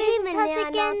 हमें जल्दी मिलने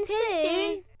आना फिर से।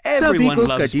 सभी को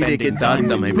कटीले के साथ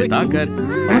समय बिताकर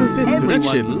और उसे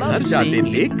सुरक्षित घर जाते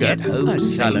देखकर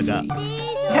अच्छा लगा।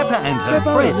 Peppa and her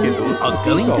friends are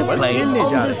going to play on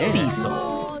the seesaw.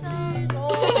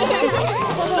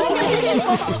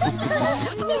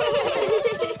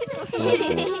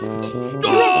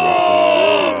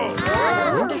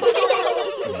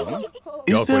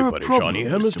 Is there a problem,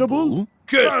 Mr. Bull?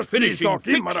 Just finishing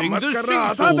fixing the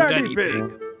seesaw, Daddy Pig.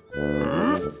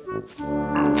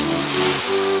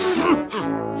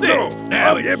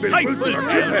 Now it's safe as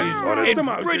jellies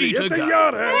and ready to go.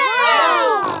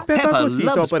 Peppa को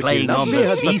seesaw पर खेलना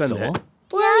बेहद पसंद है।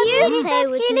 Will you play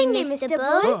with me, Mr.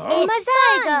 Bull? मजा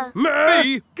आएगा।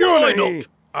 मैं? क्यों नहीं?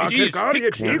 आखिरकार ये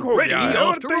ठीक हो गया है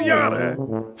और तैयार है।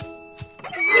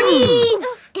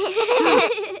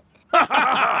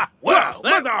 Wow,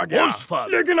 मजा आ गया।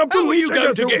 लेकिन अब तुम नीचे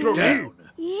कैसे उतरोगी?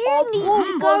 You need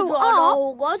to go up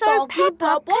so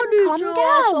Peppa can come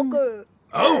down.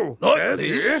 Oh, like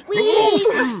this?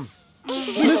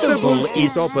 Mr. Bull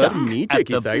is stuck at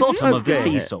the bottom of the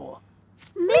seesaw.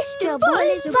 Mr. Bull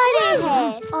बड़े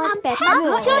हैं और पेप्पा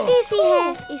छोटी सी है,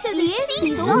 इसलिए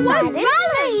सीसॉ बैलेंस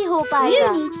नहीं हो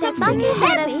पाएगा। पेप्पा की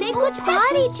तरफ से कुछ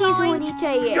भारी चीज होनी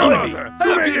चाहिए। How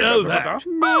do you know that?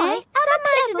 मैं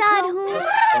समझदार हूँ।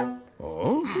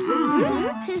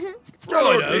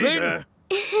 चलो then.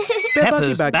 पेपा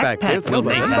की बैकपैक से उसका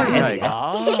वजन बढ़ जाएगा।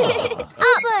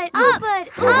 ऊपर, ऊपर,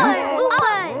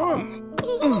 ऊपर।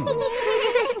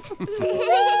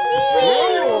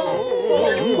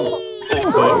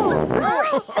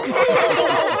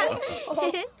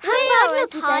 हम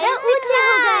लोग थोड़ा ऊंचे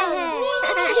हो गए हैं।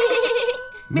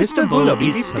 मिस्टर बुल अभी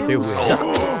फंसे हुए हैं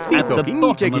सीसॉ की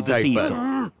नीचे की साइड पर।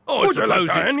 मुझे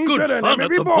लगता है नीचे रहने में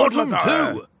भी बहुत मजा है।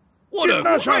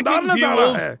 कितना शानदार नजारा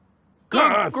है।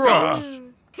 ग्रास।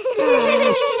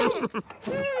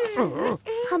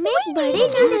 हमें एक बड़े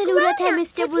की जरूरत है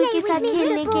मिस्टर बुल के साथ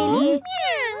खेलने के लिए।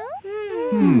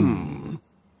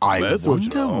 I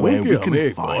wonder where we can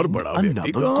find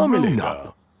another grown-up.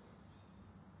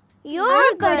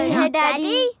 You're good at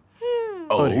Daddy.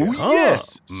 Oh yes,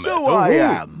 so I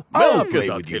am. I'll play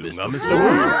with you, Mr.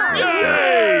 Bull.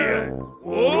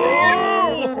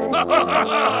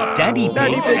 Daddy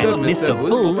Pig and Mr.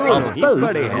 Bull are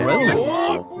both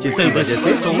grown-ups, so the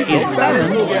seesaw is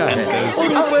balanced and goes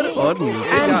up and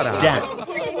down.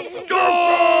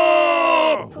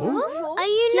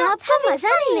 आपको मजा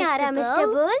नहीं आ रहा mister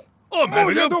bull? I'm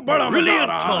having a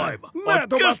brilliant time. I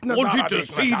just wanted to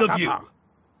see the view.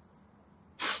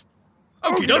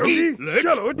 Okie dokie, let's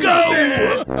go!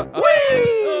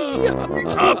 Whee!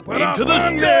 Up into the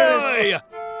sky!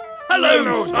 Hello,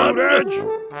 sun!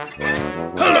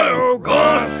 Hello,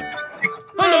 goss!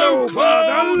 Hello,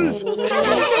 clouds!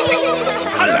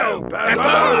 Hello,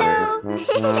 Peppa!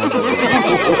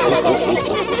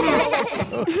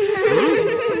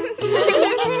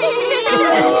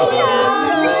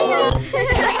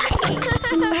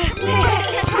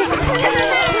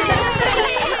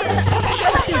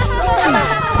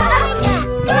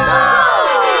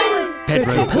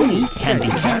 Pedro Pony, Candy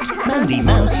Cat, Mandy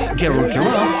Mouse, Gerald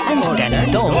Giraffe and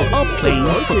Danny Dog are playing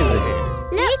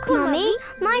football. Look, Mommy,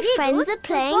 my friends are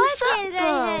playing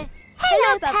football.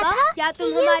 Hello, Peppa. क्या तुम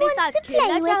हमारे साथ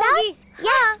खेलना चाहोगी?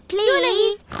 Yes,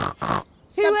 please.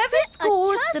 Whoever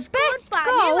scores the best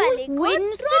goal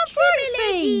wins the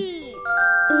trophy.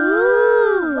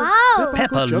 Ooh, wow.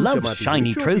 Peppa loves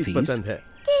shiny trophies. Peppa,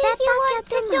 क्या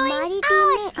तुम हमारी team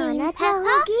में आना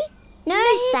चाहोगी? No,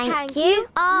 thank you.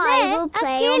 I will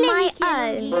play on my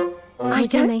own. I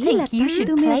don't think you should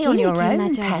play on your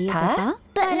own, Peppa.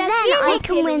 But then I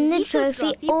can win the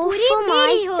trophy all for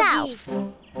myself.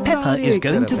 Peppa is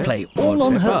going to play all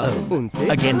on her own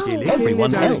against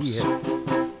everyone else.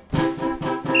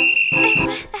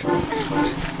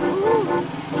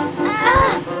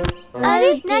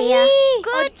 अरे नहीं!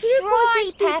 Good try,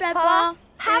 Peppa.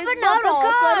 Have another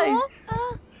go.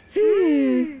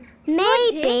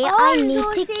 Maybe I need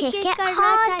to kick it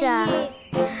harder.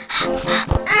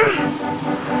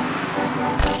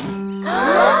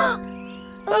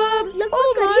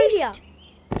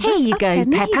 Here you go,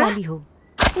 Peppa.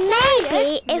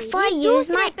 Maybe if I use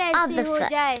my other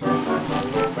foot.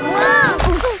 Wow!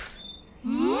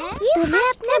 तुम्हें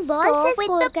अपने ball से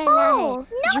score करना है,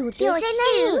 झूठे से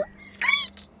नहीं।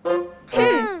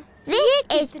 This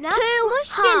is too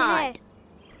hard.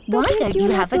 Why don't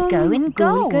you have a go in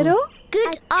goal?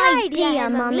 Good idea,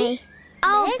 Mummy.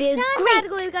 I'll be a great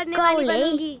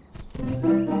goalie.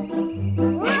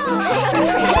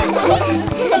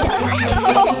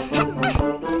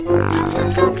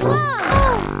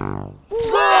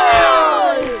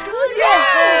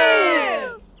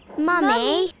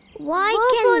 Mummy, why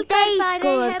can they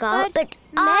score a goal but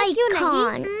I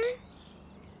can't?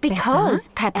 Because,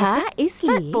 Peppa,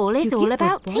 football is all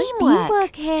about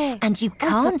teamwork. And you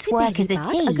can't work as a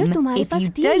team if you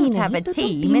don't have a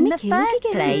team in the first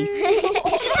place. Can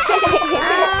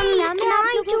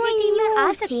I join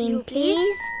your team,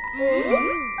 please?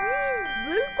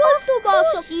 Of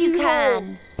course you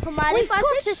can. We've got a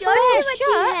shirt just for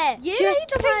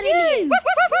you.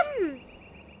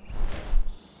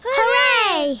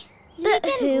 Hooray! But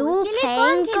who will play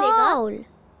in goal?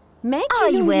 I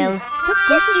will.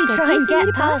 Just you try and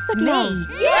get past me.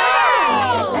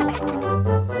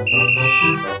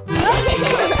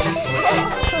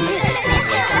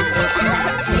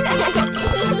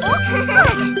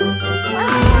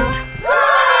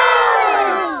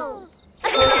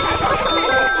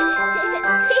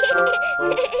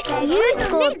 You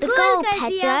scored the goal,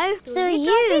 Pedro, so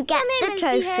you get the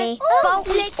trophy. But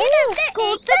we all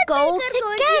scored the goal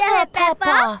together,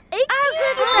 Peppa.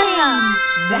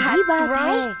 That's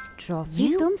right.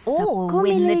 You all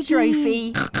win the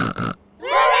trophy.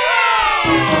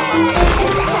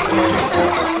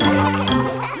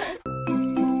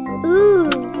 Ooh.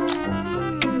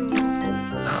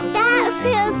 That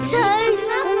feels so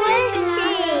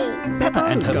squishy. Peppa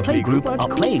and her playgroup are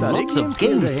playing lots of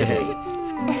games today.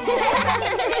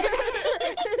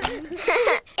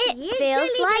 It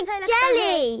feels like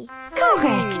jelly.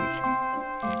 Correct.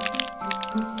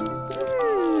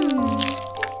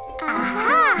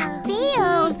 Aha!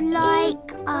 Feels like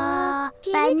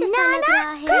banana.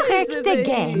 Correct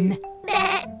again.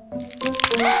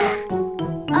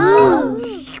 Oh!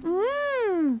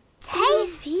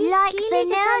 Tastes like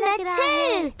banana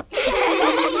too.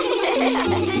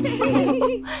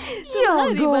 Your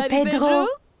go, Pedro.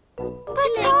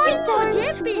 But I don't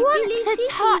want to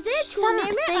touch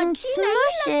something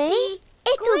smushy.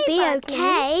 It'll be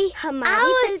okay.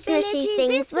 Our smushy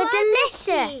things were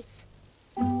delicious.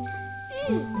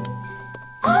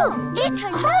 Oh, it's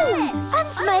cold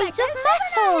and made of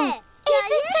metal. Is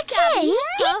it a key?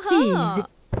 It is.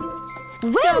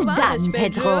 Well done,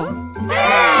 Pedro.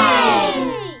 Hooray!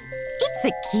 It's a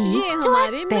key to a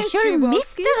special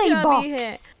mystery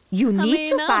box. You need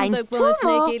to find 2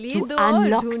 more to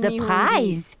unlock the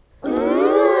prize.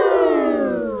 Ooh.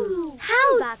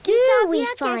 How do we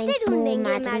find more,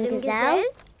 Madame Gazelle?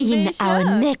 In our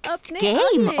next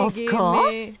game, of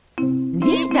course.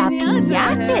 These are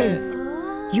piñatas.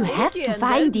 You have to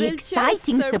find the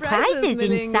exciting surprises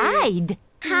inside.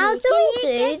 How do we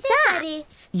do that?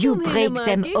 You break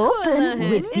them open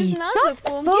with these soft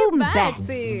foam bats.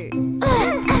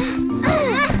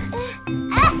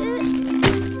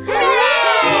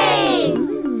 Hooray!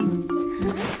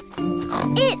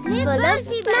 It's full of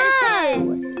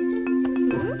snow.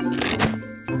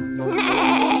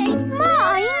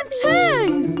 Mine too.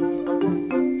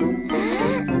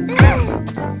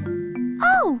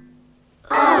 Oh.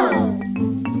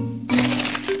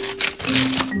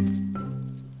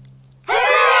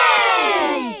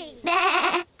 Hooray!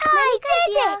 I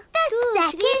did it! The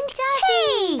second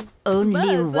key!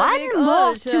 Only one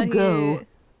more to go.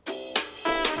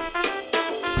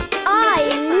 I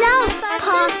love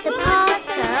Pass the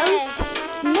Parcel.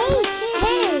 Me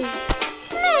too.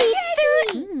 Me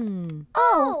too.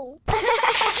 Oh.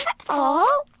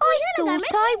 Oh, I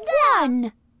thought I won.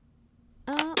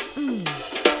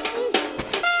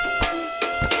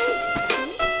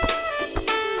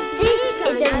 This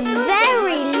is a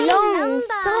very long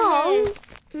song.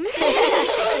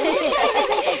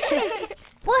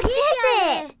 What is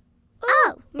it? Oh,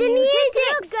 the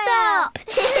music stopped.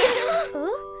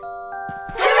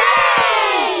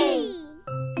 Hooray!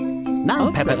 Now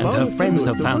Peppa and her friends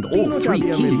have found all 3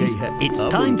 keys. It's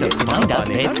time to find out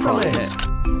their prize.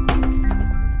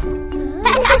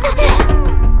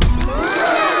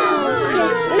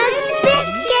 Christmas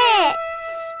biscuits!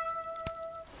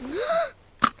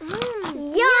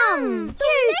 Yum!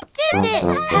 You did it,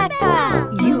 Peppa.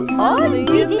 You all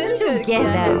did it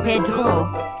together, Pedro.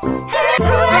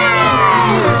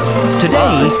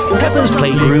 Today, Peppa's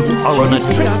playgroup are on a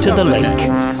trip to the lake.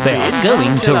 They are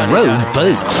going to row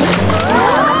boats.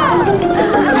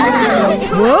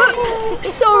 Whoops!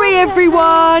 Sorry,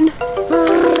 everyone.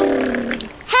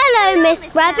 Hello, Miss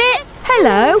Rabbit.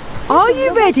 Hello. Are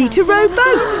you ready to row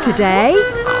boats today?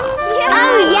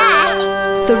 Oh,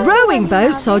 yes! The rowing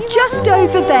boats are just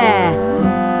over there.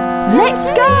 Let's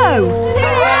go!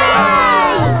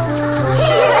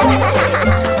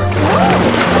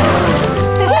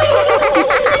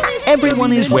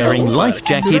 Everyone is wearing life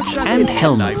jackets and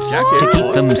helmets to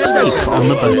keep them safe on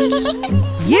the boats.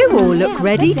 You all look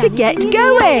ready to get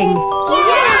going.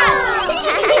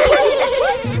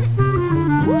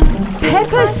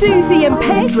 Peppa, Susie and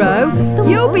Pedro,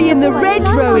 you'll be in the red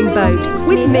rowing boat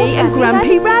with me and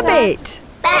Grampy Rabbit.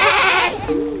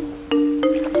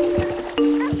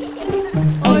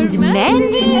 And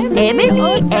Mandy,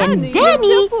 Emily and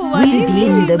Danny will be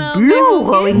in the blue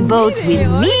rowing boat with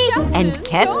me and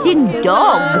Captain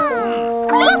Dog.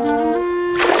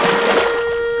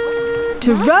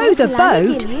 To row the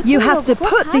boat, you have to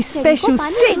put this special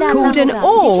stick called an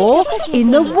oar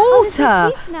in the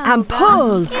water and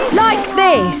pull like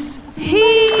this.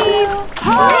 Heave,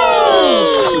 ho!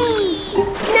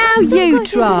 Now you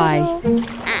try.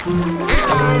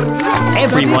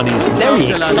 Everyone is very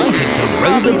excited to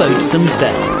row the boats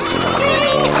themselves.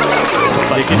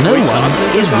 But no one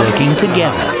is working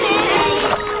together.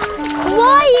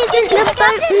 Why isn't the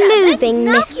boat moving,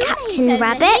 Miss Captain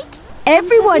Rabbit?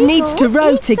 Everyone needs to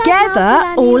row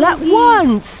together all at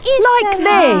once, like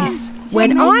this.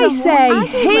 When I say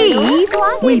heave,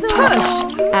 we push.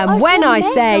 And when I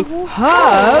say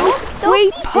ho,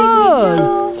 we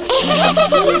pull.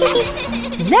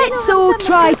 Let's all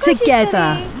try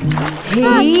together.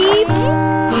 Heave,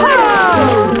 ho!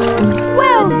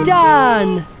 Well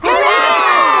done!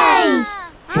 Hooray!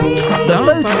 The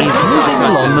boat is moving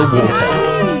along the water.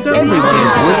 Everyone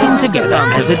is working together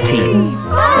as a team.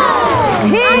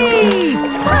 Heave!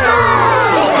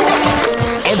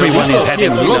 Everyone is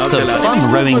having lots of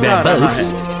fun rowing their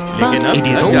boats, but it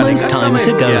is almost time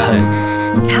to go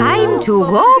home. Time to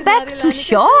row back to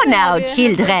shore now,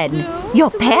 children.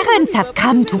 Your parents have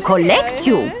come to collect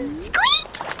you. Squeak!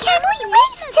 Can we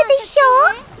race to the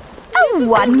shore? A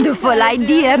wonderful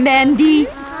idea, Mandy.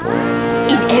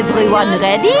 Is everyone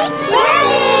ready?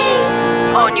 Ready!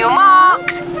 On your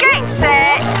marks, get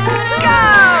set, go!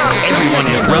 Everyone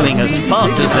is rowing as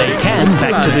fast as they can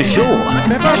back to the shore.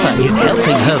 Peppa is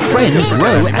helping her friends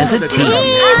row as a team.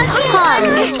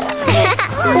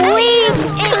 Weave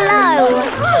close.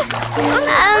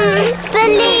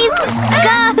 Believe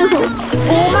go.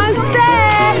 Almost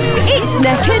there. It's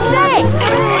neck and neck.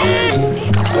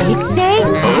 It's a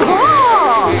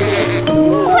draw.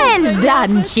 Well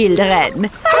done, children.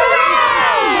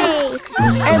 Hooray!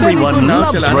 Everyone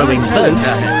loves rowing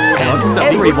boats, and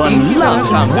everyone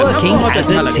loves working as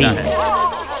a team.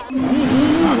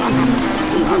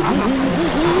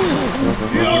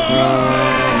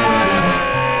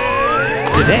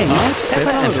 Today,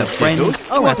 Peppa and her friends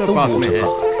are at the water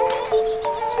park.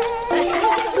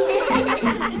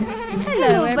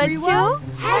 Hello बच्चों,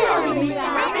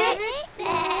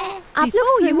 आप लोग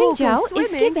swimming जाओ।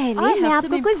 इसके पहले मैं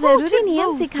आपको कुछ जरूरी नियम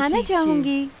सिखाना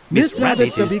चाहूंगी। Miss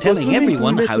Rabbit is telling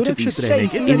everyone how to be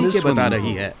safe in the swimming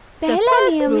pool. पहला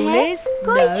नियम है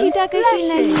कोई छींटाकशी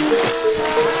नहीं।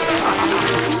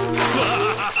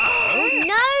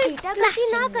 No, छींटाकशी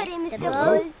ना करें, mister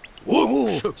bull.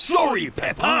 Oh, sorry,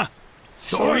 Peppa.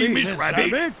 Sorry, Miss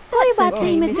Rabbit. कोई बात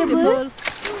नहीं, मिस्टर बुल।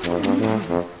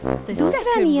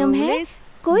 दूसरा नियम है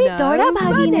कोई दौड़ा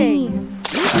भागी नहीं।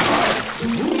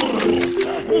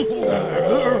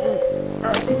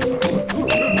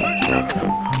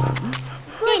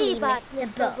 सही बात,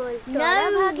 मिस्टर बुल। दौड़ा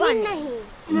भागी नहीं।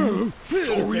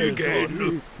 Sorry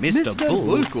again. Mr.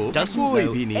 Bull doesn't know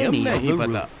any of the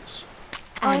rules.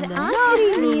 और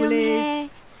आखिरी नियम है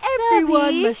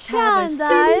सभी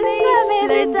शानदार समय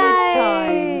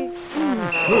बिताएं।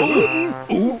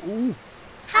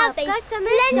 आपका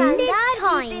समय शानदार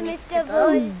बीते, mister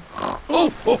bull.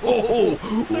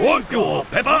 What go,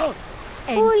 Peppa?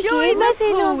 Enjoy the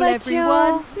pool,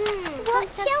 everyone. What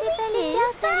shall we do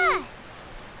first?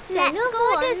 Let's go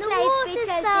on the water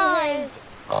slide.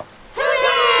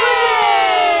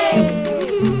 Hooray!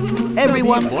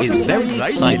 Everyone is very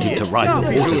excited to ride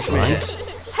the water slide.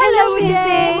 Hello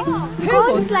पिंसे,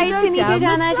 कौन slide से नीचे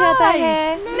जाना चाहता है?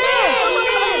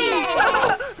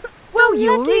 Well,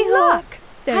 you're in luck.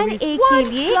 हर एक के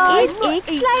लिए एक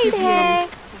स्लाइड है।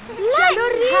 चलो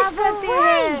रेस करते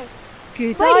हैं।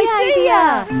 Good बढ़िया आइडिया।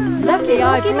 Lucky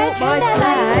I कि मैं brought my झंडा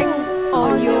लाई। flag.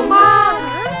 On your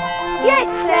marks. Get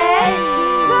set.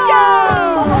 Go!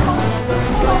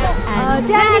 और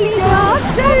डैडी डॉग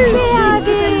सबसे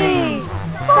आगे।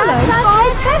 साथ है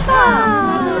पेपा।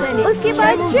 उसके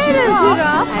बाद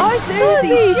जिराफ और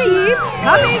सूजी शीप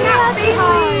coming up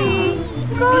behind.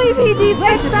 कोई भी जीत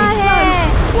सकता है।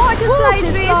 Watch स्लाइड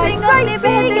रेसिंग अपने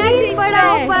बेहतरीन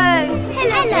पड़ाव पर।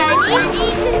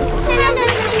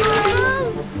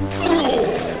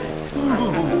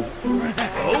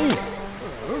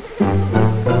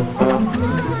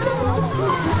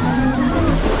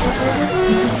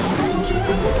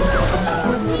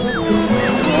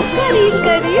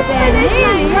 करीब फिनिश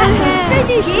लाइन पर है।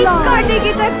 एक कांटे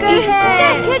की टक्कर है।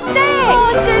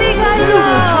 कौन करेगा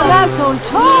That's on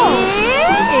top.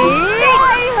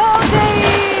 टाई हो गई।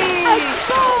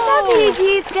 सभी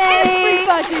जीत गए।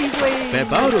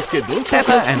 पेपा और उसके दोस्त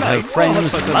Peppa and her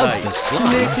friends love the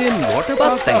slides, लेकिन वाटर but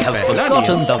पार्क they का have पहला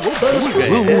forgotten the नियम first भूल गए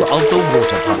rule हैं। of the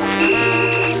water park.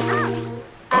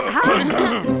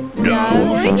 No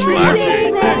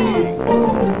splashing.